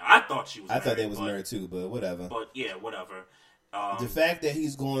pregnant right now. I thought she was married. I thought they was married too, but whatever. But yeah, whatever. The fact that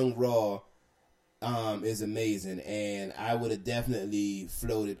he's going raw is amazing, and I would have definitely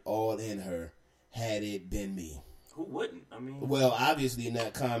floated all in her had it been me. Who wouldn't? I mean... Well, obviously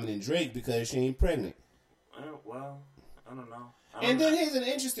not Common and Drake, because she ain't pregnant. Well, I don't know. Then here's an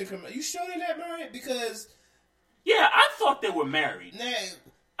interesting... You sure they're not married? Because... Yeah, I thought they were married. Now,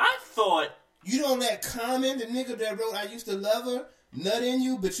 I thought... You don't let Common, the nigga that wrote I Used to Love Her, nut in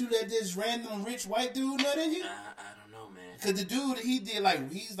you, but you let this random rich white dude nut in you? I don't know, man. Because the dude, he did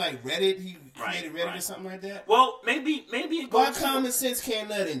he's like Reddit, he created Reddit or something like that? Well, maybe it goes Why common sense can't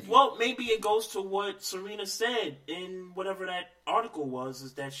nut in you? Well, maybe it goes to what Serena said in whatever that article was,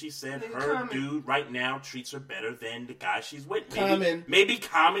 is that she said her dude right now treats her better than the guy she's with. Maybe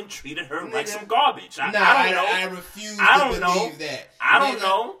Common treated her like some garbage. I don't know. I refuse to believe that. I don't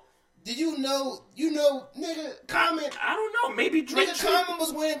know. Did you know, nigga, Common... I don't know, maybe Drake... Nigga, Common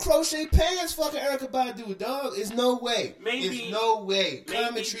was wearing crochet pants fucking Erykah Badu, dog. There's no way. There's no way.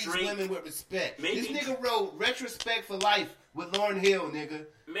 Common treats women with respect. This nigga wrote Retrospect for Life with Lauryn Hill, nigga.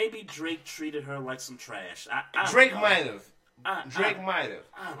 Maybe Drake treated her like some trash. Drake might have. Drake might have.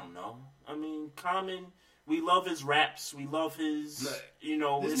 I don't know. I mean, Common... We love his raps. We love his,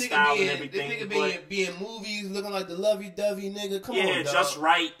 his style and everything. This nigga be in movies looking like the lovey-dovey nigga. Come on, dog. Yeah, just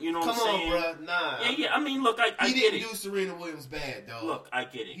right. You know what I'm saying? Come on, bro. Nah. Yeah. I mean, look, I get it. He didn't do Serena Williams bad, dog. Look, I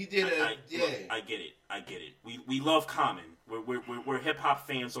get it. He did Look, I get it. We love Common. We're hip hop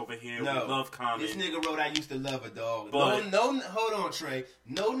fans over here. We love Common. This nigga wrote I Used to Love Her, dog. But, hold on, Trey.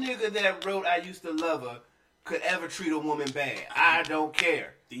 No nigga that wrote I Used to Love Her could ever treat a woman bad. I don't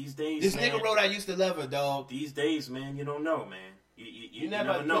care. These days, this nigga wrote I Used to Love Her, dog. These days, man, you don't know, man. You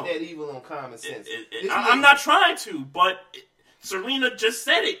never know. Put that evil on Common Sense. I'm not trying to, but Serena just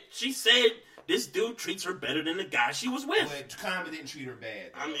said it. She said this dude treats her better than the guy she was with. But Common didn't treat her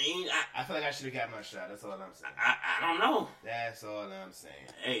bad, though. I mean, I feel like I should have got my shot. That's all I'm saying. I don't know. That's all I'm saying.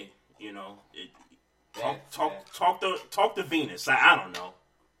 Hey, talk to Venus. I don't know.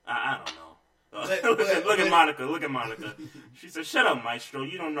 I don't know. Look at Monica. She said, "Shut up, Maestro.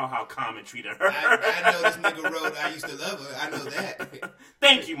 You don't know how Common treated her." I know this nigga wrote I Used to Love Her. I know that.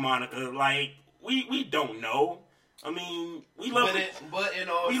 Thank you, Monica. Like we don't know. I mean, we love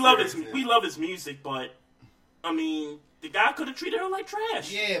we love his music, but I mean, the guy could have treated her like trash.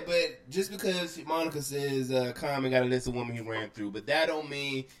 Yeah, but just because Monica says Common got a list of women he ran through, but that don't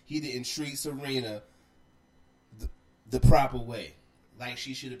mean he didn't treat Serena the proper way. Like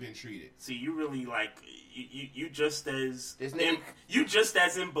she should have been treated. See, you really you just as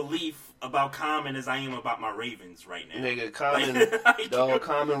in belief about Common as I am about my Ravens right now. Nigga, Common,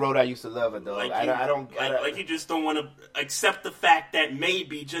 Common wrote I Used to Love Her, dog. Like you just don't want to accept the fact that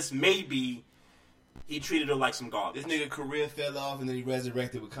maybe, just maybe, he treated her like some garbage. This nigga career fell off and then he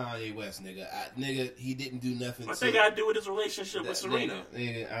resurrected with Kanye West, nigga. He didn't do nothing. What they gotta do with his relationship with Serena?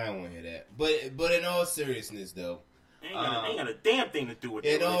 Nigga, I don't want to hear that. But in all seriousness, though. Ain't got a damn thing to do with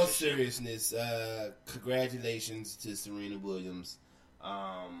it. In all seriousness, congratulations to Serena Williams.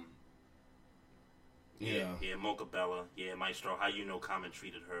 Yeah, Mocha Bella. Yeah, Maestro. How you know Common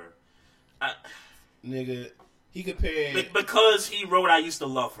treated her? Nigga, he compared because he wrote I Used to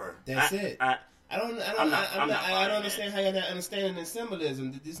Love Her. That's it. I don't understand how you're not understanding the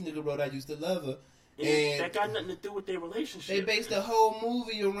symbolism. This nigga wrote I Used to Love Her. And that got nothing to do with their relationship. They based the whole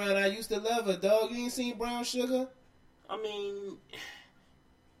movie around I Used to Love Her, dog. You ain't seen Brown Sugar? I mean,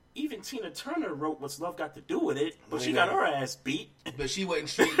 even Tina Turner wrote "What's Love Got to Do with It," but she got her ass beat. But she wasn't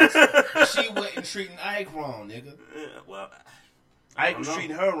treating Ike wrong, nigga. Well, Ike was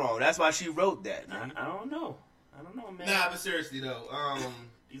treating her wrong. That's why she wrote that. Man. I don't know, man. Nah, but seriously though,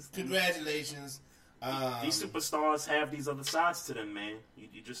 congratulations. These superstars have these other sides to them, man.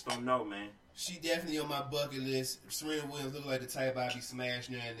 You just don't know, man. She definitely on my bucket list. Serena Williams look like the type I'd be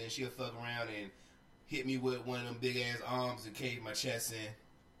smashing her, and then she'll fuck around and hit me with one of them big ass arms and cave my chest in.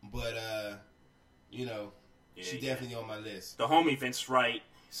 But she definitely on my list. The homie Vince Wright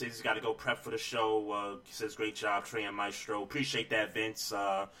says he's got to go prep for the show. He says great job, Trey and Maestro. Appreciate that, Vince.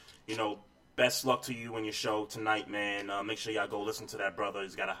 best luck to you and your show tonight, man. Make sure y'all go listen to that brother.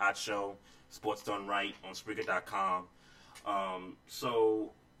 He's got a hot show, Sports Done Right, on Spreaker.com.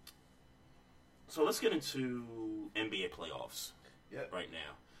 So let's get into NBA playoffs right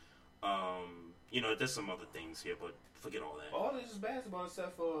now. There's some other things here, but forget all that. All this is basketball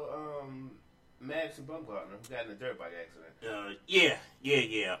except for Madison Bumgarner, who got in a dirt bike accident.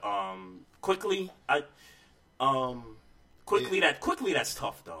 Quickly, that's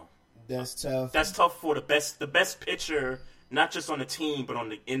tough though. That's tough. That's tough for the best pitcher, not just on the team, but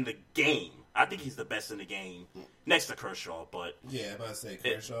in the game. I think he's the best in the game, next to Kershaw. But yeah, I'm about to say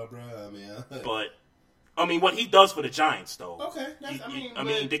Kershaw, bro. What he does for the Giants, though. Okay,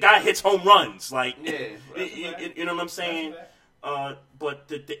 the guy hits home runs, like you know what I'm saying. But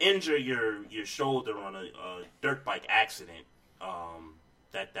to injure your shoulder on a dirt bike accident,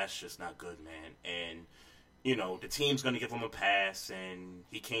 that's just not good, man. And the team's gonna give him a pass, and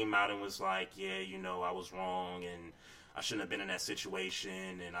he came out and was like, I was wrong, and I shouldn't have been in that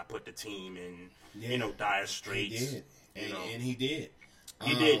situation, and I put the team in, dire straits. He did. And he did.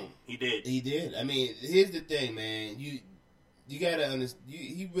 He did. I mean, here's the thing, man. You gotta understand.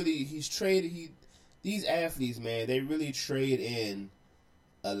 He's traded. These athletes, man, they really trade in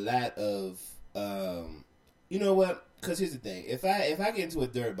a lot of. You know what? Because here's the thing. If I get into a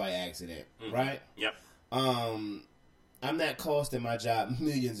dirt bike accident, right? Yep. I'm not costing my job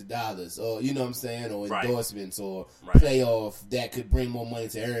millions of dollars, or you know what I'm saying, or Right. endorsements, or Right. playoff that could bring more money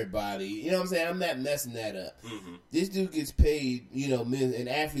to everybody. You know what I'm saying? I'm not messing that up. Mm-hmm. This dude gets paid, millions, and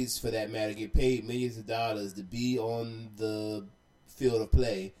athletes for that matter get paid millions of dollars to be on the field of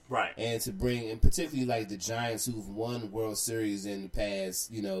play, Right. and to bring, and particularly like the Giants who've won World Series in the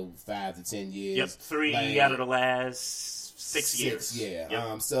past, 5 to 10 years. Yep, 3 out of the last 6 years. Yeah.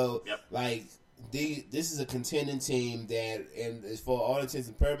 Yep. This is a contending team that, and for all intents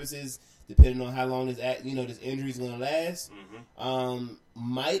and purposes, depending on how long this injury is going to last,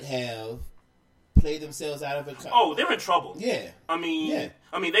 might have played themselves out of it. Oh, they're in trouble. Yeah. I mean,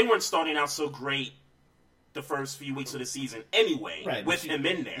 they weren't starting out so great the first few weeks of the season anyway, Right, with him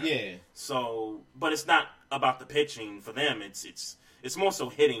in there. Yeah. So, but it's not about the pitching for them. It's more so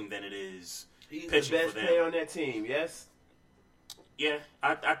hitting than it is He's pitching the best for them. player on that team, yes? Yeah,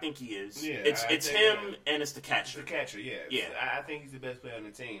 I think he is. Yeah, it's I think him and it's the catcher. The catcher, yeah. Yeah. I think he's the best player on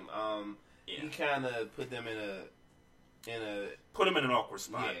the team. Yeah. He kind of put them in a Put him in an awkward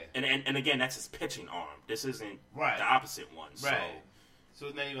spot. Yeah. And again, that's his pitching arm. This isn't Right. the opposite one. right. So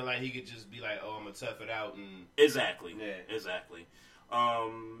it's not even like he could just be like, "Oh, I'm gonna tough it out." And Exactly. Yeah. Exactly.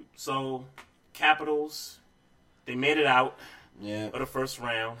 So Capitals, they made it out of the first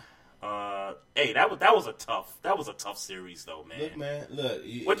round. Hey, that was a tough series though, man. Look, man. Look.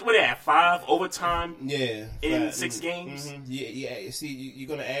 What they have 5 overtime? Yeah. In 5, 6 games. Mm-hmm. Yeah. See, you're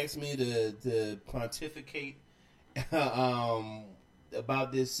gonna ask me to pontificate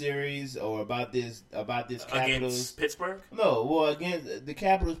about this series or about this Capitals Against Pittsburgh? No, well, against the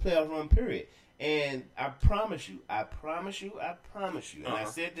Capitals playoff run period. And I promise you, and I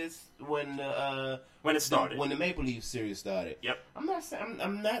said this when it started, when the Maple Leaf series started. Yep. I'm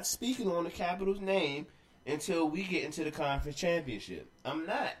not speaking on the Capitals' name until we get into the conference championship. I'm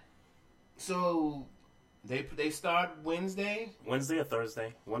not. So they start Wednesday or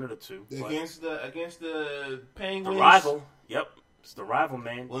Thursday, one of the two. against the Penguins. The rival. Yep, it's the rival,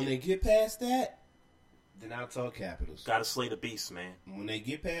 man. When they get past that, then I'll talk Capitals. Gotta slay the beast, man. When they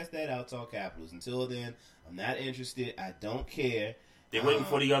get past that, I'll talk Capitals. Until then, I'm not interested. I don't care. They're waiting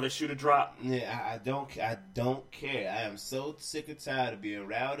for the other shoe to drop. Yeah, I don't care. I am so sick and tired of being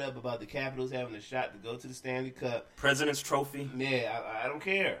riled up about the Capitals having a shot to go to the Stanley Cup. President's Trophy. Yeah, I don't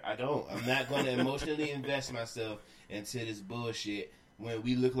care. I don't. I'm not going to emotionally invest myself into this bullshit when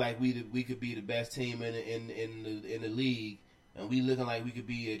we look like we could be the best team in the league, and we looking like we could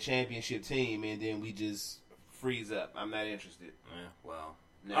be a championship team, and then we just freeze up. I'm not interested. Yeah, well,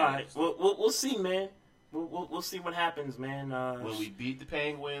 No, all right. We'll see, man. We'll see what happens, man. When we beat the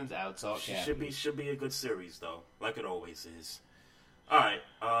Penguins, I'll talk Capitals. Should be a good series though, like it always is. All right,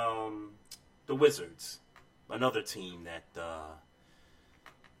 the Wizards, another team that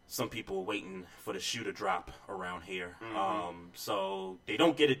some people are waiting for the shoe to drop around here. Mm-hmm. So they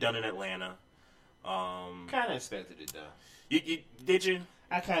don't get it done in Atlanta. Kind of expected it though. You did you?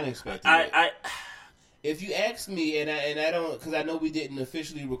 I kind of expected it. I If you ask me, and I don't, because I know we didn't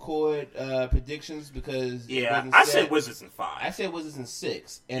officially record predictions because I said Wizards in 5. I said Wizards in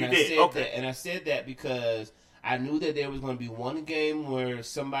 6, and You I did? said Okay. that, and I said that because I knew that there was going to be one game where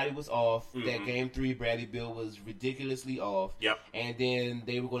somebody was off. Mm-hmm. That game 3, Bradley Beal was ridiculously off. Yep. And then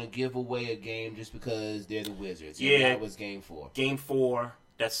they were going to give away a game just because they're the Wizards. Yeah. And that was game 4. Game 4.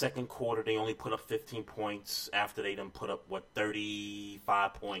 that second quarter, they only put up 15 points after they done put up,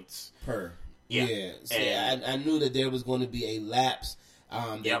 35 points per. Yeah. So I knew that there was going to be a lapse.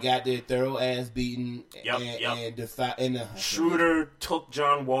 They got their thorough ass beaten. And Schroeder took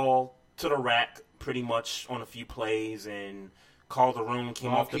John Wall to the rack pretty much on a few plays, and Calderon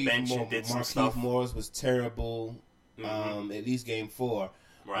came off the bench and did some stuff. Markieff Morris was terrible, at least game 4.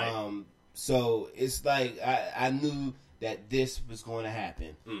 Right. So it's like I knew that this was going to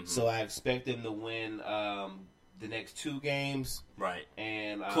happen. Mm-hmm. So I expect them to win the next 2 games. Right.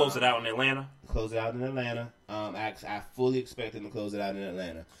 And close it out in Atlanta. I fully expect them to close it out in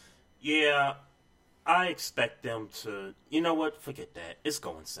Atlanta. Yeah, I expect them to. You know what? Forget that. It's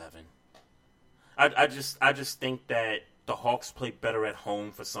going 7. I just think that the Hawks play better at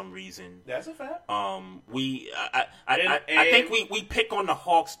home for some reason. That's a fact. I think we pick on the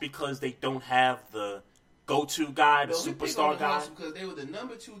Hawks because they don't have the go-to guy, the superstar guy. Because they were the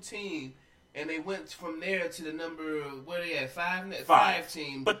number 2 team, and they went from there to the number, what are they at, 5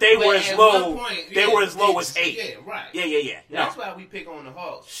 team. But they were as low. They were as low as 8. Yeah, right. Yeah. That's why we pick on the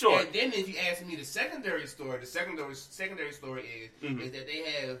Hawks. Sure. And then if you ask me the secondary story is that they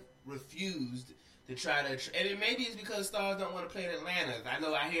have refused to try to, and it maybe it's because stars don't want to play in Atlanta.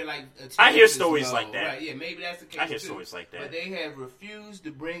 I hear stories like that. Right, yeah, maybe that's the case. I hear stories like that. But they have refused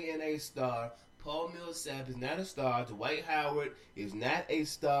to bring in a star. Paul Millsap is not a star. Dwight Howard is not a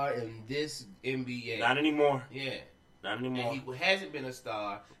star in this NBA. Not anymore. Yeah. Not anymore. And he hasn't been a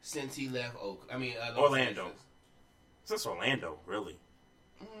star since he left Orlando. Since Orlando, really.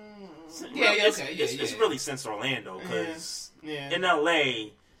 It's really since Orlando, because in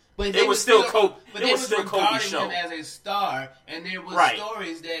LA, but it was still Kobe. But they was regarding show. him as a star, and there was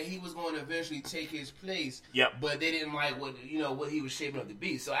stories that he was going to eventually take his place. Yep. But they didn't like what he was shaping up to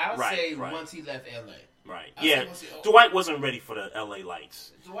be. So I would say once he left LA. Right. Dwight wasn't ready for the LA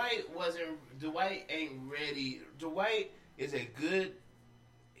lights. Dwight ain't ready. Dwight is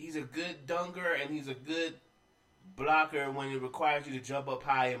he's a good dunker, and he's a good blocker when it requires you to jump up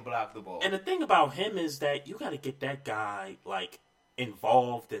high and block the ball. And the thing about him is that you got to get that guy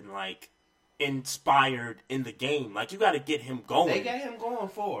involved and inspired in the game. You got to get him going. They got him going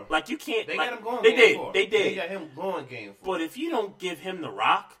for. You can't. They got him going. They did. For. They did. They got him going game for. But if you don't give him the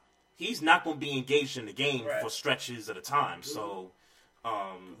rock, he's not going to be engaged in the game for stretches at a time. So,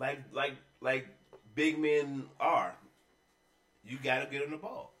 like big men are, you got to get him the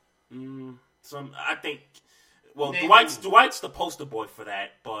ball. I think. Well, Dwight's the poster boy for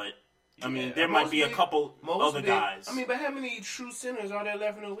that, but. I mean, there might be a couple other guys. I mean, but how many true centers are there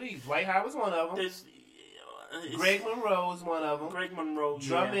left in the league? Dwight Howard's one of them. Greg Monroe is one of them. Greg Monroe,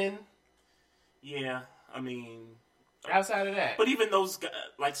 Drummond. Yeah, I mean... Outside of that. But even those guys,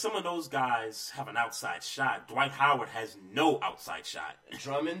 some of those guys have an outside shot. Dwight Howard has no outside shot.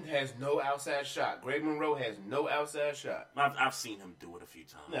 Drummond has no outside shot. Greg Monroe has no outside shot. I've seen him do it a few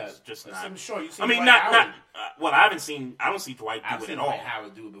times. No, just not. I'm sure you've seen Dwight Howard. I don't see Dwight do it at all. I've seen Dwight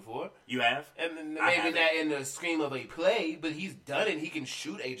Howard do it before. You have? And maybe not in the scheme of a play, but he's done it. He can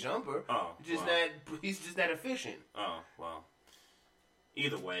shoot a jumper. He's just not efficient. Oh, well.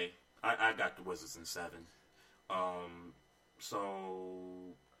 Either way, I got the Wizards in 7. So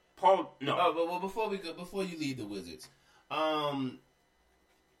Paul, no. But before you leave the Wizards,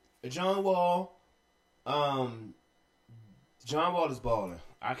 John Wall is balling.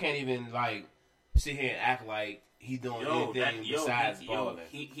 I can't even sit here and act like he's doing anything besides balling.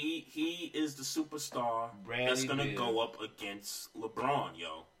 He is the superstar that's gonna go up against LeBron,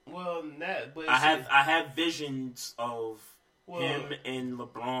 yo. Well, but I have visions of him and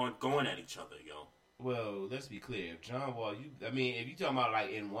LeBron going at each other, yo. Well, let's be clear. If John Wall, if you talking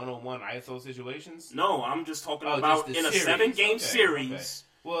about in one-on-one ISO situations? No, I'm just talking about in a 7-game series.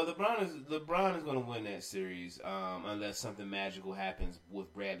 Okay. Well, LeBron is going to win that series unless something magical happens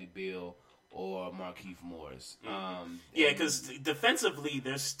with Bradley Beal or Markieff Morris. Because defensively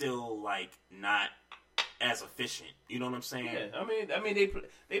they're still not as efficient. You know what I'm saying? Yeah, I mean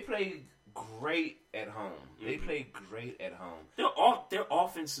they play great at home. They play great at home. Their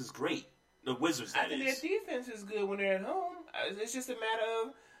offense is great. The Wizards, I think their defense is good when they're at home. It's just a matter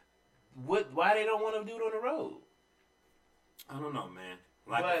of why they don't want to do it on the road. I don't know, man.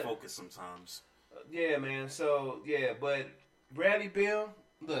 Lack of focus sometimes. Yeah, man. So, but Bradley Beal,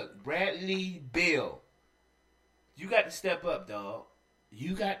 you got to step up, dog.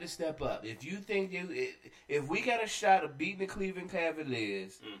 You got to step up. If you think if we got a shot of beating the Cleveland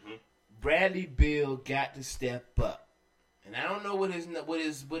Cavaliers, Bradley Beal got to step up. And I don't know what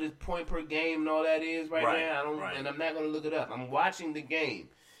his point per game and all that is right now. And I'm not going to look it up. I'm watching the game.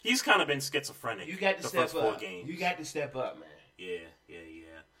 He's kind of been schizophrenic. You got to step up. 4 games. You got to step up, man. Yeah.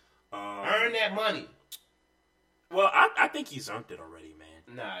 Earn that money. Well, I think he's earned it already,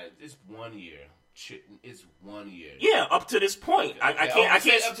 man. Nah, it's 1 year. It's 1 year. Yeah, up to this point. I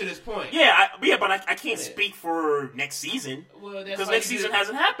can't up to this point. Yeah, but I can't speak for next season. Well, because next season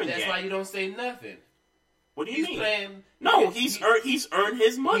hasn't happened yet. That's why you don't say nothing. What do you mean? Playing, no, he's earned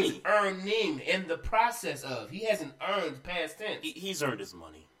his money. He's earning in the process of. He hasn't earned past tense. He's earned his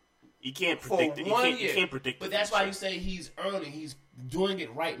money. You can't predict it. You can't predict it. But that's why you say he's earning. He's doing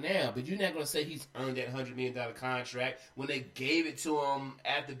it right now. But you're not going to say he's earned that $100 million contract when they gave it to him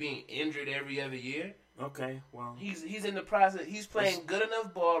after being injured every other year. Okay, well, he's in the process. He's playing good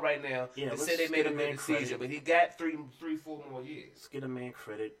enough ball right now to say they made a good decision. But he got 4 more years. Let's get a man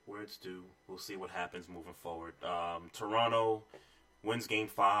credit where it's due. We'll see what happens moving forward. Toronto wins Game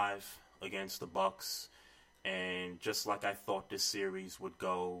 5 against the Bucks. And just like I thought this series would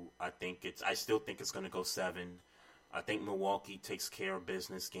go, I still think it's going to go 7. I think Milwaukee takes care of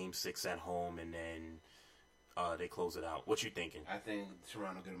business Game 6 at home, and then they close it out. What you thinking? I think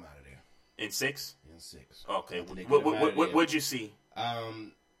Toronto get them out of there. In 6? In 6. Okay. What'd you see?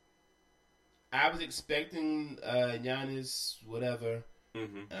 I was expecting Giannis, whatever.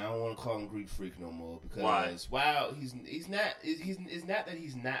 Mm-hmm. And I don't want to call him Greek Freak no more because while he's not, it's not that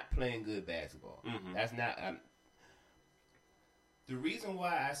he's not playing good basketball. Mm-hmm. That's not. The reason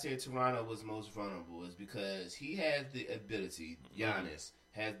why I said Toronto was most vulnerable is because he has the ability. Giannis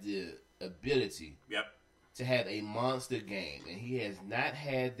has the ability. Yep. To have a monster game, and he has not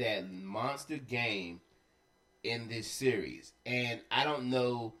had that monster game in this series. And I don't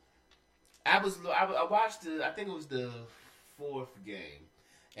know. I watched I think it was the 4th game,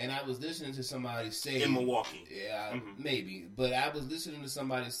 and I was listening to somebody say in Milwaukee. Yeah, maybe, but I was listening to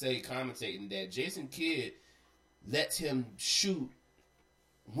somebody say, commentating that Jason Kidd lets him shoot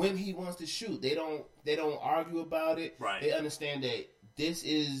when he wants to shoot. They don't argue about it. Right. They understand that this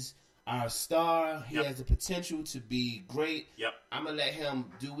is our star. He has the potential to be great. Yep. I'm gonna let him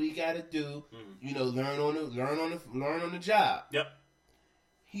do what he got to do. You know, learn on the job. Yep.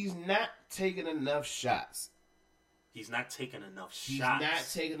 He's not taking enough shots. He's not taking enough shots. He's not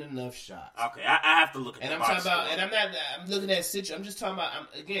taking enough shots. Okay, I have to look at. And the I'm box talking about, score. and I'm looking at situation. I'm just talking about.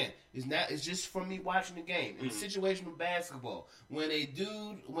 It's just from me watching the game. In situational basketball, when a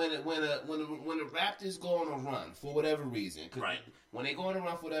Raptors go on a run for whatever reason, right? When they go on a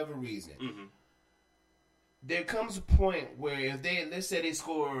run for whatever reason, there comes a point where if let's say they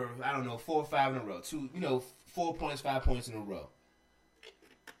score, I don't know, 4 or 5 in a row, 4 points, 5 points in a row.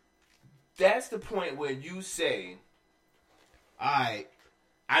 That's the point where you say, all right,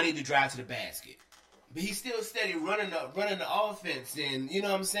 I need to drive to the basket. But he's still steady running the offense, and you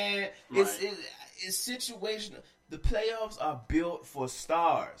know what I'm saying? Right. It's situational. The playoffs are built for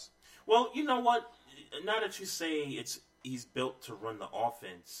stars. Well, you know what? Now that you say he's built to run the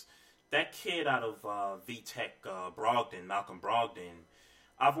offense, that kid out of VTech, Malcolm Brogdon,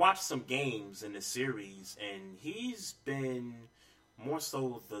 I've watched some games in the series, and he's been more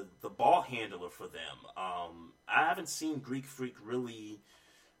so the ball handler for them. I haven't seen Greek Freak really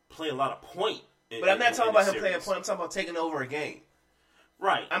play a lot of point. But I'm not talking about him playing point. I'm talking about taking over a game.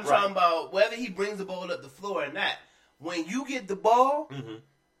 Right. I'm talking about whether he brings the ball up the floor or not. When you get the ball,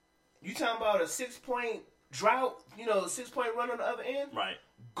 you talking about a 6-point drought, 6-point run on the other end. Right.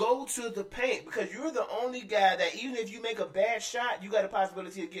 Go to the paint because you're the only guy that even if you make a bad shot, you got a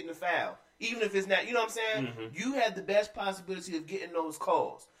possibility of getting a foul. Even if it's not, you know what I'm saying? You have the best possibility of getting those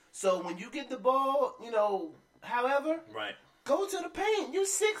calls. So when you get the ball, however, right, go to the paint. You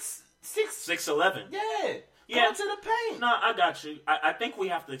 6'11". Yeah. Go to the paint. No, I got you. I think we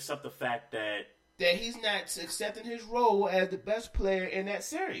have to accept the fact that he's not accepting his role as the best player in that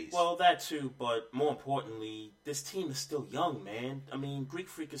series. Well, that too, but more importantly, this team is still young, man. I mean, Greek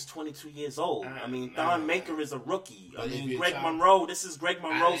Freak is 22 years old. Don Maker is a rookie. This is Greg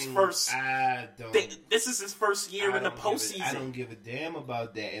Monroe's first. This is his first year in the postseason. I don't give a damn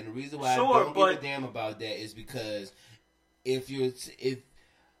about that, and the reason why I don't give a damn about that is because I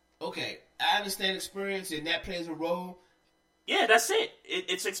understand experience, and that plays a role. Yeah, that's it.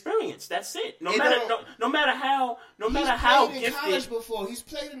 It's experience. That's it. No matter how gifted. He's played in college before. He's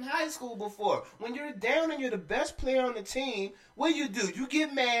played in high school before. When you're down and you're the best player on the team, what do? You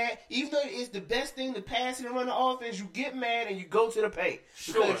get mad, even though it's the best thing to pass and run the offense. You get mad and you go to the paint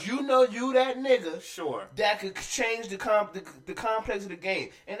because you know you that nigga. Sure. That could change the complex of the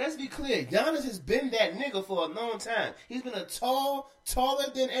game. And let's be clear, Giannis has been that nigga for a long time. He's been taller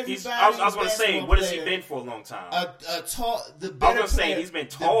than everybody. I was going to say, what has he been for a long time? He's been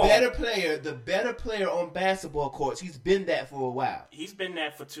tall. The better player on basketball courts. He's been that for a while. He's been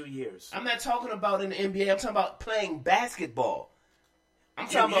that for 2 years. I'm not talking about in the NBA. I'm talking about playing basketball. I'm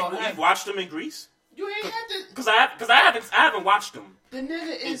talking about. You've watched him in Greece? You ain't had to. Because I haven't watched him. The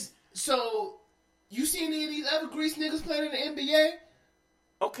nigga is so. You seen any of these other Greece niggas playing in the NBA?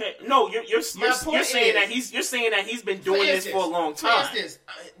 Okay, no, you're saying that he's been doing this for a long time.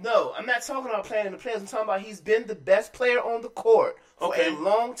 No, I'm not talking about playing in the players. I'm talking about he's been the best player on the court for a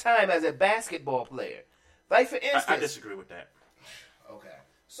long time as a basketball player. Like for instance, I disagree with that. Okay,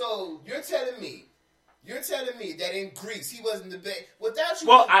 so you're telling me that in Greece he wasn't the best without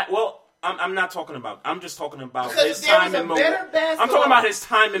you. I'm not talking about. I'm just talking about because his time in Milwaukee. I'm talking about his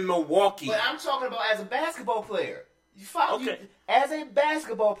time in Milwaukee. But I'm talking about as a basketball player. As a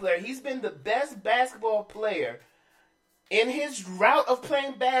basketball player, he's been the best basketball player in his route of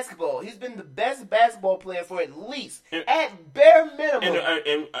playing basketball. He's been the best basketball player for at least, at bare minimum.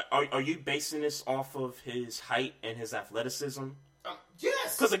 And are you basing this off of his height and his athleticism?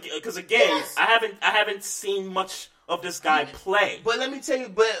 Yes. Because again, yes. I haven't seen much of this guy play. But let me tell you,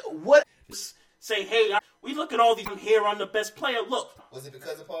 what? Say, hey, we look at all these here on the best player. Look. Was it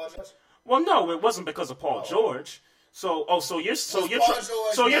because of Paul George? Well, no, it wasn't because of Paul George. So you're saying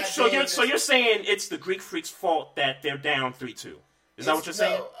it's the Greek Freaks' fault that they're down 3-2. Is that what you're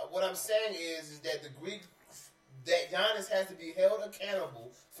saying? No, what I'm saying is that that Giannis has to be held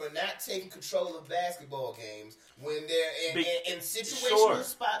accountable for not taking control of basketball games when they're in situational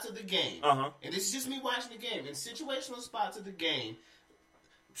spots of the game. And this is just me watching the game. In situational spots of the game,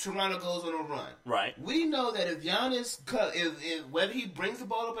 Toronto goes on a run. Right. We know that if Giannis, whether he brings the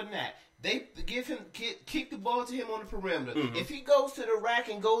ball up or not, they kick the ball to him on the perimeter. Mm-hmm. If he goes to the rack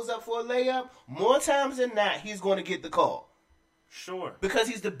and goes up for a layup, more times than not, he's going to get the call. Sure. Because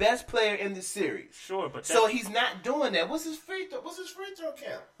he's the best player in the series. Sure, but so he's not doing that. What's his free throw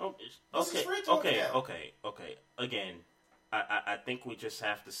count? Okay. Again, I think we just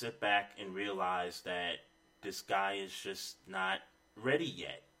have to sit back and realize that this guy is just not ready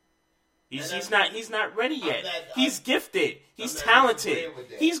yet. He's not ready yet. He's gifted. He's talented.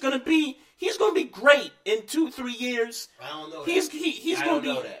 He's gonna be great in 2-3 years. I don't know. He's gonna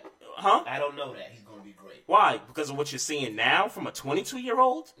be. Huh? I don't know that he's gonna be great. Why? Because of what you're seeing now from a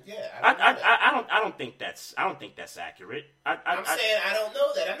 22-year-old? Yeah. I don't think that's accurate. I'm saying I don't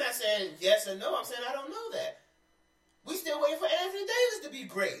know that. I'm not saying yes or no. I'm saying I don't know that. We still waiting for Anthony Davis to be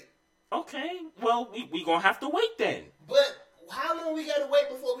great. Okay. Well, we gonna have to wait then. But how long we gotta wait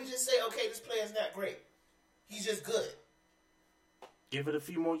before we just say, okay, this player's not great? He's just good. Give it a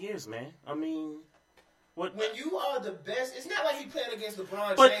few more years, man. I mean, what? When you are the best, it's not like he's playing against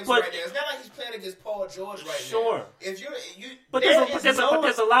LeBron James right now. It's not like he's playing against Paul George right now. Sure. If you're, there's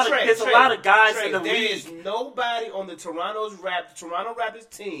a lot of guys in the league. There is nobody on the Toronto Raptors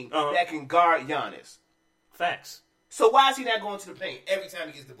team that can guard Giannis. Facts. So why is he not going to the paint every time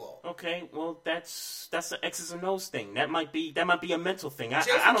he gets the ball? Okay, well that's an X's and O's thing. That might be a mental thing. I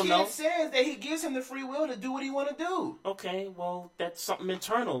don't know. Jason Kidd says that he gives him the free will to do what he want to do. Okay, well that's something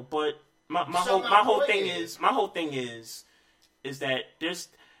internal. But my whole thing is that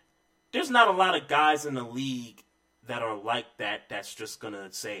there's not a lot of guys in the league that are like that. That's just gonna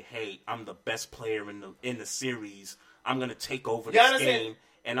say, hey, I'm the best player in the series. I'm gonna take over this game.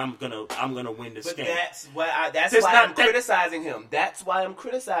 And I'm gonna win this game. That's why I'm criticizing him. That's why I'm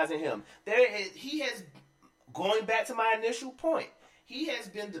criticizing him. He has, going back to my initial point, he has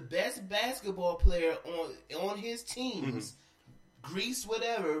been the best basketball player on his teams, Greece,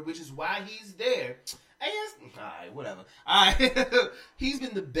 whatever, which is why he's there. I guess. All right, whatever. All right, he's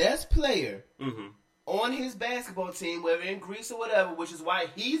been the best player on his basketball team, whether in Greece or whatever, which is why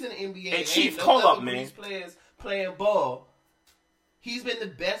he's in the NBA. And Chief, call up, man. Greece players playing ball. He's been the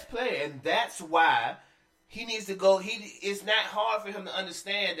best player, and that's why he needs to go. It's not hard for him to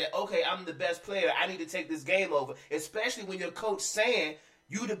understand that, okay, I'm the best player. I need to take this game over, especially when your coach saying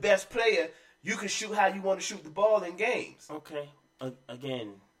you the best player. You can shoot how you want to shoot the ball in games. Okay.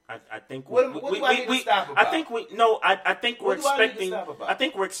 Again, I think what do I need to stop about? I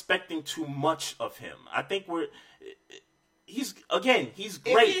think we're expecting too much of him. I think he's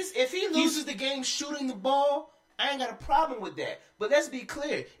great. If he loses the game shooting the ball, I ain't got a problem with that. But let's be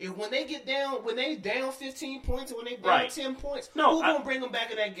clear. When they down 15 points or when they down 10 points, who's going to bring them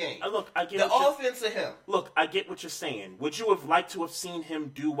back in that game? I get the offense of him. Look, I get what you're saying. Would you have liked to have seen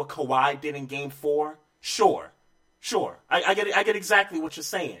him do what Kawhi did in Game 4? Sure. I get exactly what you're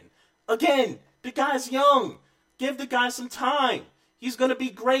saying. Again, the guy's young. Give the guy some time. He's gonna be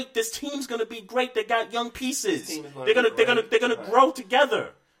great. This team's gonna be great. They got young pieces. They're gonna grow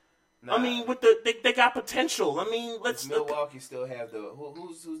together. Nah. I mean, they got potential. I mean, Milwaukee still have the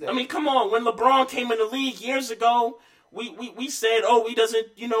who's that? I mean, come on. When LeBron came in the league years ago, We said, oh, he doesn't,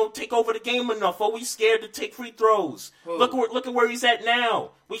 take over the game enough. Oh, we scared to take free throws. Look at where he's at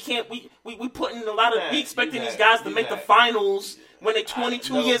now. We can't. We putting a lot of. We expecting these guys to make the finals when they're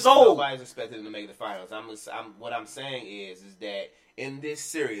 22 years old. Nobody's expecting them to make the finals. What I'm saying is that in this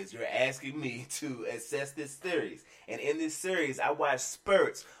series, you're asking me to assess this series, and in this series, I watched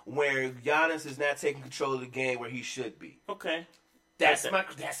spurts where Giannis is not taking control of the game where he should be. Okay. That's my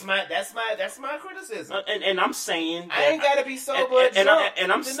criticism. And I'm saying that I ain't gotta be sober and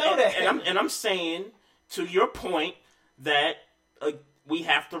I'm saying to your point that we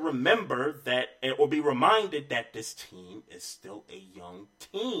have to remember that, or be reminded that this team is still a young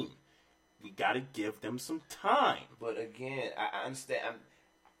team. We got to give them some time. But again, I understand.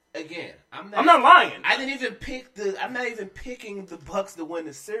 I'm not lying. I'm not even picking the Bucks to win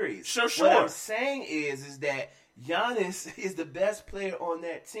the series. Sure. What I'm saying is that Giannis is the best player on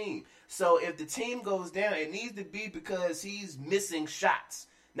that team. So if the team goes down, it needs to be because he's missing shots,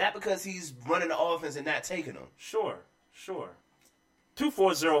 not because he's running the offense and not taking them. Sure.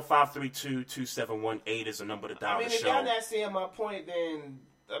 240-532-2718 is the number to dial the show. If y'all not seeing my point, then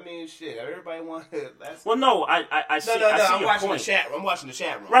shit. Everybody wants. Well, no, I see. No. I'm watching the chat room. I'm watching the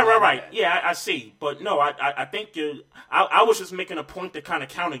chat room. Right. Yeah, I see. But no, I think you. I was just making a point to kind of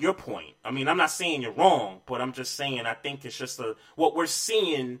counter your point. I mean, I'm not saying you're wrong, but I'm just saying I think it's just what we're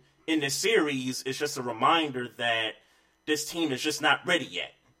seeing in this series is just a reminder that this team is just not ready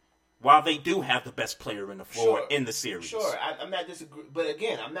yet. While they do have the best player in the floor in the series. Sure, I'm not disagreeing. But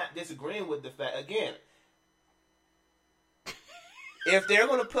again, I'm not disagreeing with the fact. Again, if they're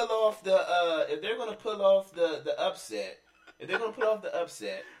going to pull off the upset,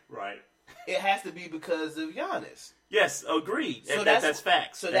 right? It has to be because of Giannis. Yes, agreed. So that's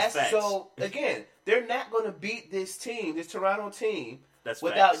facts. That's facts. So again, they're not going to beat this Toronto team. That's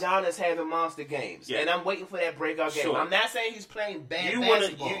without facts. Giannis having monster games. Yeah. And I'm waiting for that breakout game. Sure. I'm not saying he's playing basketball.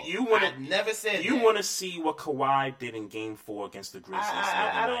 I never said that. You want to see what Kawhi did in Game 4 against the Grizzlies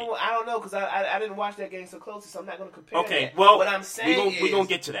I don't know, because I didn't watch that game so closely, so I'm not going to compare that. Well, what I'm saying we're going to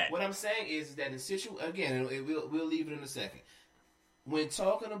get to that. What I'm saying is that again, we'll leave it in a second. When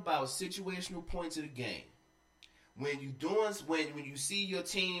talking about situational points of the game, when you see your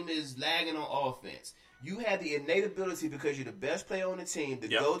team is lagging on offense, you have the innate ability, because you're the best player on the team, to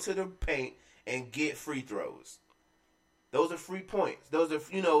go to the paint and get free throws. Those are free points. Those are,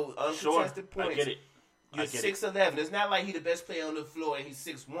 uncontested points. I get it. You're 6'11". It's not like he's the best player on the floor and he's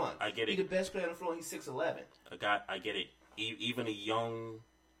 6'1". I get it. He's the best player on the floor and he's 6'11". I get it. Even a young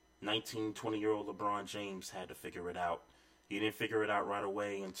 19, 20-year-old LeBron James had to figure it out. He didn't figure it out right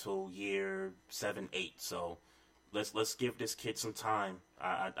away until year 7, 8. So let's give this kid some time.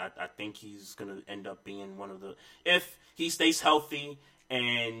 I think he's going to end up being one of the... If he stays healthy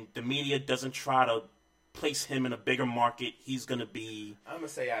and the media doesn't try to place him in a bigger market, he's going to be... I'm going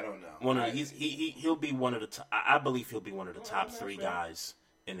to say I don't know. He'll be one of the... I believe he'll be one of the top 3 guys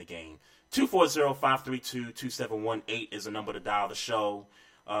in the game. 240-532-2718 is the number to dial the show.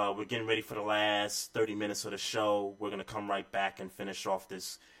 We're getting ready for the last 30 minutes of the show. We're going to come right back and finish off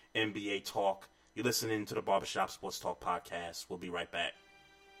this NBA talk. You're listening to the Barbershop Sports Talk Podcast. We'll be right back.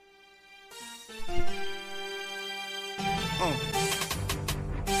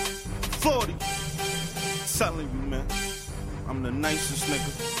 40. Telling you, man, I'm the nicest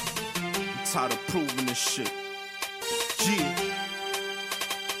nigga. I'm tired of proving this shit. Yeah.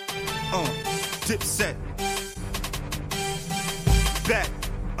 Dipset. Back.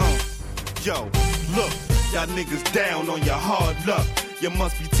 Yo, look, y'all niggas down on your hard luck. You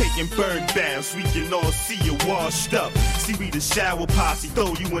must be taking bird baths, we can all see you washed up. See, we the shower posse,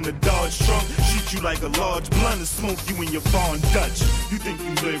 throw you in the Dodge trunk, shoot you like a large blunt and smoke you in your Von Dutch. You think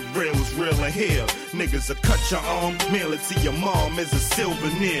you live real is realer here. Niggas will cut your arm, mail it to your mom as a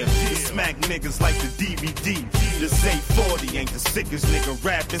souvenir. Smack niggas like the DVD. This 840 ain't the sickest nigga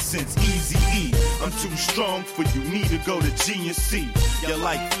rapping since Eazy-E. I'm too strong for you, need to go to G&C. You're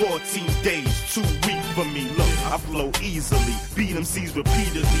like 14 days, too weak for me. Look, I flow easily, beat them C's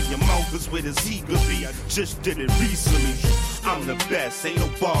repeatedly. Your mouth is with his eager be. I just did it recently. I'm the best, ain't no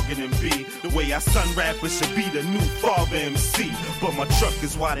bargaining B. The way I son rappers should be the new father MC. But my truck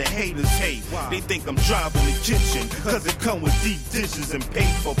is why the haters hate. They think I'm driving the kitchen, cause it come with deep dishes and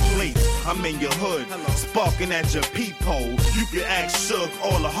paper plates. I'm in your hood, sparking at your peephole. You can ask Suge,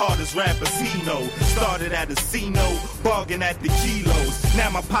 all the hardest rappers he know. Started at a C-No, bargain at the kilos.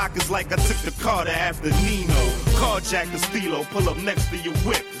 Now my pocket's like I took the Carter after Nino. Carjack the Stilo, pull up next to your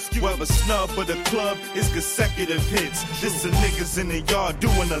whip. Whether snub or the club, it's consecutive hits. This the niggas in the yard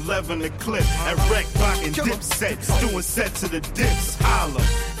doing 11 a clip. At Rec Rock and Dipset, doing set to the dips. Holla.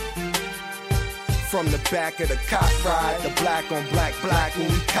 From the back of the cop ride, the black on black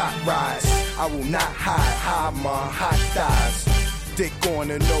when we cop rides. I will not hide my hot thighs. Dick on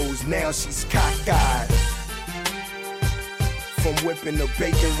her nose, now she's cockeyed. From whipping the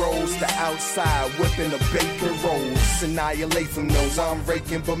bacon rolls to outside whipping the bacon rolls. Annihilate from those, I'm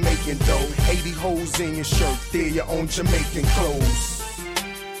raking but making dough. 80 holes in your shirt, they're your own Jamaican clothes.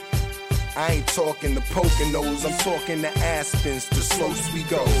 I ain't talking the Poconos, I'm talking the Aspens, the slopes we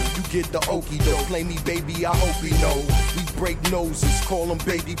go. You get the okie doke, play me baby, I hope you know. We break noses, call them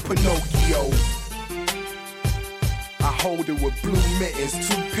baby Pinocchio. I hold it with blue mittens,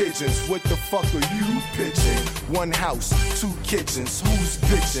 2 pigeons, what the fuck are you pitching? 1 house, 2 kitchens, who's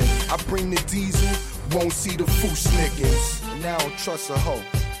bitching? I bring the diesel, won't see the Fushnickens. And now I don't trust a hoe.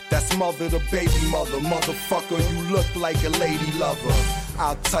 That's mother the baby mother, motherfucker, you look like a lady lover.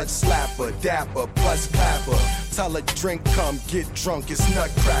 I'll touch slapper, dapper, plus clapper. Tell her drink come, get drunk, it's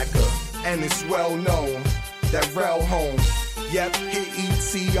nutcracker. And it's well known that rail home. Yep, hit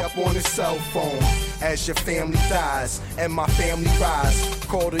ET up on his cell phone. As your family dies and my family rise.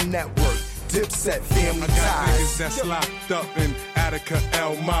 Call the network, Dipset family ties. I got niggas that's locked up in Attica,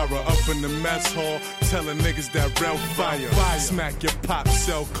 Elmira. Up in the mess hall, telling niggas that real fire. Smack your pop,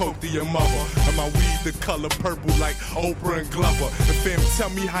 sell coke to your mother. And my weed the color purple like Oprah and Glover. The fam tell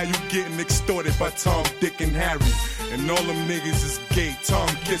me how you getting extorted by Tom, Dick, and Harry. And all them niggas is gay, Tom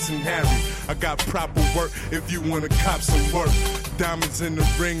kissing Harry. I got proper work if you wanna cop some work. Diamonds in the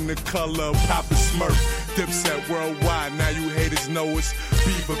ring, the color of Papa Smurf. Dipset worldwide, now you haters know us.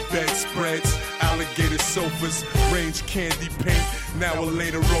 Beaver bedspreads, alligator sofas, range candy paint. Now or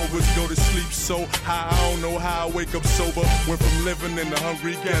later rovers go to sleep so high, I don't know how I wake up sober. Went from living in the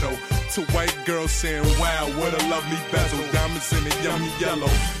hungry ghetto to white girls saying, wow, what a lovely bezel. Diamonds in the yummy yellow.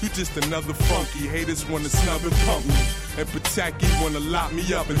 You just another funky. Haters wanna snub and pump me. And Pataki wanna lock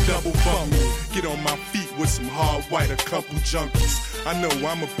me up and double bump me. Get on my feet with some hard white, a couple junkies. I know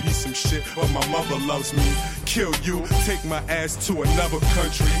I'm a piece of shit, but my mother loves me. Kill you, take my ass to another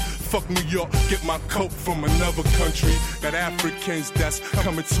country. Fuck New York, get my coke from another country. Got Africans that's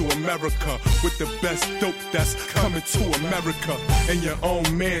coming to America with the best dope that's coming to America. And your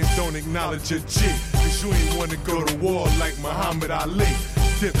own man don't acknowledge your G, cause you ain't wanna go to war like Muhammad Ali.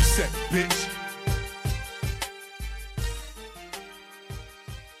 Dipset, bitch.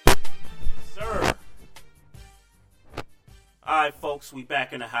 Sir. Alright, folks, we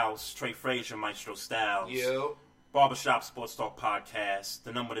back in the house. Trey Frazier, Maestro Styles. Yo. Barbershop Sports Talk Podcast.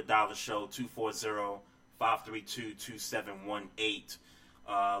 The number to dial the show, 240-532-2718.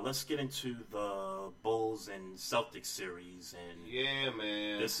 Let's get into the Bulls and Celtics series. And yeah,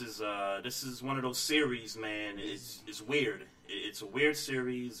 man. This is one of those series, man. It's weird. It's a weird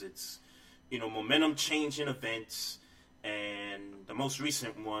series. It's, momentum changing events. And the most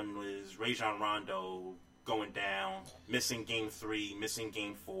recent one was Rajon Rondo going down, missing Game 3, missing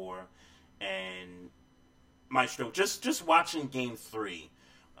Game 4, and Maestro, just watching Game 3.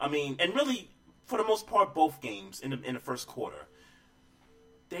 I mean, and really, for the most part, both games in the first quarter,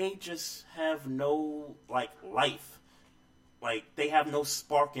 they just have no life. Like they have no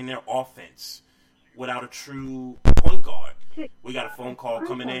spark in their offense without a true point guard. We got a phone call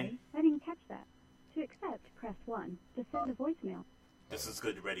coming in. I didn't catch that. To accept, press 1. To send a voicemail. This is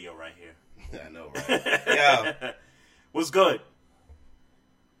good radio right here. I know, right? Yeah. What's good?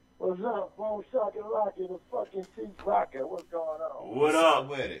 What's up, Bone Shocking Rocket, the fucking Chief Rocket? What's going on? What up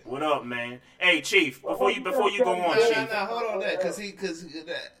with it? What up, man? Hey, Chief, before you go on, Chief. No, hold on that, because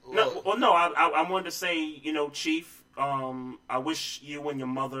that. I wanted to say, Chief, I wish you and your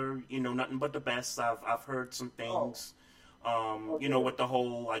mother, nothing but the best. I've heard some things, with the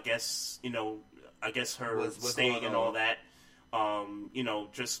whole, I guess her staying and all that.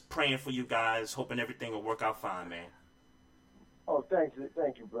 Just praying for you guys, hoping everything will work out fine, man. Oh, thank you,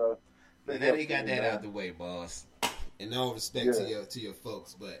 bro. And then he got that out the way, boss. And all respect to your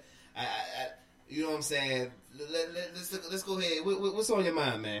folks, but I you know what I'm saying? Let's go ahead. What's on your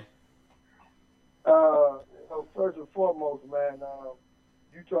mind, man? First and foremost, man,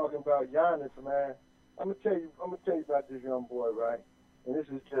 you talking about Giannis, man. I'm gonna tell you about this young boy, right? And this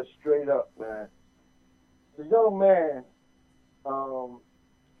is just straight up, man. The young man,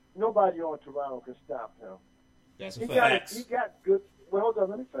 nobody on Toronto can stop him. That's a fact. He got good. Well, hold on.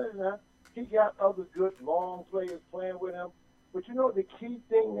 Let me finish now. He got other good long players playing with him. But the key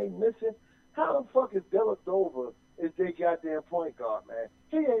thing they missing? How the fuck is Dellavedova is their goddamn point guard, man?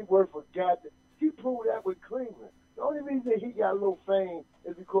 He ain't worth a goddamn. He proved that with Cleveland. The only reason he got a little fame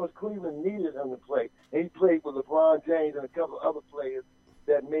is because Cleveland needed him to play. And he played with LeBron James and a couple of other players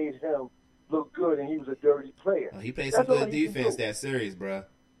that made him look good, and he was a dirty player. He played some good defense that series, bro.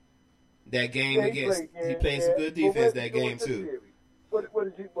 That game against he played some good defense that game too. What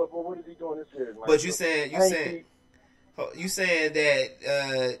is he doing this series? But you saying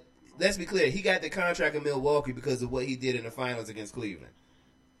that let's be clear, he got the contract in Milwaukee because of what he did in the finals against Cleveland.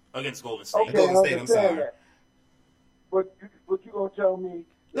 Against Golden State. Okay, Golden State, I'm sorry. That. But you gonna tell me?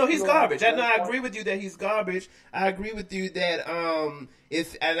 No, he's garbage. I agree with you that he's garbage. I agree with you that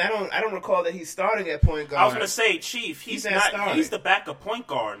I don't recall that he's starting at point guard. I was gonna say, Chief, he's the backup point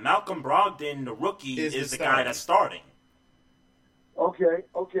guard. Malcolm Brogdon, the rookie, is the guy that's starting. Okay.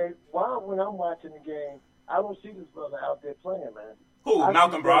 Why, when I'm watching the game, I don't see this brother out there playing, man? Who?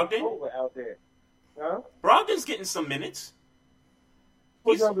 Malcolm Brogdon? Out there, huh? Brogdon's getting some minutes.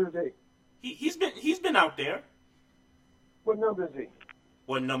 What number is he? He's been out there. What number is he?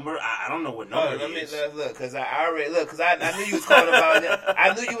 What number? I don't know what number. Let me look, because I knew you was calling about.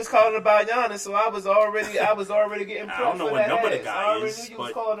 I knew you was calling about Giannis, so I was already getting. I don't know what number the guy I already is. knew you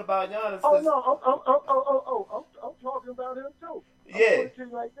was calling about Giannis. Oh no, I'm talking about him too. Yeah. I'm putting it to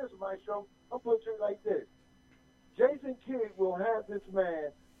you like this, Maestro. I'm putting it to you like this. Jason Kidd will have this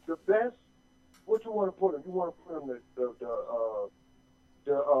man the best. What you want to put him? You want to put him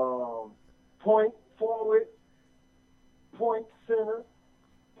the point forward, point center.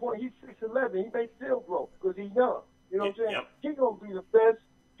 He's 6'11". He may still grow because he's young. You know what I'm saying? Yep. He's gonna be the best.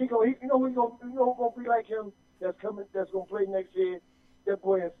 Who's gonna be like him? That's gonna play next year. That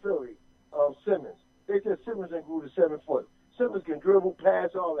boy in Philly, Simmons. They said Simmons ain't grew to 7 foot. Simmons can dribble,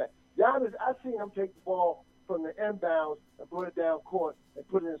 pass, all that. Giannis, I seen him take the ball from the inbounds and put it down court and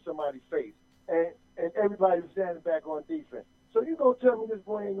put it in somebody's face, and everybody was standing back on defense. So you gonna tell me this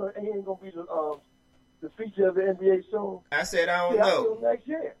boy ain't gonna be the feature of the NBA soon? I said I don't know. Next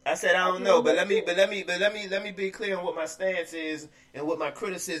year. I said I don't know, but let me be clear on what my stance is and what my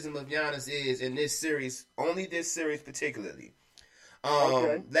criticism of Giannis is in this series, only this series particularly.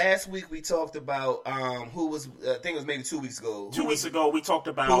 Last week we talked about who was, I think it was maybe 2 weeks ago. 2 weeks ago we talked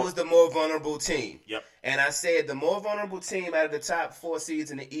about who was the more vulnerable team. Yep. And I said the more vulnerable team out of the top 4 seeds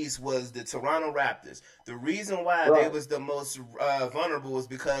in the East was the Toronto Raptors. The reason why they was the most vulnerable was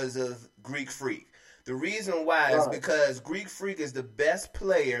because of Greek Freak. The reason why is because Greek Freak is the best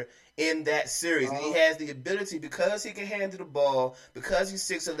player in that series. And he has the ability, because he can handle the ball, because he's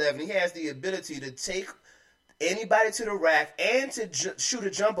 6'11", he has the ability to take anybody to the rack and to shoot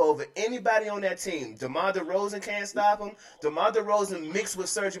a jump over anybody on that team. DeMar DeRozan can't stop him. DeMar DeRozan mixed with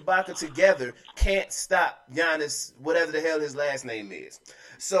Serge Ibaka together can't stop Giannis, whatever the hell his last name is.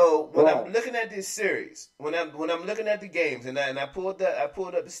 So when I'm looking at this series, when I'm looking at the games, and I pulled up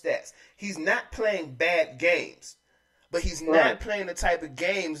the stats, he's not playing bad games, but he's not playing the type of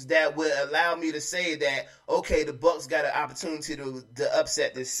games that would allow me to say that, okay, the Bucks got an opportunity to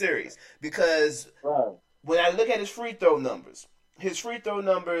upset this series. Because when I look at his free throw numbers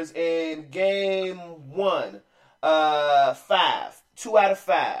in game 1, 5, 2 out of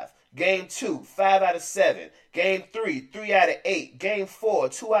 5. Game 2, 5 out of 7. Game 3, 3 out of 8. Game 4,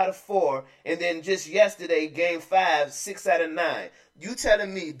 2 out of 4. And then just yesterday, game 5, 6 out of 9. You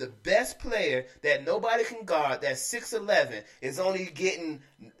telling me the best player that nobody can guard, that's 6'11", is only getting,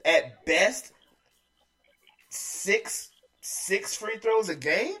 at best, six free throws a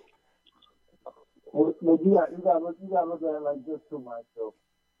game? Well, you got to look at it like this too, myself.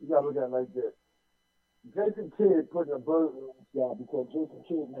 You got to look at it like this. Jason Kidd putting a burden on this guy because Jason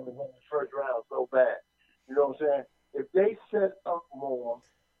Kidd never won the first round so bad. You know what I'm saying? If they set up more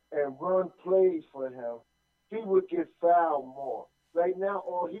and run plays for him, he would get fouled more. Right now,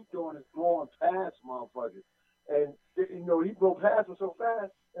 all he's doing is throwing past motherfuckers. And, he go past him so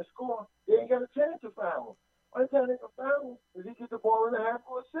fast and score, they ain't got a chance to foul him. Only time they can foul him is he get the ball in the half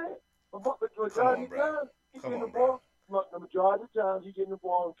court set. But the majority of the time, he's getting the ball. The majority of the times, he's getting the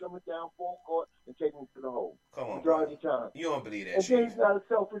ball and coming down full court and taking it to the hole. Majority of the time. You don't believe that and shit. then he's not a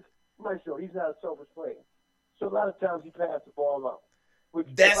selfish player. So a lot of times he passed the ball up.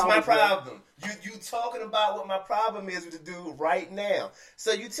 That's my problem. You talking about what my problem is with the dude right now.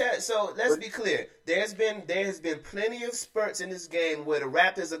 So let's be clear. There has been plenty of spurts in this game where the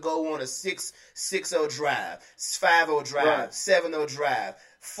Raptors will go on a 6-0 drive, 5-0 drive, 7-0 drive.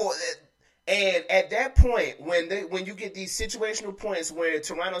 And at that point, when you get these situational points where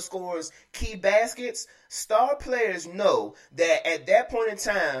Toronto scores key baskets, star players know that at that point in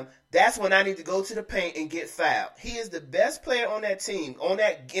time, that's when I need to go to the paint and get fouled. He is the best player on that team,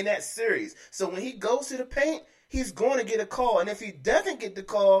 in that series. So when he goes to the paint, he's going to get a call. And if he doesn't get the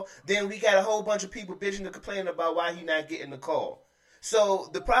call, then we got a whole bunch of people bitching and complaining about why he's not getting the call. So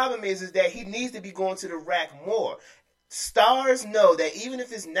the problem is that he needs to be going to the rack more. Stars know that even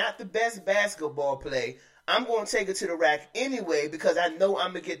if it's not the best basketball play, I'm going to take it to the rack anyway because I know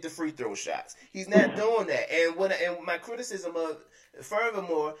I'm going to get the free throw shots. He's not doing that. And my criticism of,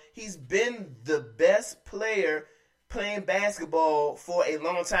 furthermore, he's been the best player playing basketball for a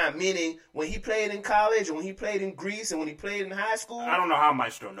long time, meaning when he played in college and when he played in Greece and when he played in high school. I don't know how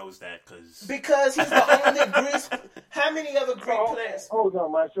Maestro knows that because he's the only Greece. How many other Greek players? Hold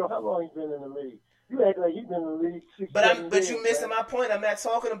on, Maestro. How long he been in the league? You act like he's been in the league 6 But you missing my point. I'm not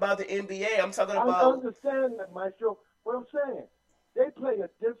talking about the NBA. I'm talking about. I understand that, Maestro. What I'm saying, they play a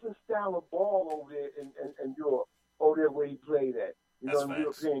different style of ball over there in Europe, over there where he played at. You know, in the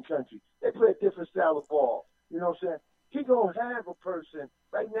European country, they play a different style of ball. You know what I'm saying? He gonna have a person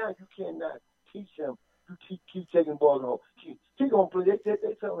right now. You cannot teach him. You keep taking balls home. He gonna play. They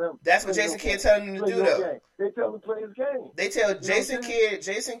tell him. That's what Jason Kidd telling him to do, though. Game. They tell him to play his game. They tell Jason Kidd.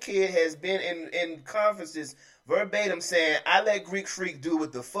 Jason Kidd has been in conferences verbatim saying, "I let Greek Freak do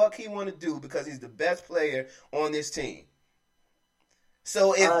what the fuck he want to do because he's the best player on this team."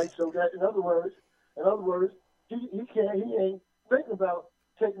 So if so that in other words, he ain't thinking about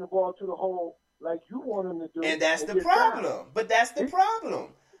taking the ball to the hole like you want him to do. And that's the problem. But that's the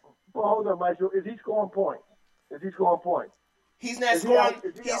problem. Well, hold on, Michael. Is he scoring points? He's not scoring.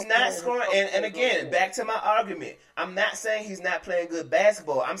 He's not scoring. And again, back to my argument. I'm not saying he's not playing good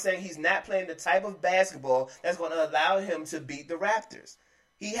basketball. I'm saying he's not playing the type of basketball that's going to allow him to beat the Raptors.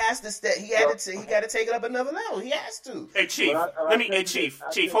 He has to step. He got to take it up another level. He has to. Hey, Chief.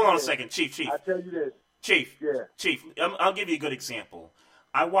 Chief. Hold on a second. Chief. I tell you this. Chief. I'll give you a good example.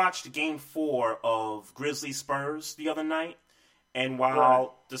 I watched Game 4 of Grizzlies Spurs the other night, and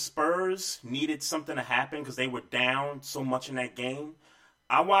while the Spurs needed something to happen because they were down so much in that game,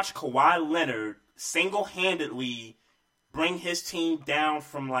 I watched Kawhi Leonard single-handedly bring his team down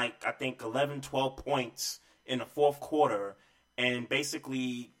from, I think 11, 12 points in the fourth quarter and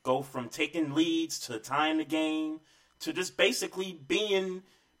basically go from taking leads to tying the game to just basically being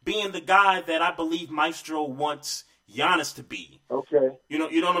the guy that I believe Maestro wants Giannis to be. Okay. You know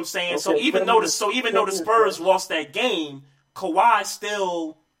what I'm saying? Okay. So even though the Spurs lost that game, Kawhi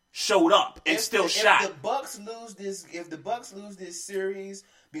still showed up and still shot. If the Bucks lose this series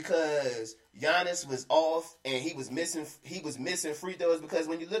because Giannis was off and he was missing free throws, because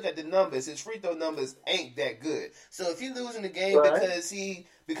when you look at the numbers, his free throw numbers ain't that good. So if he's losing the game because he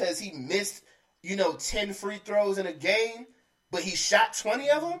missed 10 free throws in a game, but he shot 20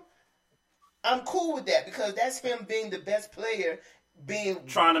 of them, I'm cool with that because that's him being the best player,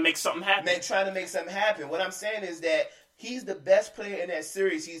 trying to make something happen. What I'm saying is that he's the best player in that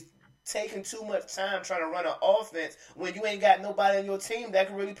series. He's taking too much time trying to run an offense when you ain't got nobody on your team that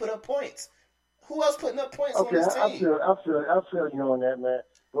can really put up points. Who else putting up points on this team? I feel you on that, man.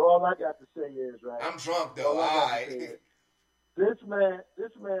 But all I got to say is, right? I'm drunk though. All right. This man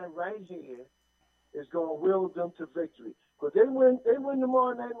right here is going to will them to victory. Because they win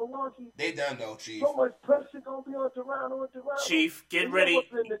tomorrow night in Milwaukee. They done though, Chief. So much pressure going to be on Toronto. Chief, get ready.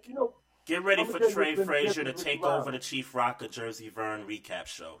 Get ready for Trey Frazier to take over the Chief Rocker Jersey Vern recap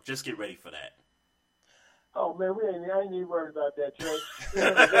show. Just get ready for that. Oh man, I ain't even worried about that, Trey.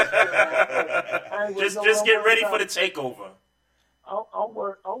 just get ready for the takeover. I'm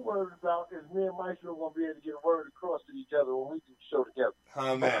worried about is me and Maestro gonna be able to get a word across to each other when we do the show together.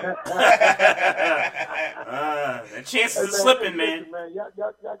 Oh man. The chances are slipping, man. Man, y'all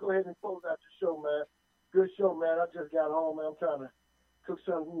go ahead and close out the show, man. Good show, man. I just got home, man. I'm trying to cook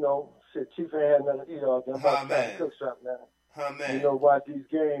something, Chief ain't had nothing to eat all day. I'm about to cook something, man. Watch these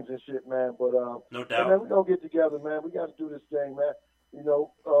games and shit, man. But no doubt. Man, we gonna get together, man. We got to do this thing, man.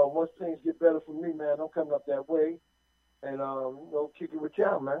 Once things get better for me, man, I'm coming up that way. And, kick it with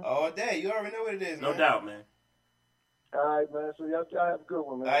y'all, man. All day. You already know what it is, man. No doubt, man. All right, man. So y'all have a good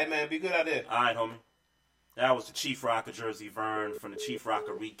one, man. All right, man. Be good out there. All right, homie. That was the Chief Rocker Jersey Vern from the Chief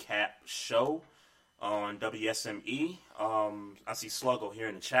Rocker Recap Show on WSME. I see Sluggo here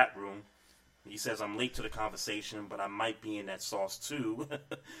in the chat room. He says, I'm late to the conversation, but I might be in that sauce too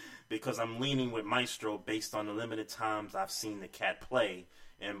because I'm leaning with Maestro based on the limited times I've seen the cat play.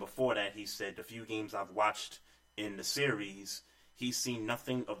 And before that, he said, the few games I've watched in the series, he's seen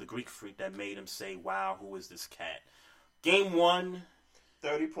nothing of the Greek Freak that made him say, wow, who is this cat? Game 1.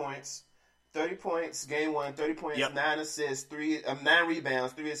 30 points. 30 points, game 1, 30 points, 9 assists, 9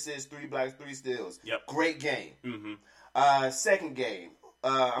 rebounds, 3 assists, 3 blocks, 3 steals. Yep. Great game. Mm-hmm. Second game.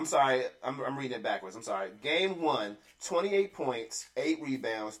 I'm sorry. I'm reading it backwards. I'm sorry. Game 1, 28 points, 8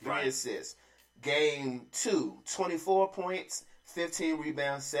 rebounds, 3 assists. Game 2, 24 points, 15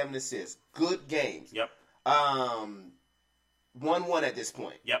 rebounds, 7 assists. Good games. Yep. 1-1 at this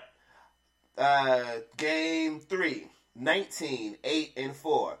point. Yep. Game 3, 19, 8, and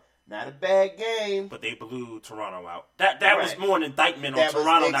 4. Not a bad game. But they blew Toronto out. That was more an indictment on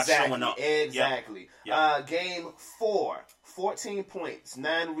Toronto not showing up. Exactly. Yep. Game 4, 14 points,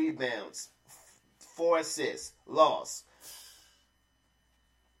 9 rebounds, 4 assists, loss.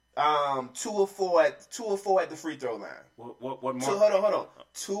 2 of 4 at the free throw line. What more? Hold on.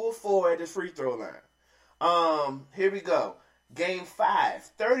 2 of 4 at the free throw line. Here we go. Game 5,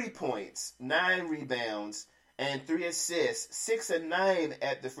 30 points, 9 rebounds, and 3 assists, 6 and 9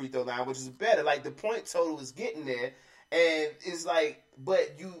 at the free throw line, which is better. Like, the point total is getting there, and it's like,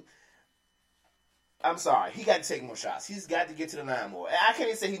 I'm sorry, he got to take more shots. He's got to get to the line more. I can't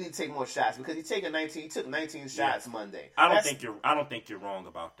even say he need to take more shots because he took 19 shots Monday. I don't think you're wrong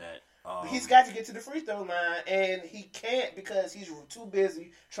about that. He's got to get to the free throw line, and he can't because he's too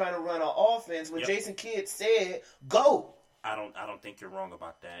busy trying to run an offense. When Jason Kidd said, "Go." I don't think you're wrong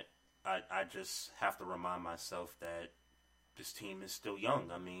about that. I just have to remind myself that this team is still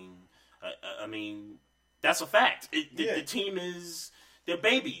young. I mean, that's a fact. The team is, they're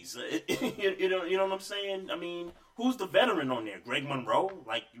babies. You know what I'm saying? I mean, who's the veteran on there? Greg Monroe?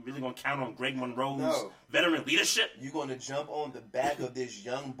 Like, you really gonna count on Greg Monroe's veteran leadership? You're gonna jump on the back of this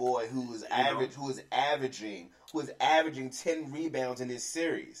young boy who is averaging 10 rebounds in this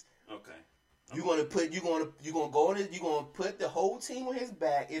series. Okay. You're gonna put the whole team on his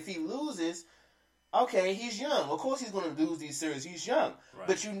back. If he loses, okay, he's young. Of course he's gonna lose these series. He's young. Right.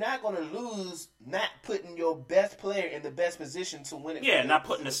 But you're not gonna lose not putting your best player in the best position to win it. Yeah, not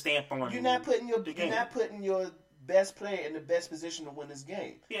putting a stamp on. You're not putting your best player in the best position to win this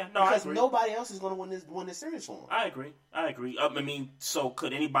game. Yeah, no, because I agree. Nobody else is gonna win this series for him. I agree. I mean, so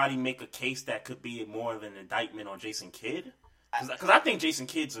could anybody make a case that could be more of an indictment on Jason Kidd? Because I think Jason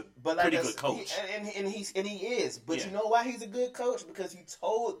Kidd's a pretty good coach. And he is. But you know why he's a good coach? Because he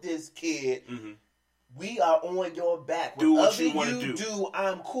told this kid, we are on your back. Do what you want to do.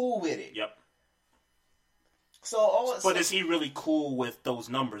 I'm cool with it. Yep. But is he really cool with those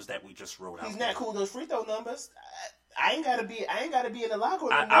numbers that we just wrote out? He's not cool with those free throw numbers. I ain't gotta be in the locker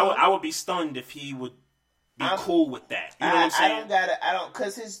room. I would be stunned if he would be cool with that. You know what I'm saying? I don't,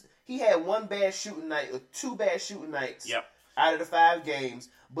 because he had one bad shooting night or 2 bad shooting nights. Yep. Out of the 5 games,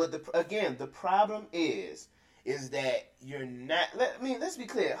 but the problem is that you're not. Let's be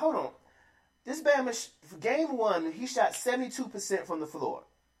clear. Hold on. This Bama game 1, he shot 72% from the floor.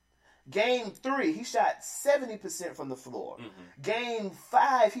 Game 3, he shot 70% from the floor. Mm-hmm. Game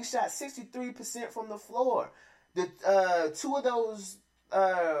 5, he shot 63% from the floor. The 2 of those.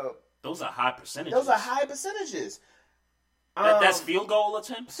 Those are high percentages. That's field goal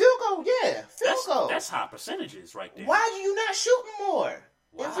attempts? Field goal, yeah. Field goal. That's high percesitage right there. Why are you not shooting more?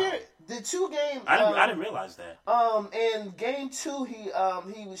 Wow. The 2 games... I didn't realize that. In game 2, he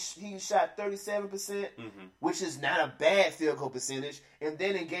shot 37%, which is not a bad field goal percentage. And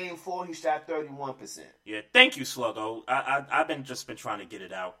then in game 4, he shot 31%. Yeah, thank you, Sluggo. I've been trying to get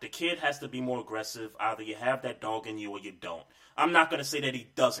it out. The kid has to be more aggressive. Either you have that dog in you or you don't. I'm not going to say that he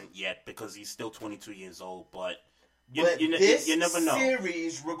doesn't yet because he's still 22 years old, but... You never know. This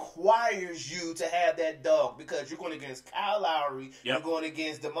series requires you to have that dog because you're going against Kyle Lowry, you're going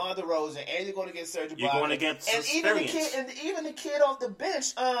against DeMar DeRozan, and you're going against Serge Ibaka. You're going against even the kid off the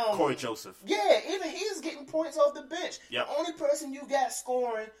bench, Corey Joseph. Yeah, even he's getting points off the bench. Yep. The only person you got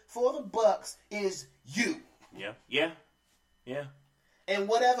scoring for the Bucks is you. Yeah. And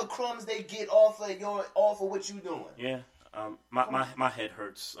whatever crumbs they get off of what you doing. Yeah. My head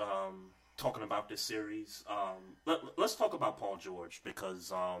hurts. Talking about this series, let's talk about Paul George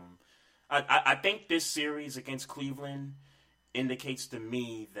because I think this series against Cleveland indicates to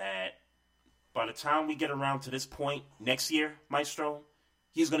me that by the time we get around to this point next year, Maestro,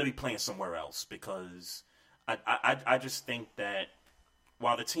 he's going to be playing somewhere else because I just think that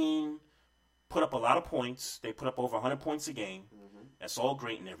while the team put up a lot of points, they put up over 100 points a game. Mm-hmm. That's all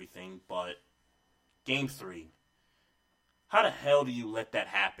great and everything, but Game 3, how the hell do you let that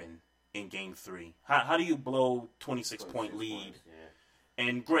happen? In Game 3, how do you blow 26-point lead? Yeah.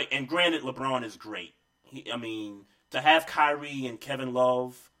 And granted, LeBron is great. To have Kyrie and Kevin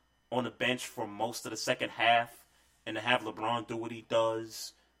Love on the bench for most of the second half, and to have LeBron do what he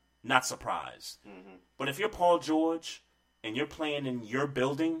does, not surprised. Mm-hmm. But if you're Paul George and you're playing in your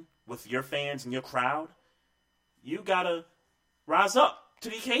building with your fans and your crowd, you gotta rise up to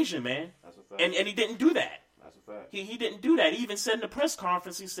the occasion, man. That's a fact. And he didn't do that. That's a fact. He didn't do that. He even said in the press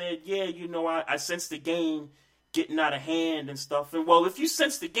conference, he said, I sensed the game getting out of hand and stuff. And, well, if you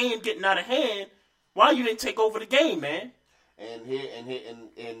sense the game getting out of hand, why you didn't take over the game, man? And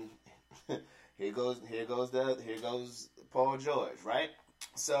here goes Paul George, right?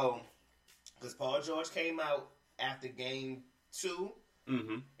 So, because Paul George came out after Game 2,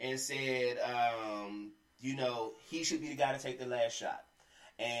 and said, you know, he should be the guy to take the last shot.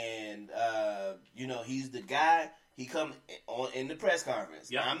 And, you know, he's the guy. He come in the press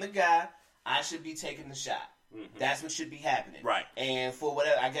conference. Yep. I'm the guy. I should be taking the shot. That's what should be happening. Right. And for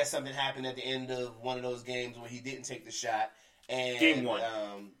whatever, I guess something happened at the end of one of those games where he didn't take the shot. And, Game 1.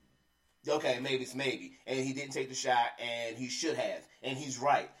 Okay, maybe. And he didn't take the shot, and he should have. And he's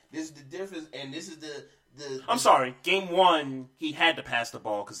right. This is the difference, and this is the I'm sorry. Game 1, he had to pass the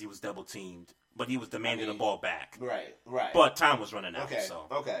ball because he was double-teamed, but he was demanding the ball back. Right. But time was running out.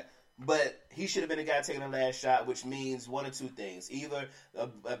 Okay. But he should have been the guy taking the last shot, which means one of two things. Either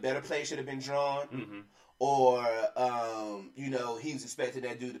a better play should have been drawn, or, you know, he was expecting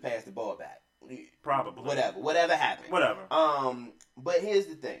that dude to pass the ball back. Probably. Whatever happened. But here's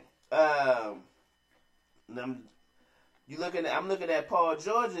the thing. I'm looking at Paul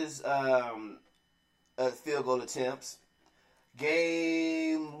George's field goal attempts.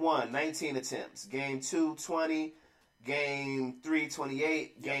 Game 1, 19 attempts. Game 2, 20. Game 3,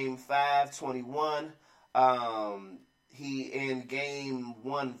 28. Game 5, 21. He in game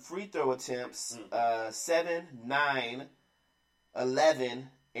 1 free throw attempts 7, 9, 11,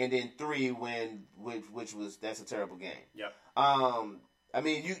 and then 3 which was that's a terrible game. Yep. I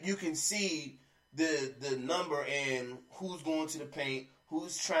mean, you can see the number and who's going to the paint,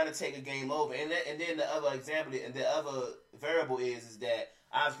 who's trying to take a game over, and then the other example, and the other variable is that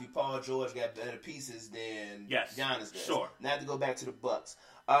obviously Paul George got better pieces than Giannis does. Sure. Not to go back to the Bucks.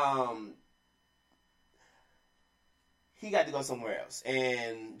 He got to go somewhere else.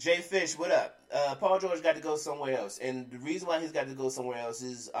 And Jay Fish, what up? Paul George got to go somewhere else, and the reason why he's got to go somewhere else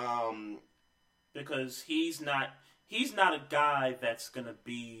is because he's not a guy that's gonna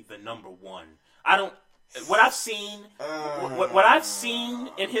be the number one. What I've seen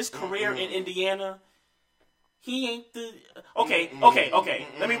in his career in Indiana, he ain't the okay.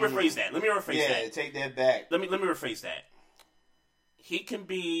 Let me rephrase that. Yeah, take that back. Let me rephrase that. He can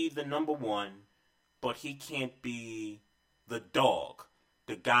be the number one, but he can't be the dog,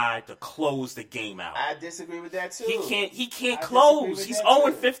 the guy to close the game out. I disagree with that too. He can't close. He's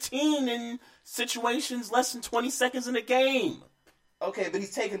 0-15 in situations less than 20 seconds in a game. Okay, but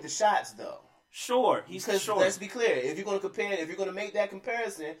he's taking the shots though. Sure, let's be clear. If you're going to make that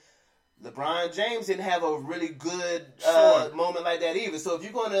comparison, LeBron James didn't have a really good moment like that either. So if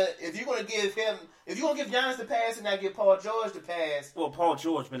you're gonna give Giannis the pass and not give Paul George the pass, well, Paul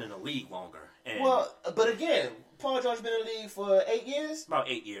George been in the league longer. But again, Paul George been in the league for 8 years. About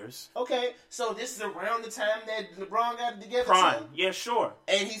 8 years. Okay, so this is around the time that LeBron got together. Prime, yeah, sure.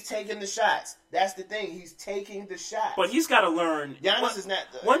 And he's taking the shots. That's the thing. He's taking the shots. But he's got to learn. Giannis is not.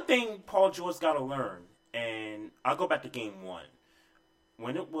 One thing Paul George got to learn, and I'll go back to game 1.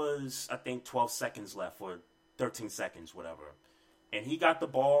 When it was, I think, 12 seconds left, or 13 seconds, whatever, and he got the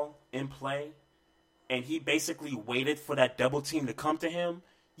ball in play, and he basically waited for that double team to come to him.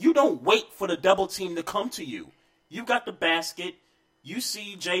 You don't wait for the double team to come to you. You got the basket. You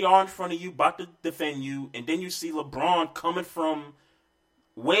see JR in front of you, about to defend you, and then you see LeBron coming from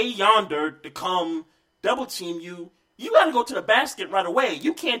way yonder to come double team you. You got to go to the basket right away.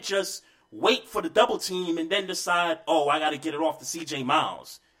 You can't just wait for the double team and then decide, oh, I got to get it off to CJ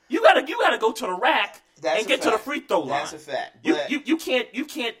Miles. You got to go to the rack and get to the free throw line. That's a fact.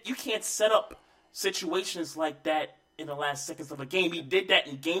 You can't set up situations like that in the last seconds of a game. He did that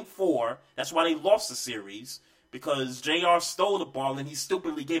in game 4. That's why they lost the series, because JR stole the ball and he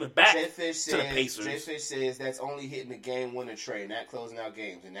stupidly gave it back to the Pacers. Jay Fish says that's only hitting the game winner trade, not closing out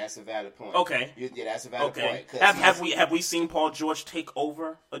games, and that's a valid point. Okay. Yeah, that's a valid point. Have we seen Paul George take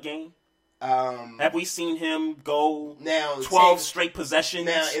over a game? Have we seen him go 12 straight possessions?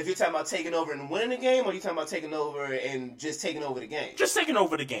 Now, if you're talking about taking over and winning the game, or are you talking about taking over and just taking over the game? Just taking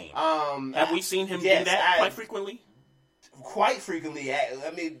over the game. Have we seen him do that quite frequently? Quite frequently.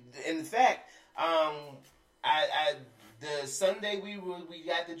 I mean, in fact, the Sunday we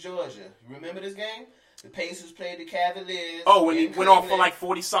got to Georgia. Remember this game? The Pacers played the Cavaliers. Oh, when he went off for like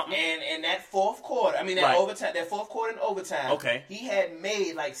 40-something? And that fourth quarter, overtime, that fourth quarter in overtime, he had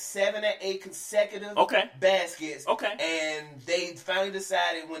made like 7 or 8 consecutive baskets. Okay. And they finally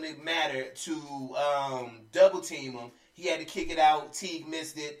decided when it mattered to double team him. He had to kick it out. Teague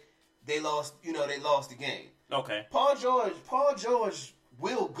missed it. They lost the game. Okay. Paul George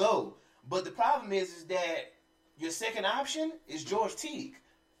will go. But the problem is that your second option is George Teague.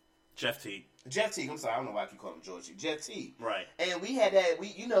 Jeff Teague, I'm sorry, I don't know why I keep calling him George Teague. Jeff Teague. Right. And we had that,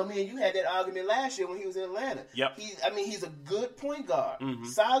 me and you had that argument last year when he was in Atlanta. Yep. He's a good point guard. Mm-hmm.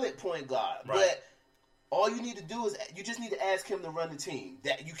 Solid point guard. Right. But all you need to do is you just need to ask him to run the team.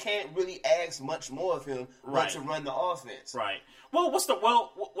 That you can't really ask much more of him but to run the offense. Right. Well, what's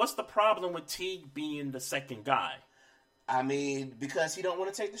the problem with Teague being the second guy? I mean, because he don't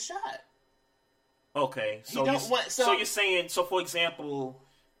want to take the shot. Okay, so you're saying, so for example,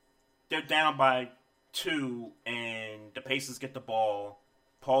 they're down by 2 and the Pacers get the ball.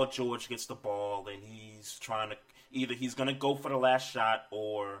 Paul George gets the ball and he's trying to either he's going to go for the last shot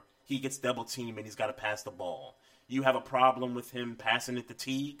or he gets double teamed and he's got to pass the ball. You have a problem with him passing it to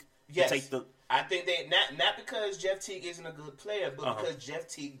Teague? Yes. I think they not because Jeff Teague isn't a good player, but because Jeff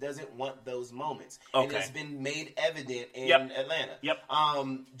Teague doesn't want those moments, and it's been made evident in Atlanta.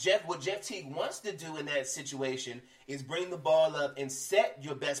 What Jeff Teague wants to do in that situation is bring the ball up and set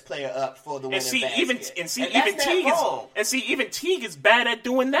your best player up for the winning basket. Even Teague is bad at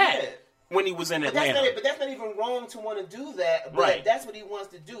doing that. When he was in Atlanta. But that's not even wrong to want to do that. But that's what he wants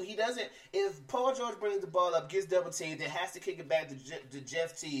to do. He doesn't. If Paul George brings the ball up, gets double teamed, then has to kick it back to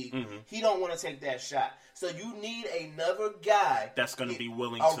Jeff Teague, he don't want to take that shot. So you need another guy that's going to be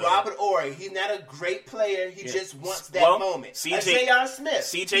willing to. Robert Horry. He's not a great player. He just wants that moment. J.R. Smith.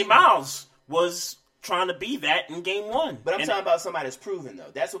 C.J. Miles was trying to be that in game 1. But I'm talking about somebody that's proven,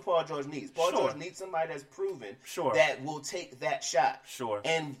 though. That's what Paul George needs. Paul George needs somebody that's proven that will take that shot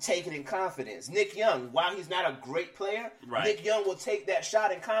and take it in confidence. Nick Young, while he's not a great player, Nick Young will take that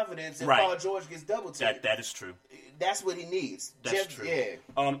shot in confidence if Paul George gets double teamed. That is true. That's what he needs. That's true. Yeah.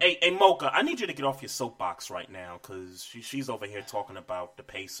 Hey, Mocha, I need you to get off your soapbox right now because she's over here talking about the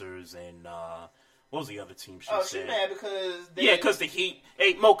Pacers and what was the other team she said? She's mad because because the Heat.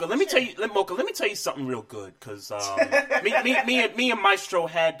 Hey, Mocha, let me tell you something real good because me and Maestro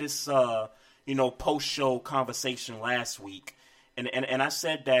had this post-show conversation last week, and I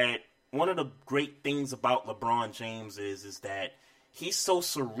said that one of the great things about LeBron James is that he's so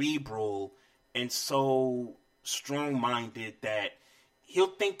cerebral and so strong-minded that he'll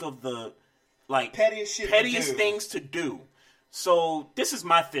think of the pettiest things to do. So this is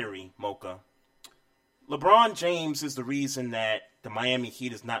my theory, Mocha. LeBron James is the reason that the Miami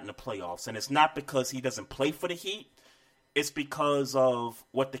Heat is not in the playoffs. And it's not because he doesn't play for the Heat. It's because of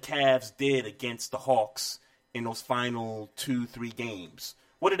what the Cavs did against the Hawks in those final 2-3 games.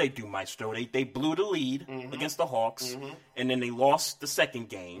 What did they do, Maestro? They blew the lead against the Hawks, and then they lost the second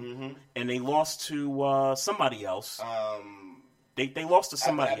game, and they lost to somebody else. They lost to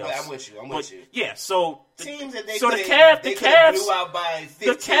somebody else. I'm with you. Yeah, so teams that the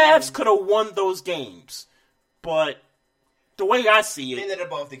Cavs could have won those games, but the way I see it, they let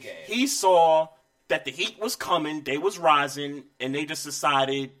it off the game. He saw that the Heat was coming, they was rising, and they just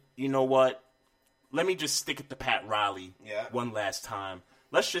decided, you know what? Let me just stick it to Pat Riley one last time.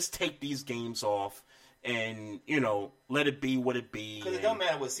 Let's just take these games off. And, let it be what it be. Because it don't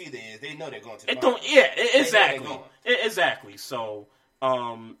matter what seed it is. They know they're going to the finals. Exactly. Exactly. So,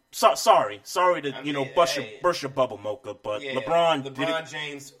 sorry to burst your bubble, Mocha, but LeBron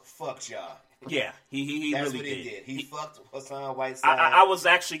James fucks y'all. Yeah, he That's really what he did. He fucked Hassan Whiteside. I was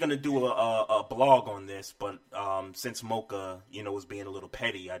actually going to do a blog on this, but since Mocha, was being a little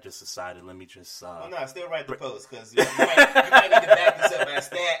petty, I just decided let me just... still write the post, because you might need to back this up by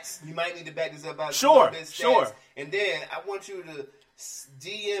stats. You might need to back this up by stats. Sure. And then I want you to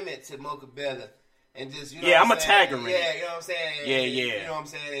DM it to Mocha Bella. And just, I'm going to tag her in it. Yeah, you know what I'm saying? Yeah. You know what I'm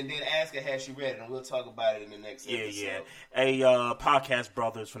saying? And then ask her, has she read it? And we'll talk about it in the next episode. Yeah. Hey, podcast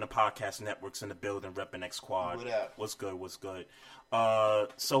brothers from the podcast networks in the building, repping X Squad. What up? What's good?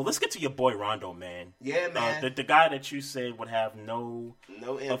 So let's get to your boy Rondo, man. Yeah, man. The guy that you said would have no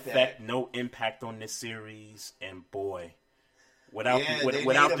impact on this series, and boy, without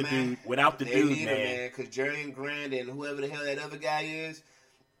the dude, man. Because Jerry Grant and whoever the hell that other guy is.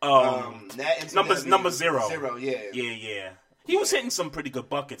 Number zero. Yeah. He was hitting some pretty good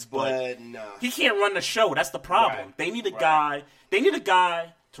buckets, but no. He can't run the show. That's the problem. Right. They need a guy. They need a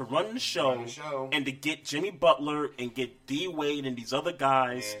guy to run the show and to get Jimmy Butler and get D Wade and these other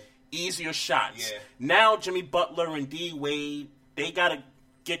guys easier shots. Yeah. Now Jimmy Butler and D Wade, they gotta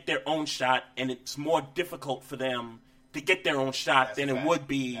get their own shot, and it's more difficult for them to get their own shot than it would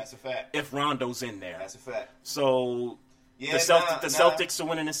be if Rondo's in there. That's a fact. So. The Celtics are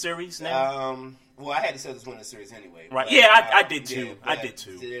winning the series now? Well, I had the Celtics win the series anyway. Right. Yeah, I did too. I did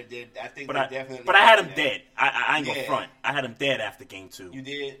too. I think definitely. But I had them dead. I ain't gonna front. I had them dead after game 2. You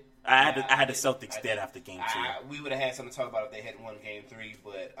did? I had the Celtics dead after game 2. We would have had something to talk about if they had won game 3,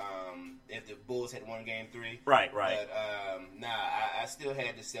 but if the Bulls had won game 3. Right. But I still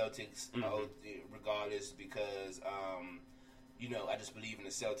had the Celtics regardless because I just believe in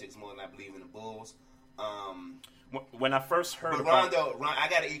the Celtics more than I believe in the Bulls. When I first heard Rondo, I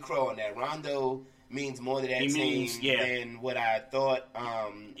got to eat crow on that. Rondo means more to that team than what I thought.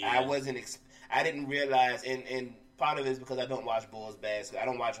 I didn't realize, and part of it is because I don't watch Bulls basketball. I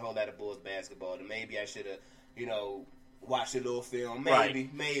don't watch a whole lot of Bulls basketball. And maybe I should have, watched a little film.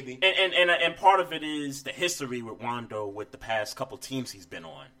 Maybe. And part of it is the history with Rondo with the past couple teams he's been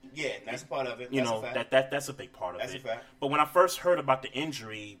on. Yeah, that's part of it. That's a big part of it. Fact. But when I first heard about the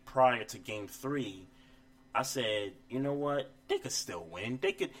injury prior to Game 3, I said, you know what? They could still win.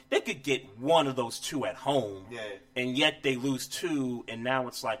 They could get one of those two at home. Yeah. And yet they lose 2, and now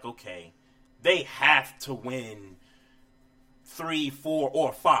it's like, okay, they have to win 3, 4,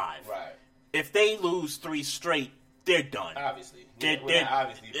 or 5. Right. If they lose 3 straight, they're done. Obviously.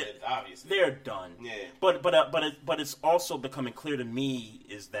 Obviously. They're done. Yeah. But it's also becoming clear to me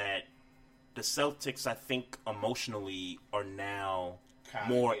is that the Celtics, I think, emotionally are now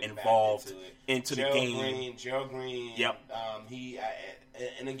more involved into the game. Gerald Green. Yep.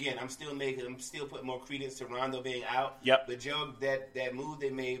 And again, I'm still putting more credence to Rondo being out. Yep. But that move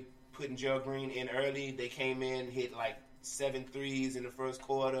they made, putting Gerald Green in early, they came in, hit like 7 threes in the first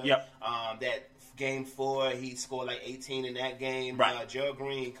quarter. Yep. That Game 4, he scored like 18 in that game. Right. Gerald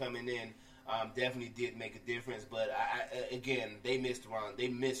Green coming in definitely did make a difference. But again, they missed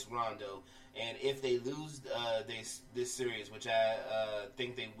Rondo. And if they lose this series, which I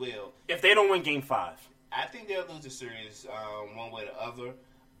think they will, if they don't win Game 5, I think they'll lose the series one way or the other.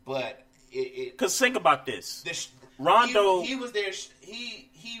 But because think about this, Rondo, he was there. He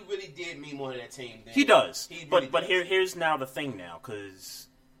really did mean more to that team. He does. But here's now the thing now, because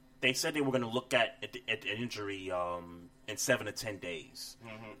they said they were going to look at the injury in 7 to 10 days.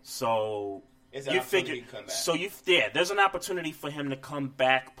 Mm-hmm. So you figure, there's an opportunity for him to come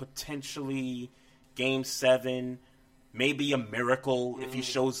back potentially Game 7, maybe a miracle if he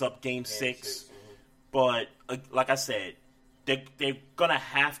shows up Game 6. Mm-hmm. But like I said, they're gonna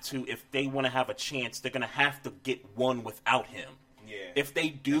have to, if they want to have a chance, they're gonna have to get one without him. Yeah. If they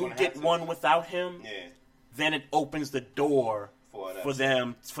do get one without him, then it opens the door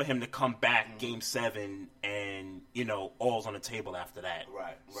for him to come back Game 7, and all's on the table after that.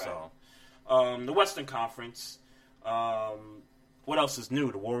 Right. So, the Western Conference. What else is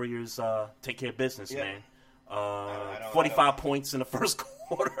new? The Warriors take care of business, man. 45 points in the first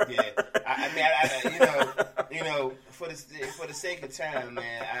quarter. Yeah, for the sake of time,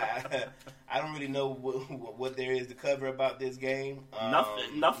 man, I don't really know what there is to cover about this game.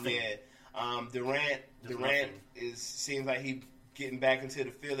 Nothing. Yeah, Durant seems like he getting back into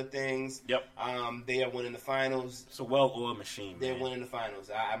the feel of things. Yep. They are winning the finals. It's a well-oiled machine. They're winning the finals.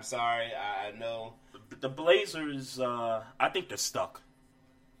 I'm sorry. I know. The Blazers, I think they're stuck.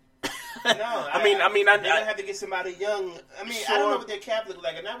 No, I mean, they're gonna have to get somebody young. I mean, sure. I don't know what their cap look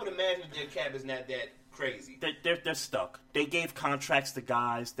like, and I would imagine their cap is not that crazy. They're stuck. They gave contracts to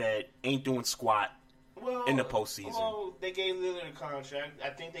guys that ain't doing squat in the postseason. Well, they gave Lillard a contract. I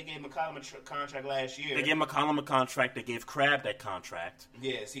think they gave McCollum a contract last year. They gave McCollum a contract. They gave Crabbe that contract.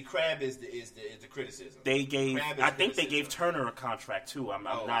 Yeah, see, Crabbe is the criticism. They gave. I think they gave Turner a contract too. I'm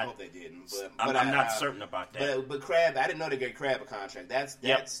not. I hope they didn't. But I'm not certain about that. But Crabbe, I didn't know they gave Crabbe a contract. That's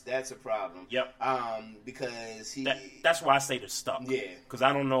a problem. Yep. Because he. That's why I say they're stuck. Yeah. Because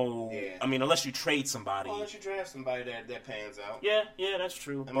I don't know. Yeah. I mean, unless you trade somebody. Unless you draft somebody that pans out. Yeah, that's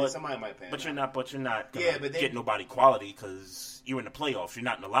true. I mean, somebody might pan out. But you're not. Yeah, but get nobody quality because you're in the playoffs. You're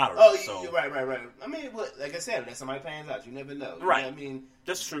not in the lottery. Oh, so. You're right. I mean, like I said, unless somebody pans out, you never know. Right. I mean,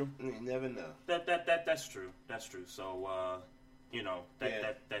 that's true. You never know. That's true. That's true. So,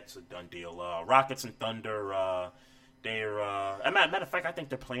 that's a done deal. Rockets and Thunder. They're. Matter of fact, I think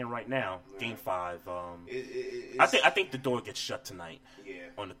they're playing right now. Game 5. I think the door gets shut tonight. Yeah.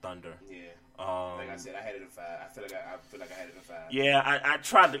 On the Thunder. Yeah. Like I said, I had it in 5. I feel like I had it in 5. Yeah, I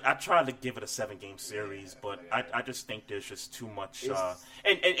tried to give it a 7-game series, but I just think there's just too much.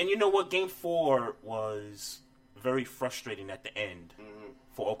 And you know what? Game 4 was very frustrating at the end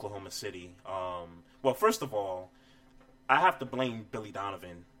for Oklahoma City. Well, first of all, I have to blame Billy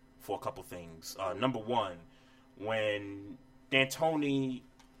Donovan for a couple things. Number one, when D'Antoni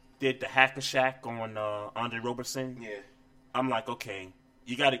did the hack-a-shack on Andre Roberson, I'm like, okay.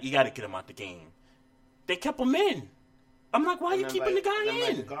 You gotta get him out the game. They kept him in. I'm like, why are you keeping the guy in?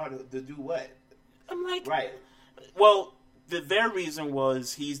 Like, the guard to do what? I'm like, right. Well, their reason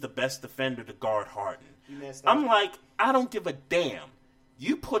was he's the best defender to guard Harden. I'm like, I don't give a damn.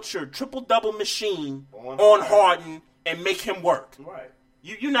 You put your triple-double machine on Harden and make him work. Right.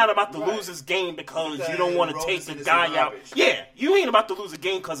 You're not about to lose this game because you don't want to take the guy out. Yeah, you ain't about to lose a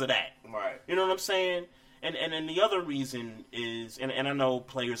game because of that. Right. You know what I'm saying? And the other reason is, and I know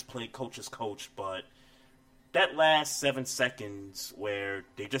players play coaches coach, but that last 7 seconds where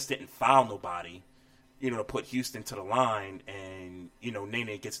they just didn't foul nobody, to put Houston to the line, and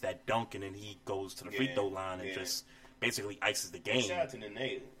Nene gets that dunk, and then he goes to the free throw line and just basically ices the game. Shout out to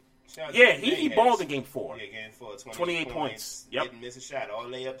Nene. Yeah, he balled in game 4. Yeah, game 4, 28 points. Yep. Didn't miss a shot. All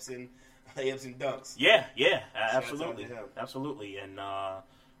layups and dunks. Yeah, absolutely. And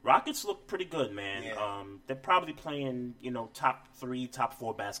Rockets look pretty good, man. Yeah. They're probably playing, top 3, top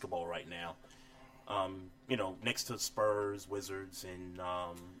 4 basketball right now. Next to Spurs, Wizards, and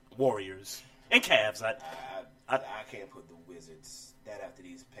Warriors and Cavs. I can't put the Wizards after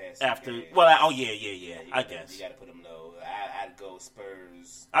these past games. I guess you got to put them low. I'd go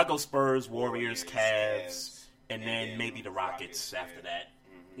Spurs. I'd go Spurs, Warriors, Cavs, and then maybe the Rockets after that.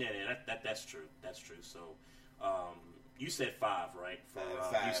 Mm-hmm. Yeah, that's true. That's true. So, you said 5, right? For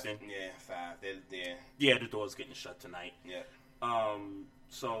 5. Houston. Yeah, 5. They're yeah, the door's getting shut tonight. Yeah.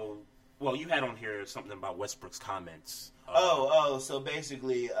 So, well, you had on here something about Westbrook's comments. So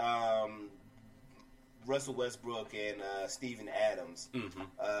basically, Russell Westbrook and Steven Adams. Mm-hmm.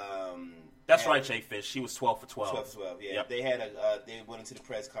 That's right, Jay Fish. She was 12 for 12. 12 for 12, yeah. Yep. They had they went into the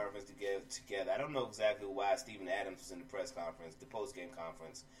press conference together. I don't know exactly why Steven Adams was in the press conference, the post-game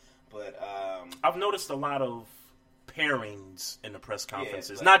conference, but I've noticed a lot of pairings in the press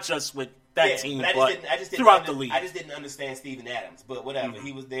conferences, not just with that team, but I just didn't throughout the league. I just didn't understand Steven Adams, but whatever. Mm-hmm.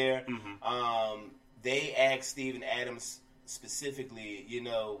 He was there. Mm-hmm. They asked Steven Adams specifically,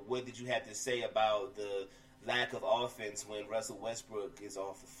 what did you have to say about the lack of offense when Russell Westbrook is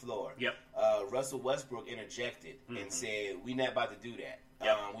off the floor? Yep. Russell Westbrook interjected and said, "We're not about to do that.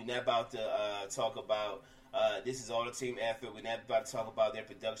 Yep. We're not about to talk about this is all a team effort. We're not about to talk about their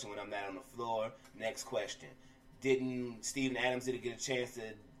production when I'm not on the floor." Next question. Didn't Steven Adams get a chance to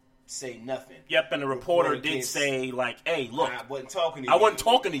say nothing? Yep, and the reporter did say, like, "Hey, look, I wasn't talking to you. I wasn't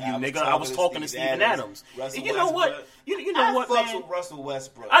talking to you, nigga. I was talking to Steven Adams." And you know what? You know what, man? I fuck with Russell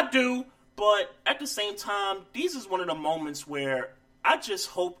Westbrook. I do, but at the same time, these is one of the moments where I just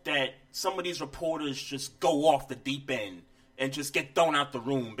hope that some of these reporters just go off the deep end and just get thrown out the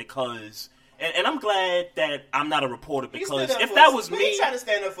room because... And I'm glad that I'm not a reporter because if that was me... He's trying to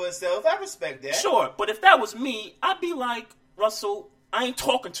stand up for himself. I respect that. Sure, but if that was me, I'd be like, Russell, I ain't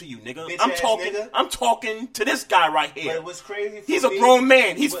talking to you, nigga. I'm talking to this guy right here. But what's crazy He's a grown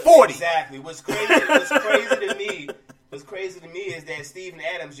man. He's 40. Exactly. What's crazy to me is that Steven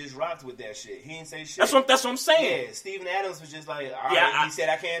Adams just rocked with that shit. He didn't say shit. That's what I'm saying. Yeah, Steven Adams was just like, all right, he said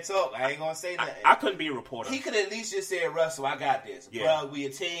I can't talk. I ain't gonna say nothing. I couldn't be a reporter. He could at least just say, Russell, I got this. Yeah. Bro, we a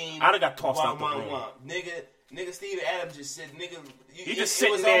team. I'd have got tossed out the room. Nigga, Steven Adams just said,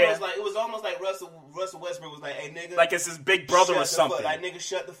 sitting there. It was almost like Russell Westbrook was like, hey, nigga. Like it's his big brother or something. Like, nigga,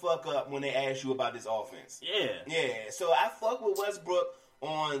 shut the fuck up when they ask you about this offense. Yeah. Yeah. So I fuck with Westbrook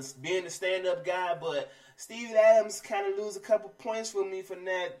on being the stand-up guy, but Steven Adams kind of lose a couple points for me for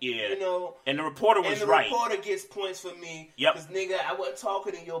that. Yeah. And the reporter was right. And the reporter gets points for me. Yep. Because, nigga, I wasn't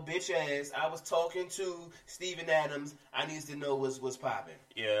talking to your bitch ass. I was talking to Steven Adams. I needs to know what's popping.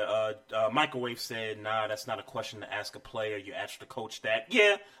 Yeah. Microwave said, nah, that's not a question to ask a player. You ask the coach that.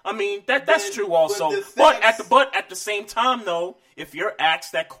 Yeah. I mean, that's true also. But at the same time, though, if you're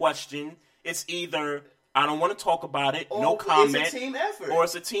asked that question, it's either... I don't want to talk about it. No comment. It's a team effort. Or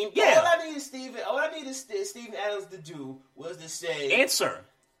it's a team. Yeah. All I needed Steven Adams to do was to say answer.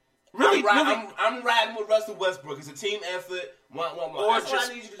 Really, I'm riding with Russell Westbrook. It's a team effort. That's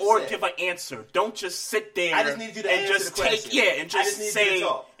what I need you to say. Give an answer. Don't just sit there. I just need you to answer the question.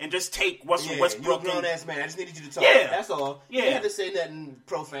 And just take Russell Westbrook. You're a grown ass man. I just needed you to talk. Yeah, that's all. Yeah. You didn't have to say nothing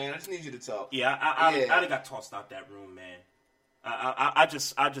profane. I just need you to talk. Yeah, I got tossed out that room, man. I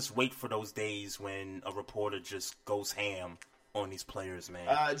just wait for those days when a reporter just goes ham on these players, man.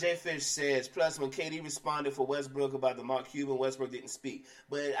 Jay Fish says, plus when KD responded for Westbrook about the Mark Cuban, Westbrook didn't speak.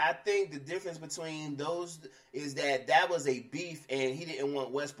 But I think the difference between those is that was a beef, and he didn't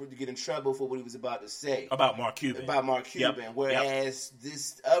want Westbrook to get in trouble for what he was about to say. About Mark Cuban. Yep. Whereas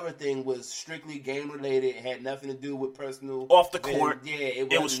this other thing was strictly game-related. It had nothing to do with personal... Off the court. Yeah,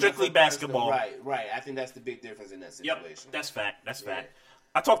 it was strictly basketball. Right. I think that's the big difference in that situation. Yep, that's fact.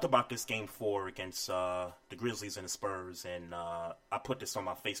 I talked about this game 4 against the Grizzlies and the Spurs, and I put this on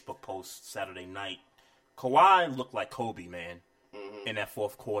my Facebook post Saturday night. Kawhi looked like Kobe, man, in that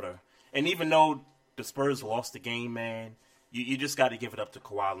fourth quarter. And even though the Spurs lost the game, man, you just got to give it up to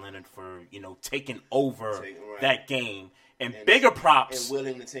Kawhi Leonard for, taking over that game. And bigger props. And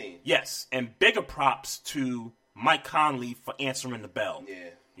willing the team. Yes, and bigger props to Mike Conley for answering the bell.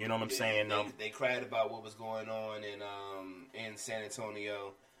 Yeah. You know what I'm saying? They cried about what was going on in San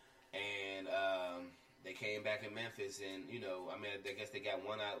Antonio, and They came back in Memphis, and I guess they got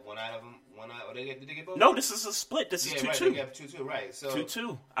one out of them. Or did they get both? No, this is a split. This is 2-2. Right, they got 2-2, right? So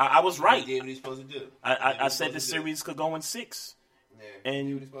 2-2. I was right. He did what he's supposed to do. I said the series could go in 6. Yeah, and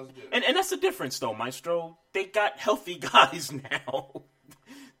he did what he's supposed to do. And that's the difference, though, Maestro. They got healthy guys now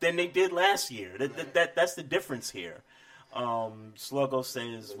than they did last year. That's the difference here. Sluggo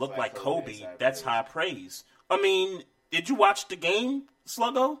says, "Look like Kobe." That's high praise. I mean, did you watch the game,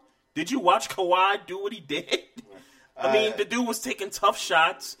 Sluggo? Did you watch Kawhi do what he did? I mean, the dude was taking tough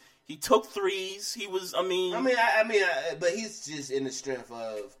shots. He took threes. He was, but he's just in the strength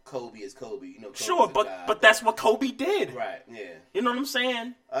of Kobe is Kobe. Kobe's sure, but that's what Kobe did. Right, yeah. You know what I'm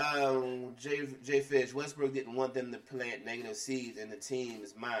saying? Jay Fish, Westbrook didn't want them to plant negative seeds in the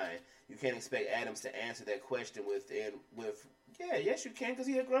team's mind. You can't expect Adams to answer that question with yes, you can, because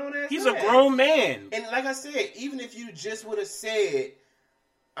he's a grown ass. He's a grown man. And like I said, even if you just would have said,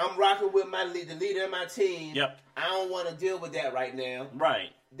 I'm rocking with the leader of my team. Yep. I don't want to deal with that right now. Right.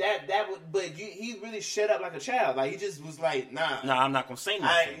 That would, but he really shut up like a child. Like, he just was like, nah, I'm not gonna say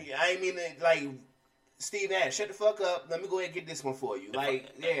nothing. I ain't mean it. Like, Steve Nash, shut the fuck up. Let me go ahead and get this one for you.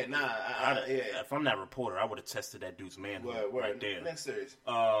 If I'm that reporter, I would have tested that dude's manhood right there. Next series.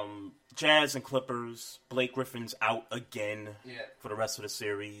 Jazz and Clippers. Blake Griffin's out again for the rest of the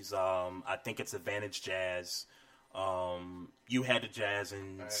series. I think it's advantage Jazz. You had the Jazz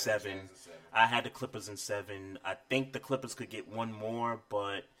in 7. I had the Clippers in 7. I think the Clippers could get one more,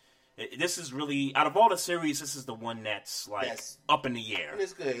 but this is really, out of all the series, this is the one that's up in the air.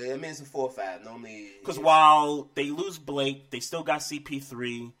 It's good. I mean, it's a 4-5 normally. Because while they lose Blake, they still got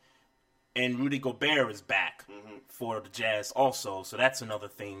CP3, and Rudy Gobert is back for the Jazz also. So that's another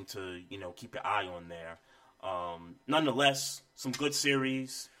thing to keep your eye on there. Nonetheless, some good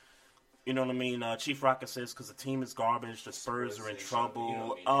series. You know what I mean? Chief Rocket says, because the team is garbage, the Spurs are in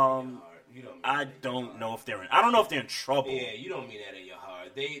trouble. I don't know if they're in trouble. Yeah, you don't mean that in your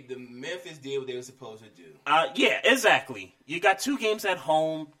heart. The Memphis did what they were supposed to do. Yeah, exactly. You got 2 games at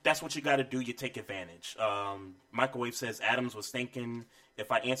home. That's what you got to do. You take advantage. Microwave says, Adams was thinking,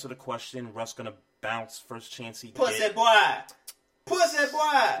 if I answer the question, Russ going to bounce first chance he gets. Pussy boy! Pussy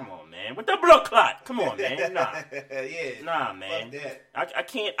boy! Come on, man. With the blood clot. Come on, man. Nah. Yeah. Nah, man. Fuck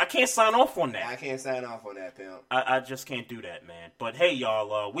that. I can't sign off on that. I can't sign off on that, pimp. I just can't do that, man. But hey,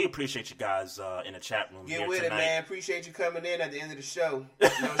 y'all, we appreciate you guys in the chat room. Get with tonight. it, man. Appreciate you coming in at the end of the show. No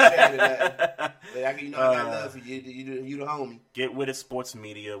shame I got love for you. You the homie. Get with it. Sports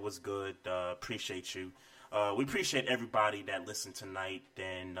media was good. Appreciate you. We appreciate everybody that listened tonight,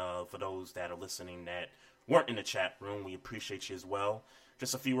 and for those that are listening that weren't in the chat room, we appreciate you as well.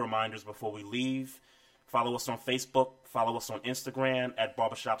 Just a few reminders before we leave. Follow us on Facebook. Follow us on Instagram at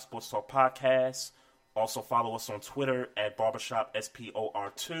Barbershop Sports Talk Podcast. Also follow us on Twitter at Barbershop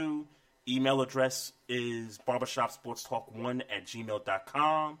SPOR2. Email address is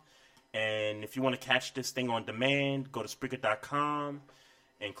barbershopsportstalk1@gmail.com. And if you want to catch this thing on demand, go to Spreaker.com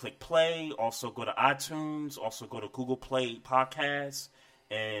and click play. Also go to iTunes. Also go to Google Play Podcasts.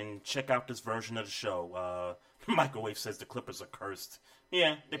 And check out this version of the show. Microwave says the Clippers are cursed.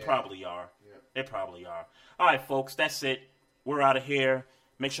 Yeah, they probably are. Yeah. They probably are. All right, folks, that's it. We're out of here.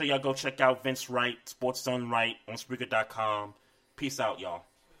 Make sure y'all go check out Vince Wright, Sports Done Right on Spreaker.com. Peace out, y'all.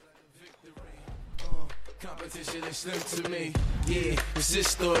 Competition is slim to me. Yeah, it's this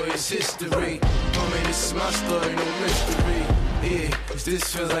story, it's history. Homie, this is my story, no mystery. Yeah,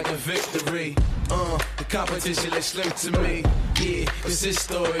 this feels like a victory. The competition is slim to me. Yeah, it's this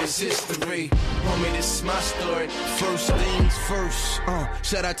story, it's history. Homie, this is my story. First things first.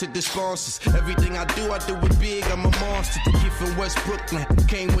 Shout out to the sponsors. Everything I do it big. I'm a monster. The kid from West Brooklyn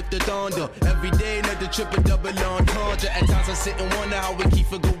came with the thunder. Every day, another triple double entendre. At times I sit and wonder how we keep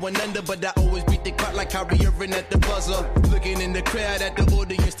for going under, but I always beat the clock like Kyrie Irving at the buzzer. Looking in the crowd at the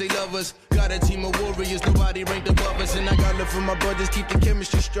audience, they love us. Got a team of warriors, nobody ranked above us, and I got love for my brothers, keep the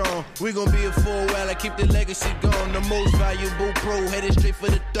chemistry strong. We gon' be a full while I keep the legacy going. The most valuable pro, headed straight for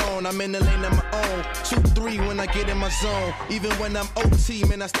the throne. I'm in the lane of my own. 2-3 when I get in my zone. Even when I'm OT,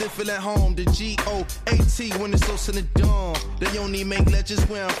 man, I still feel at home. The GOAT when it's close to the dawn. They only make legends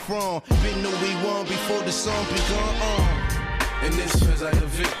where I'm from. Been knew we won before the song begun. And this feels like a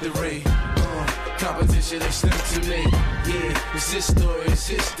victory. Competition is slim to me. Yeah, it's this story, it's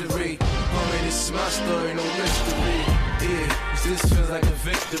history. Homie, this is my story, no mystery. Yeah, this feels like a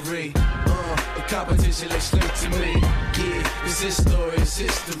victory. The competition looks slim to me. Yeah, it's his story, it's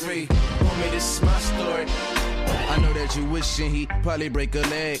history. Homie, this is my story. I know that you wishing he probably break a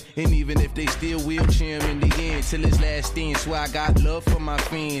leg. And even if they still wheelchair him in the end, till his last stand. Swear I got love for my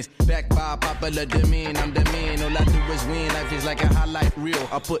fans. Backed by popular demand, I'm the man. All I do is win, life is like a highlight reel.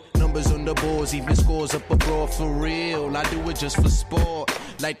 I put numbers on the boards, even scores up abroad for real. I do it just for sport.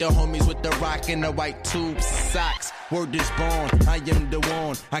 Like the homies with the rock and the white tube socks. Word is born, I am the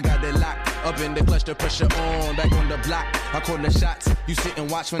one. I got it locked up in the clutch, the pressure on. Back on the block, I call the shots. You sit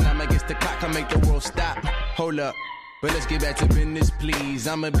and watch when I'm against the clock. I make the world stop. Hold up, but let's get back to business, please.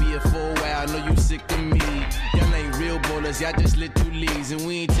 I'ma be it for a while, I know you sick of me. Y'all ain't real ballers, y'all just little leagues. And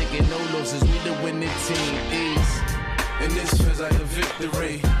we ain't taking no losses, we the winning team is. And this feels like a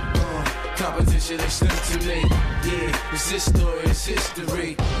victory. Competition is slim to me. Yeah, it's his story, it's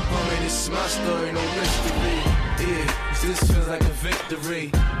history. Homie, this is my story, no mystery. Yeah, this feels like a victory.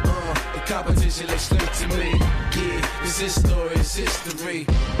 The competition is slim to me. Yeah, it's his story, it's history.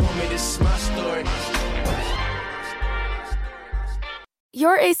 Homie, this is my story.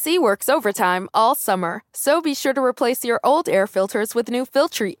 Your AC works overtime all summer, so be sure to replace your old air filters with new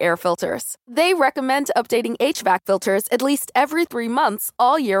Filtry air filters. They recommend updating HVAC filters at least every 3 months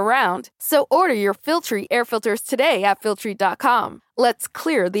all year round. So order your Filtry air filters today at Filtry.com. Let's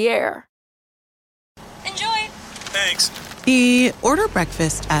clear the air. Enjoy! Thanks. Order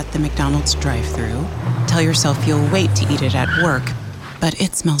breakfast at the McDonald's drive-thru. Tell yourself you'll wait to eat it at work, but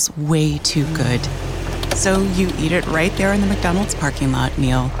it smells way too good. So you eat it right there in the McDonald's parking lot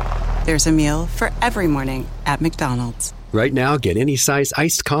meal. There's a meal for every morning at McDonald's. Right now, get any size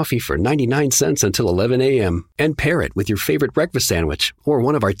iced coffee for 99 cents until 11 a.m. and pair it with your favorite breakfast sandwich or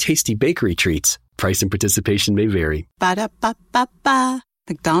one of our tasty bakery treats. Price and participation may vary. Ba-da-ba-ba-ba.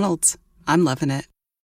 McDonald's. I'm loving it.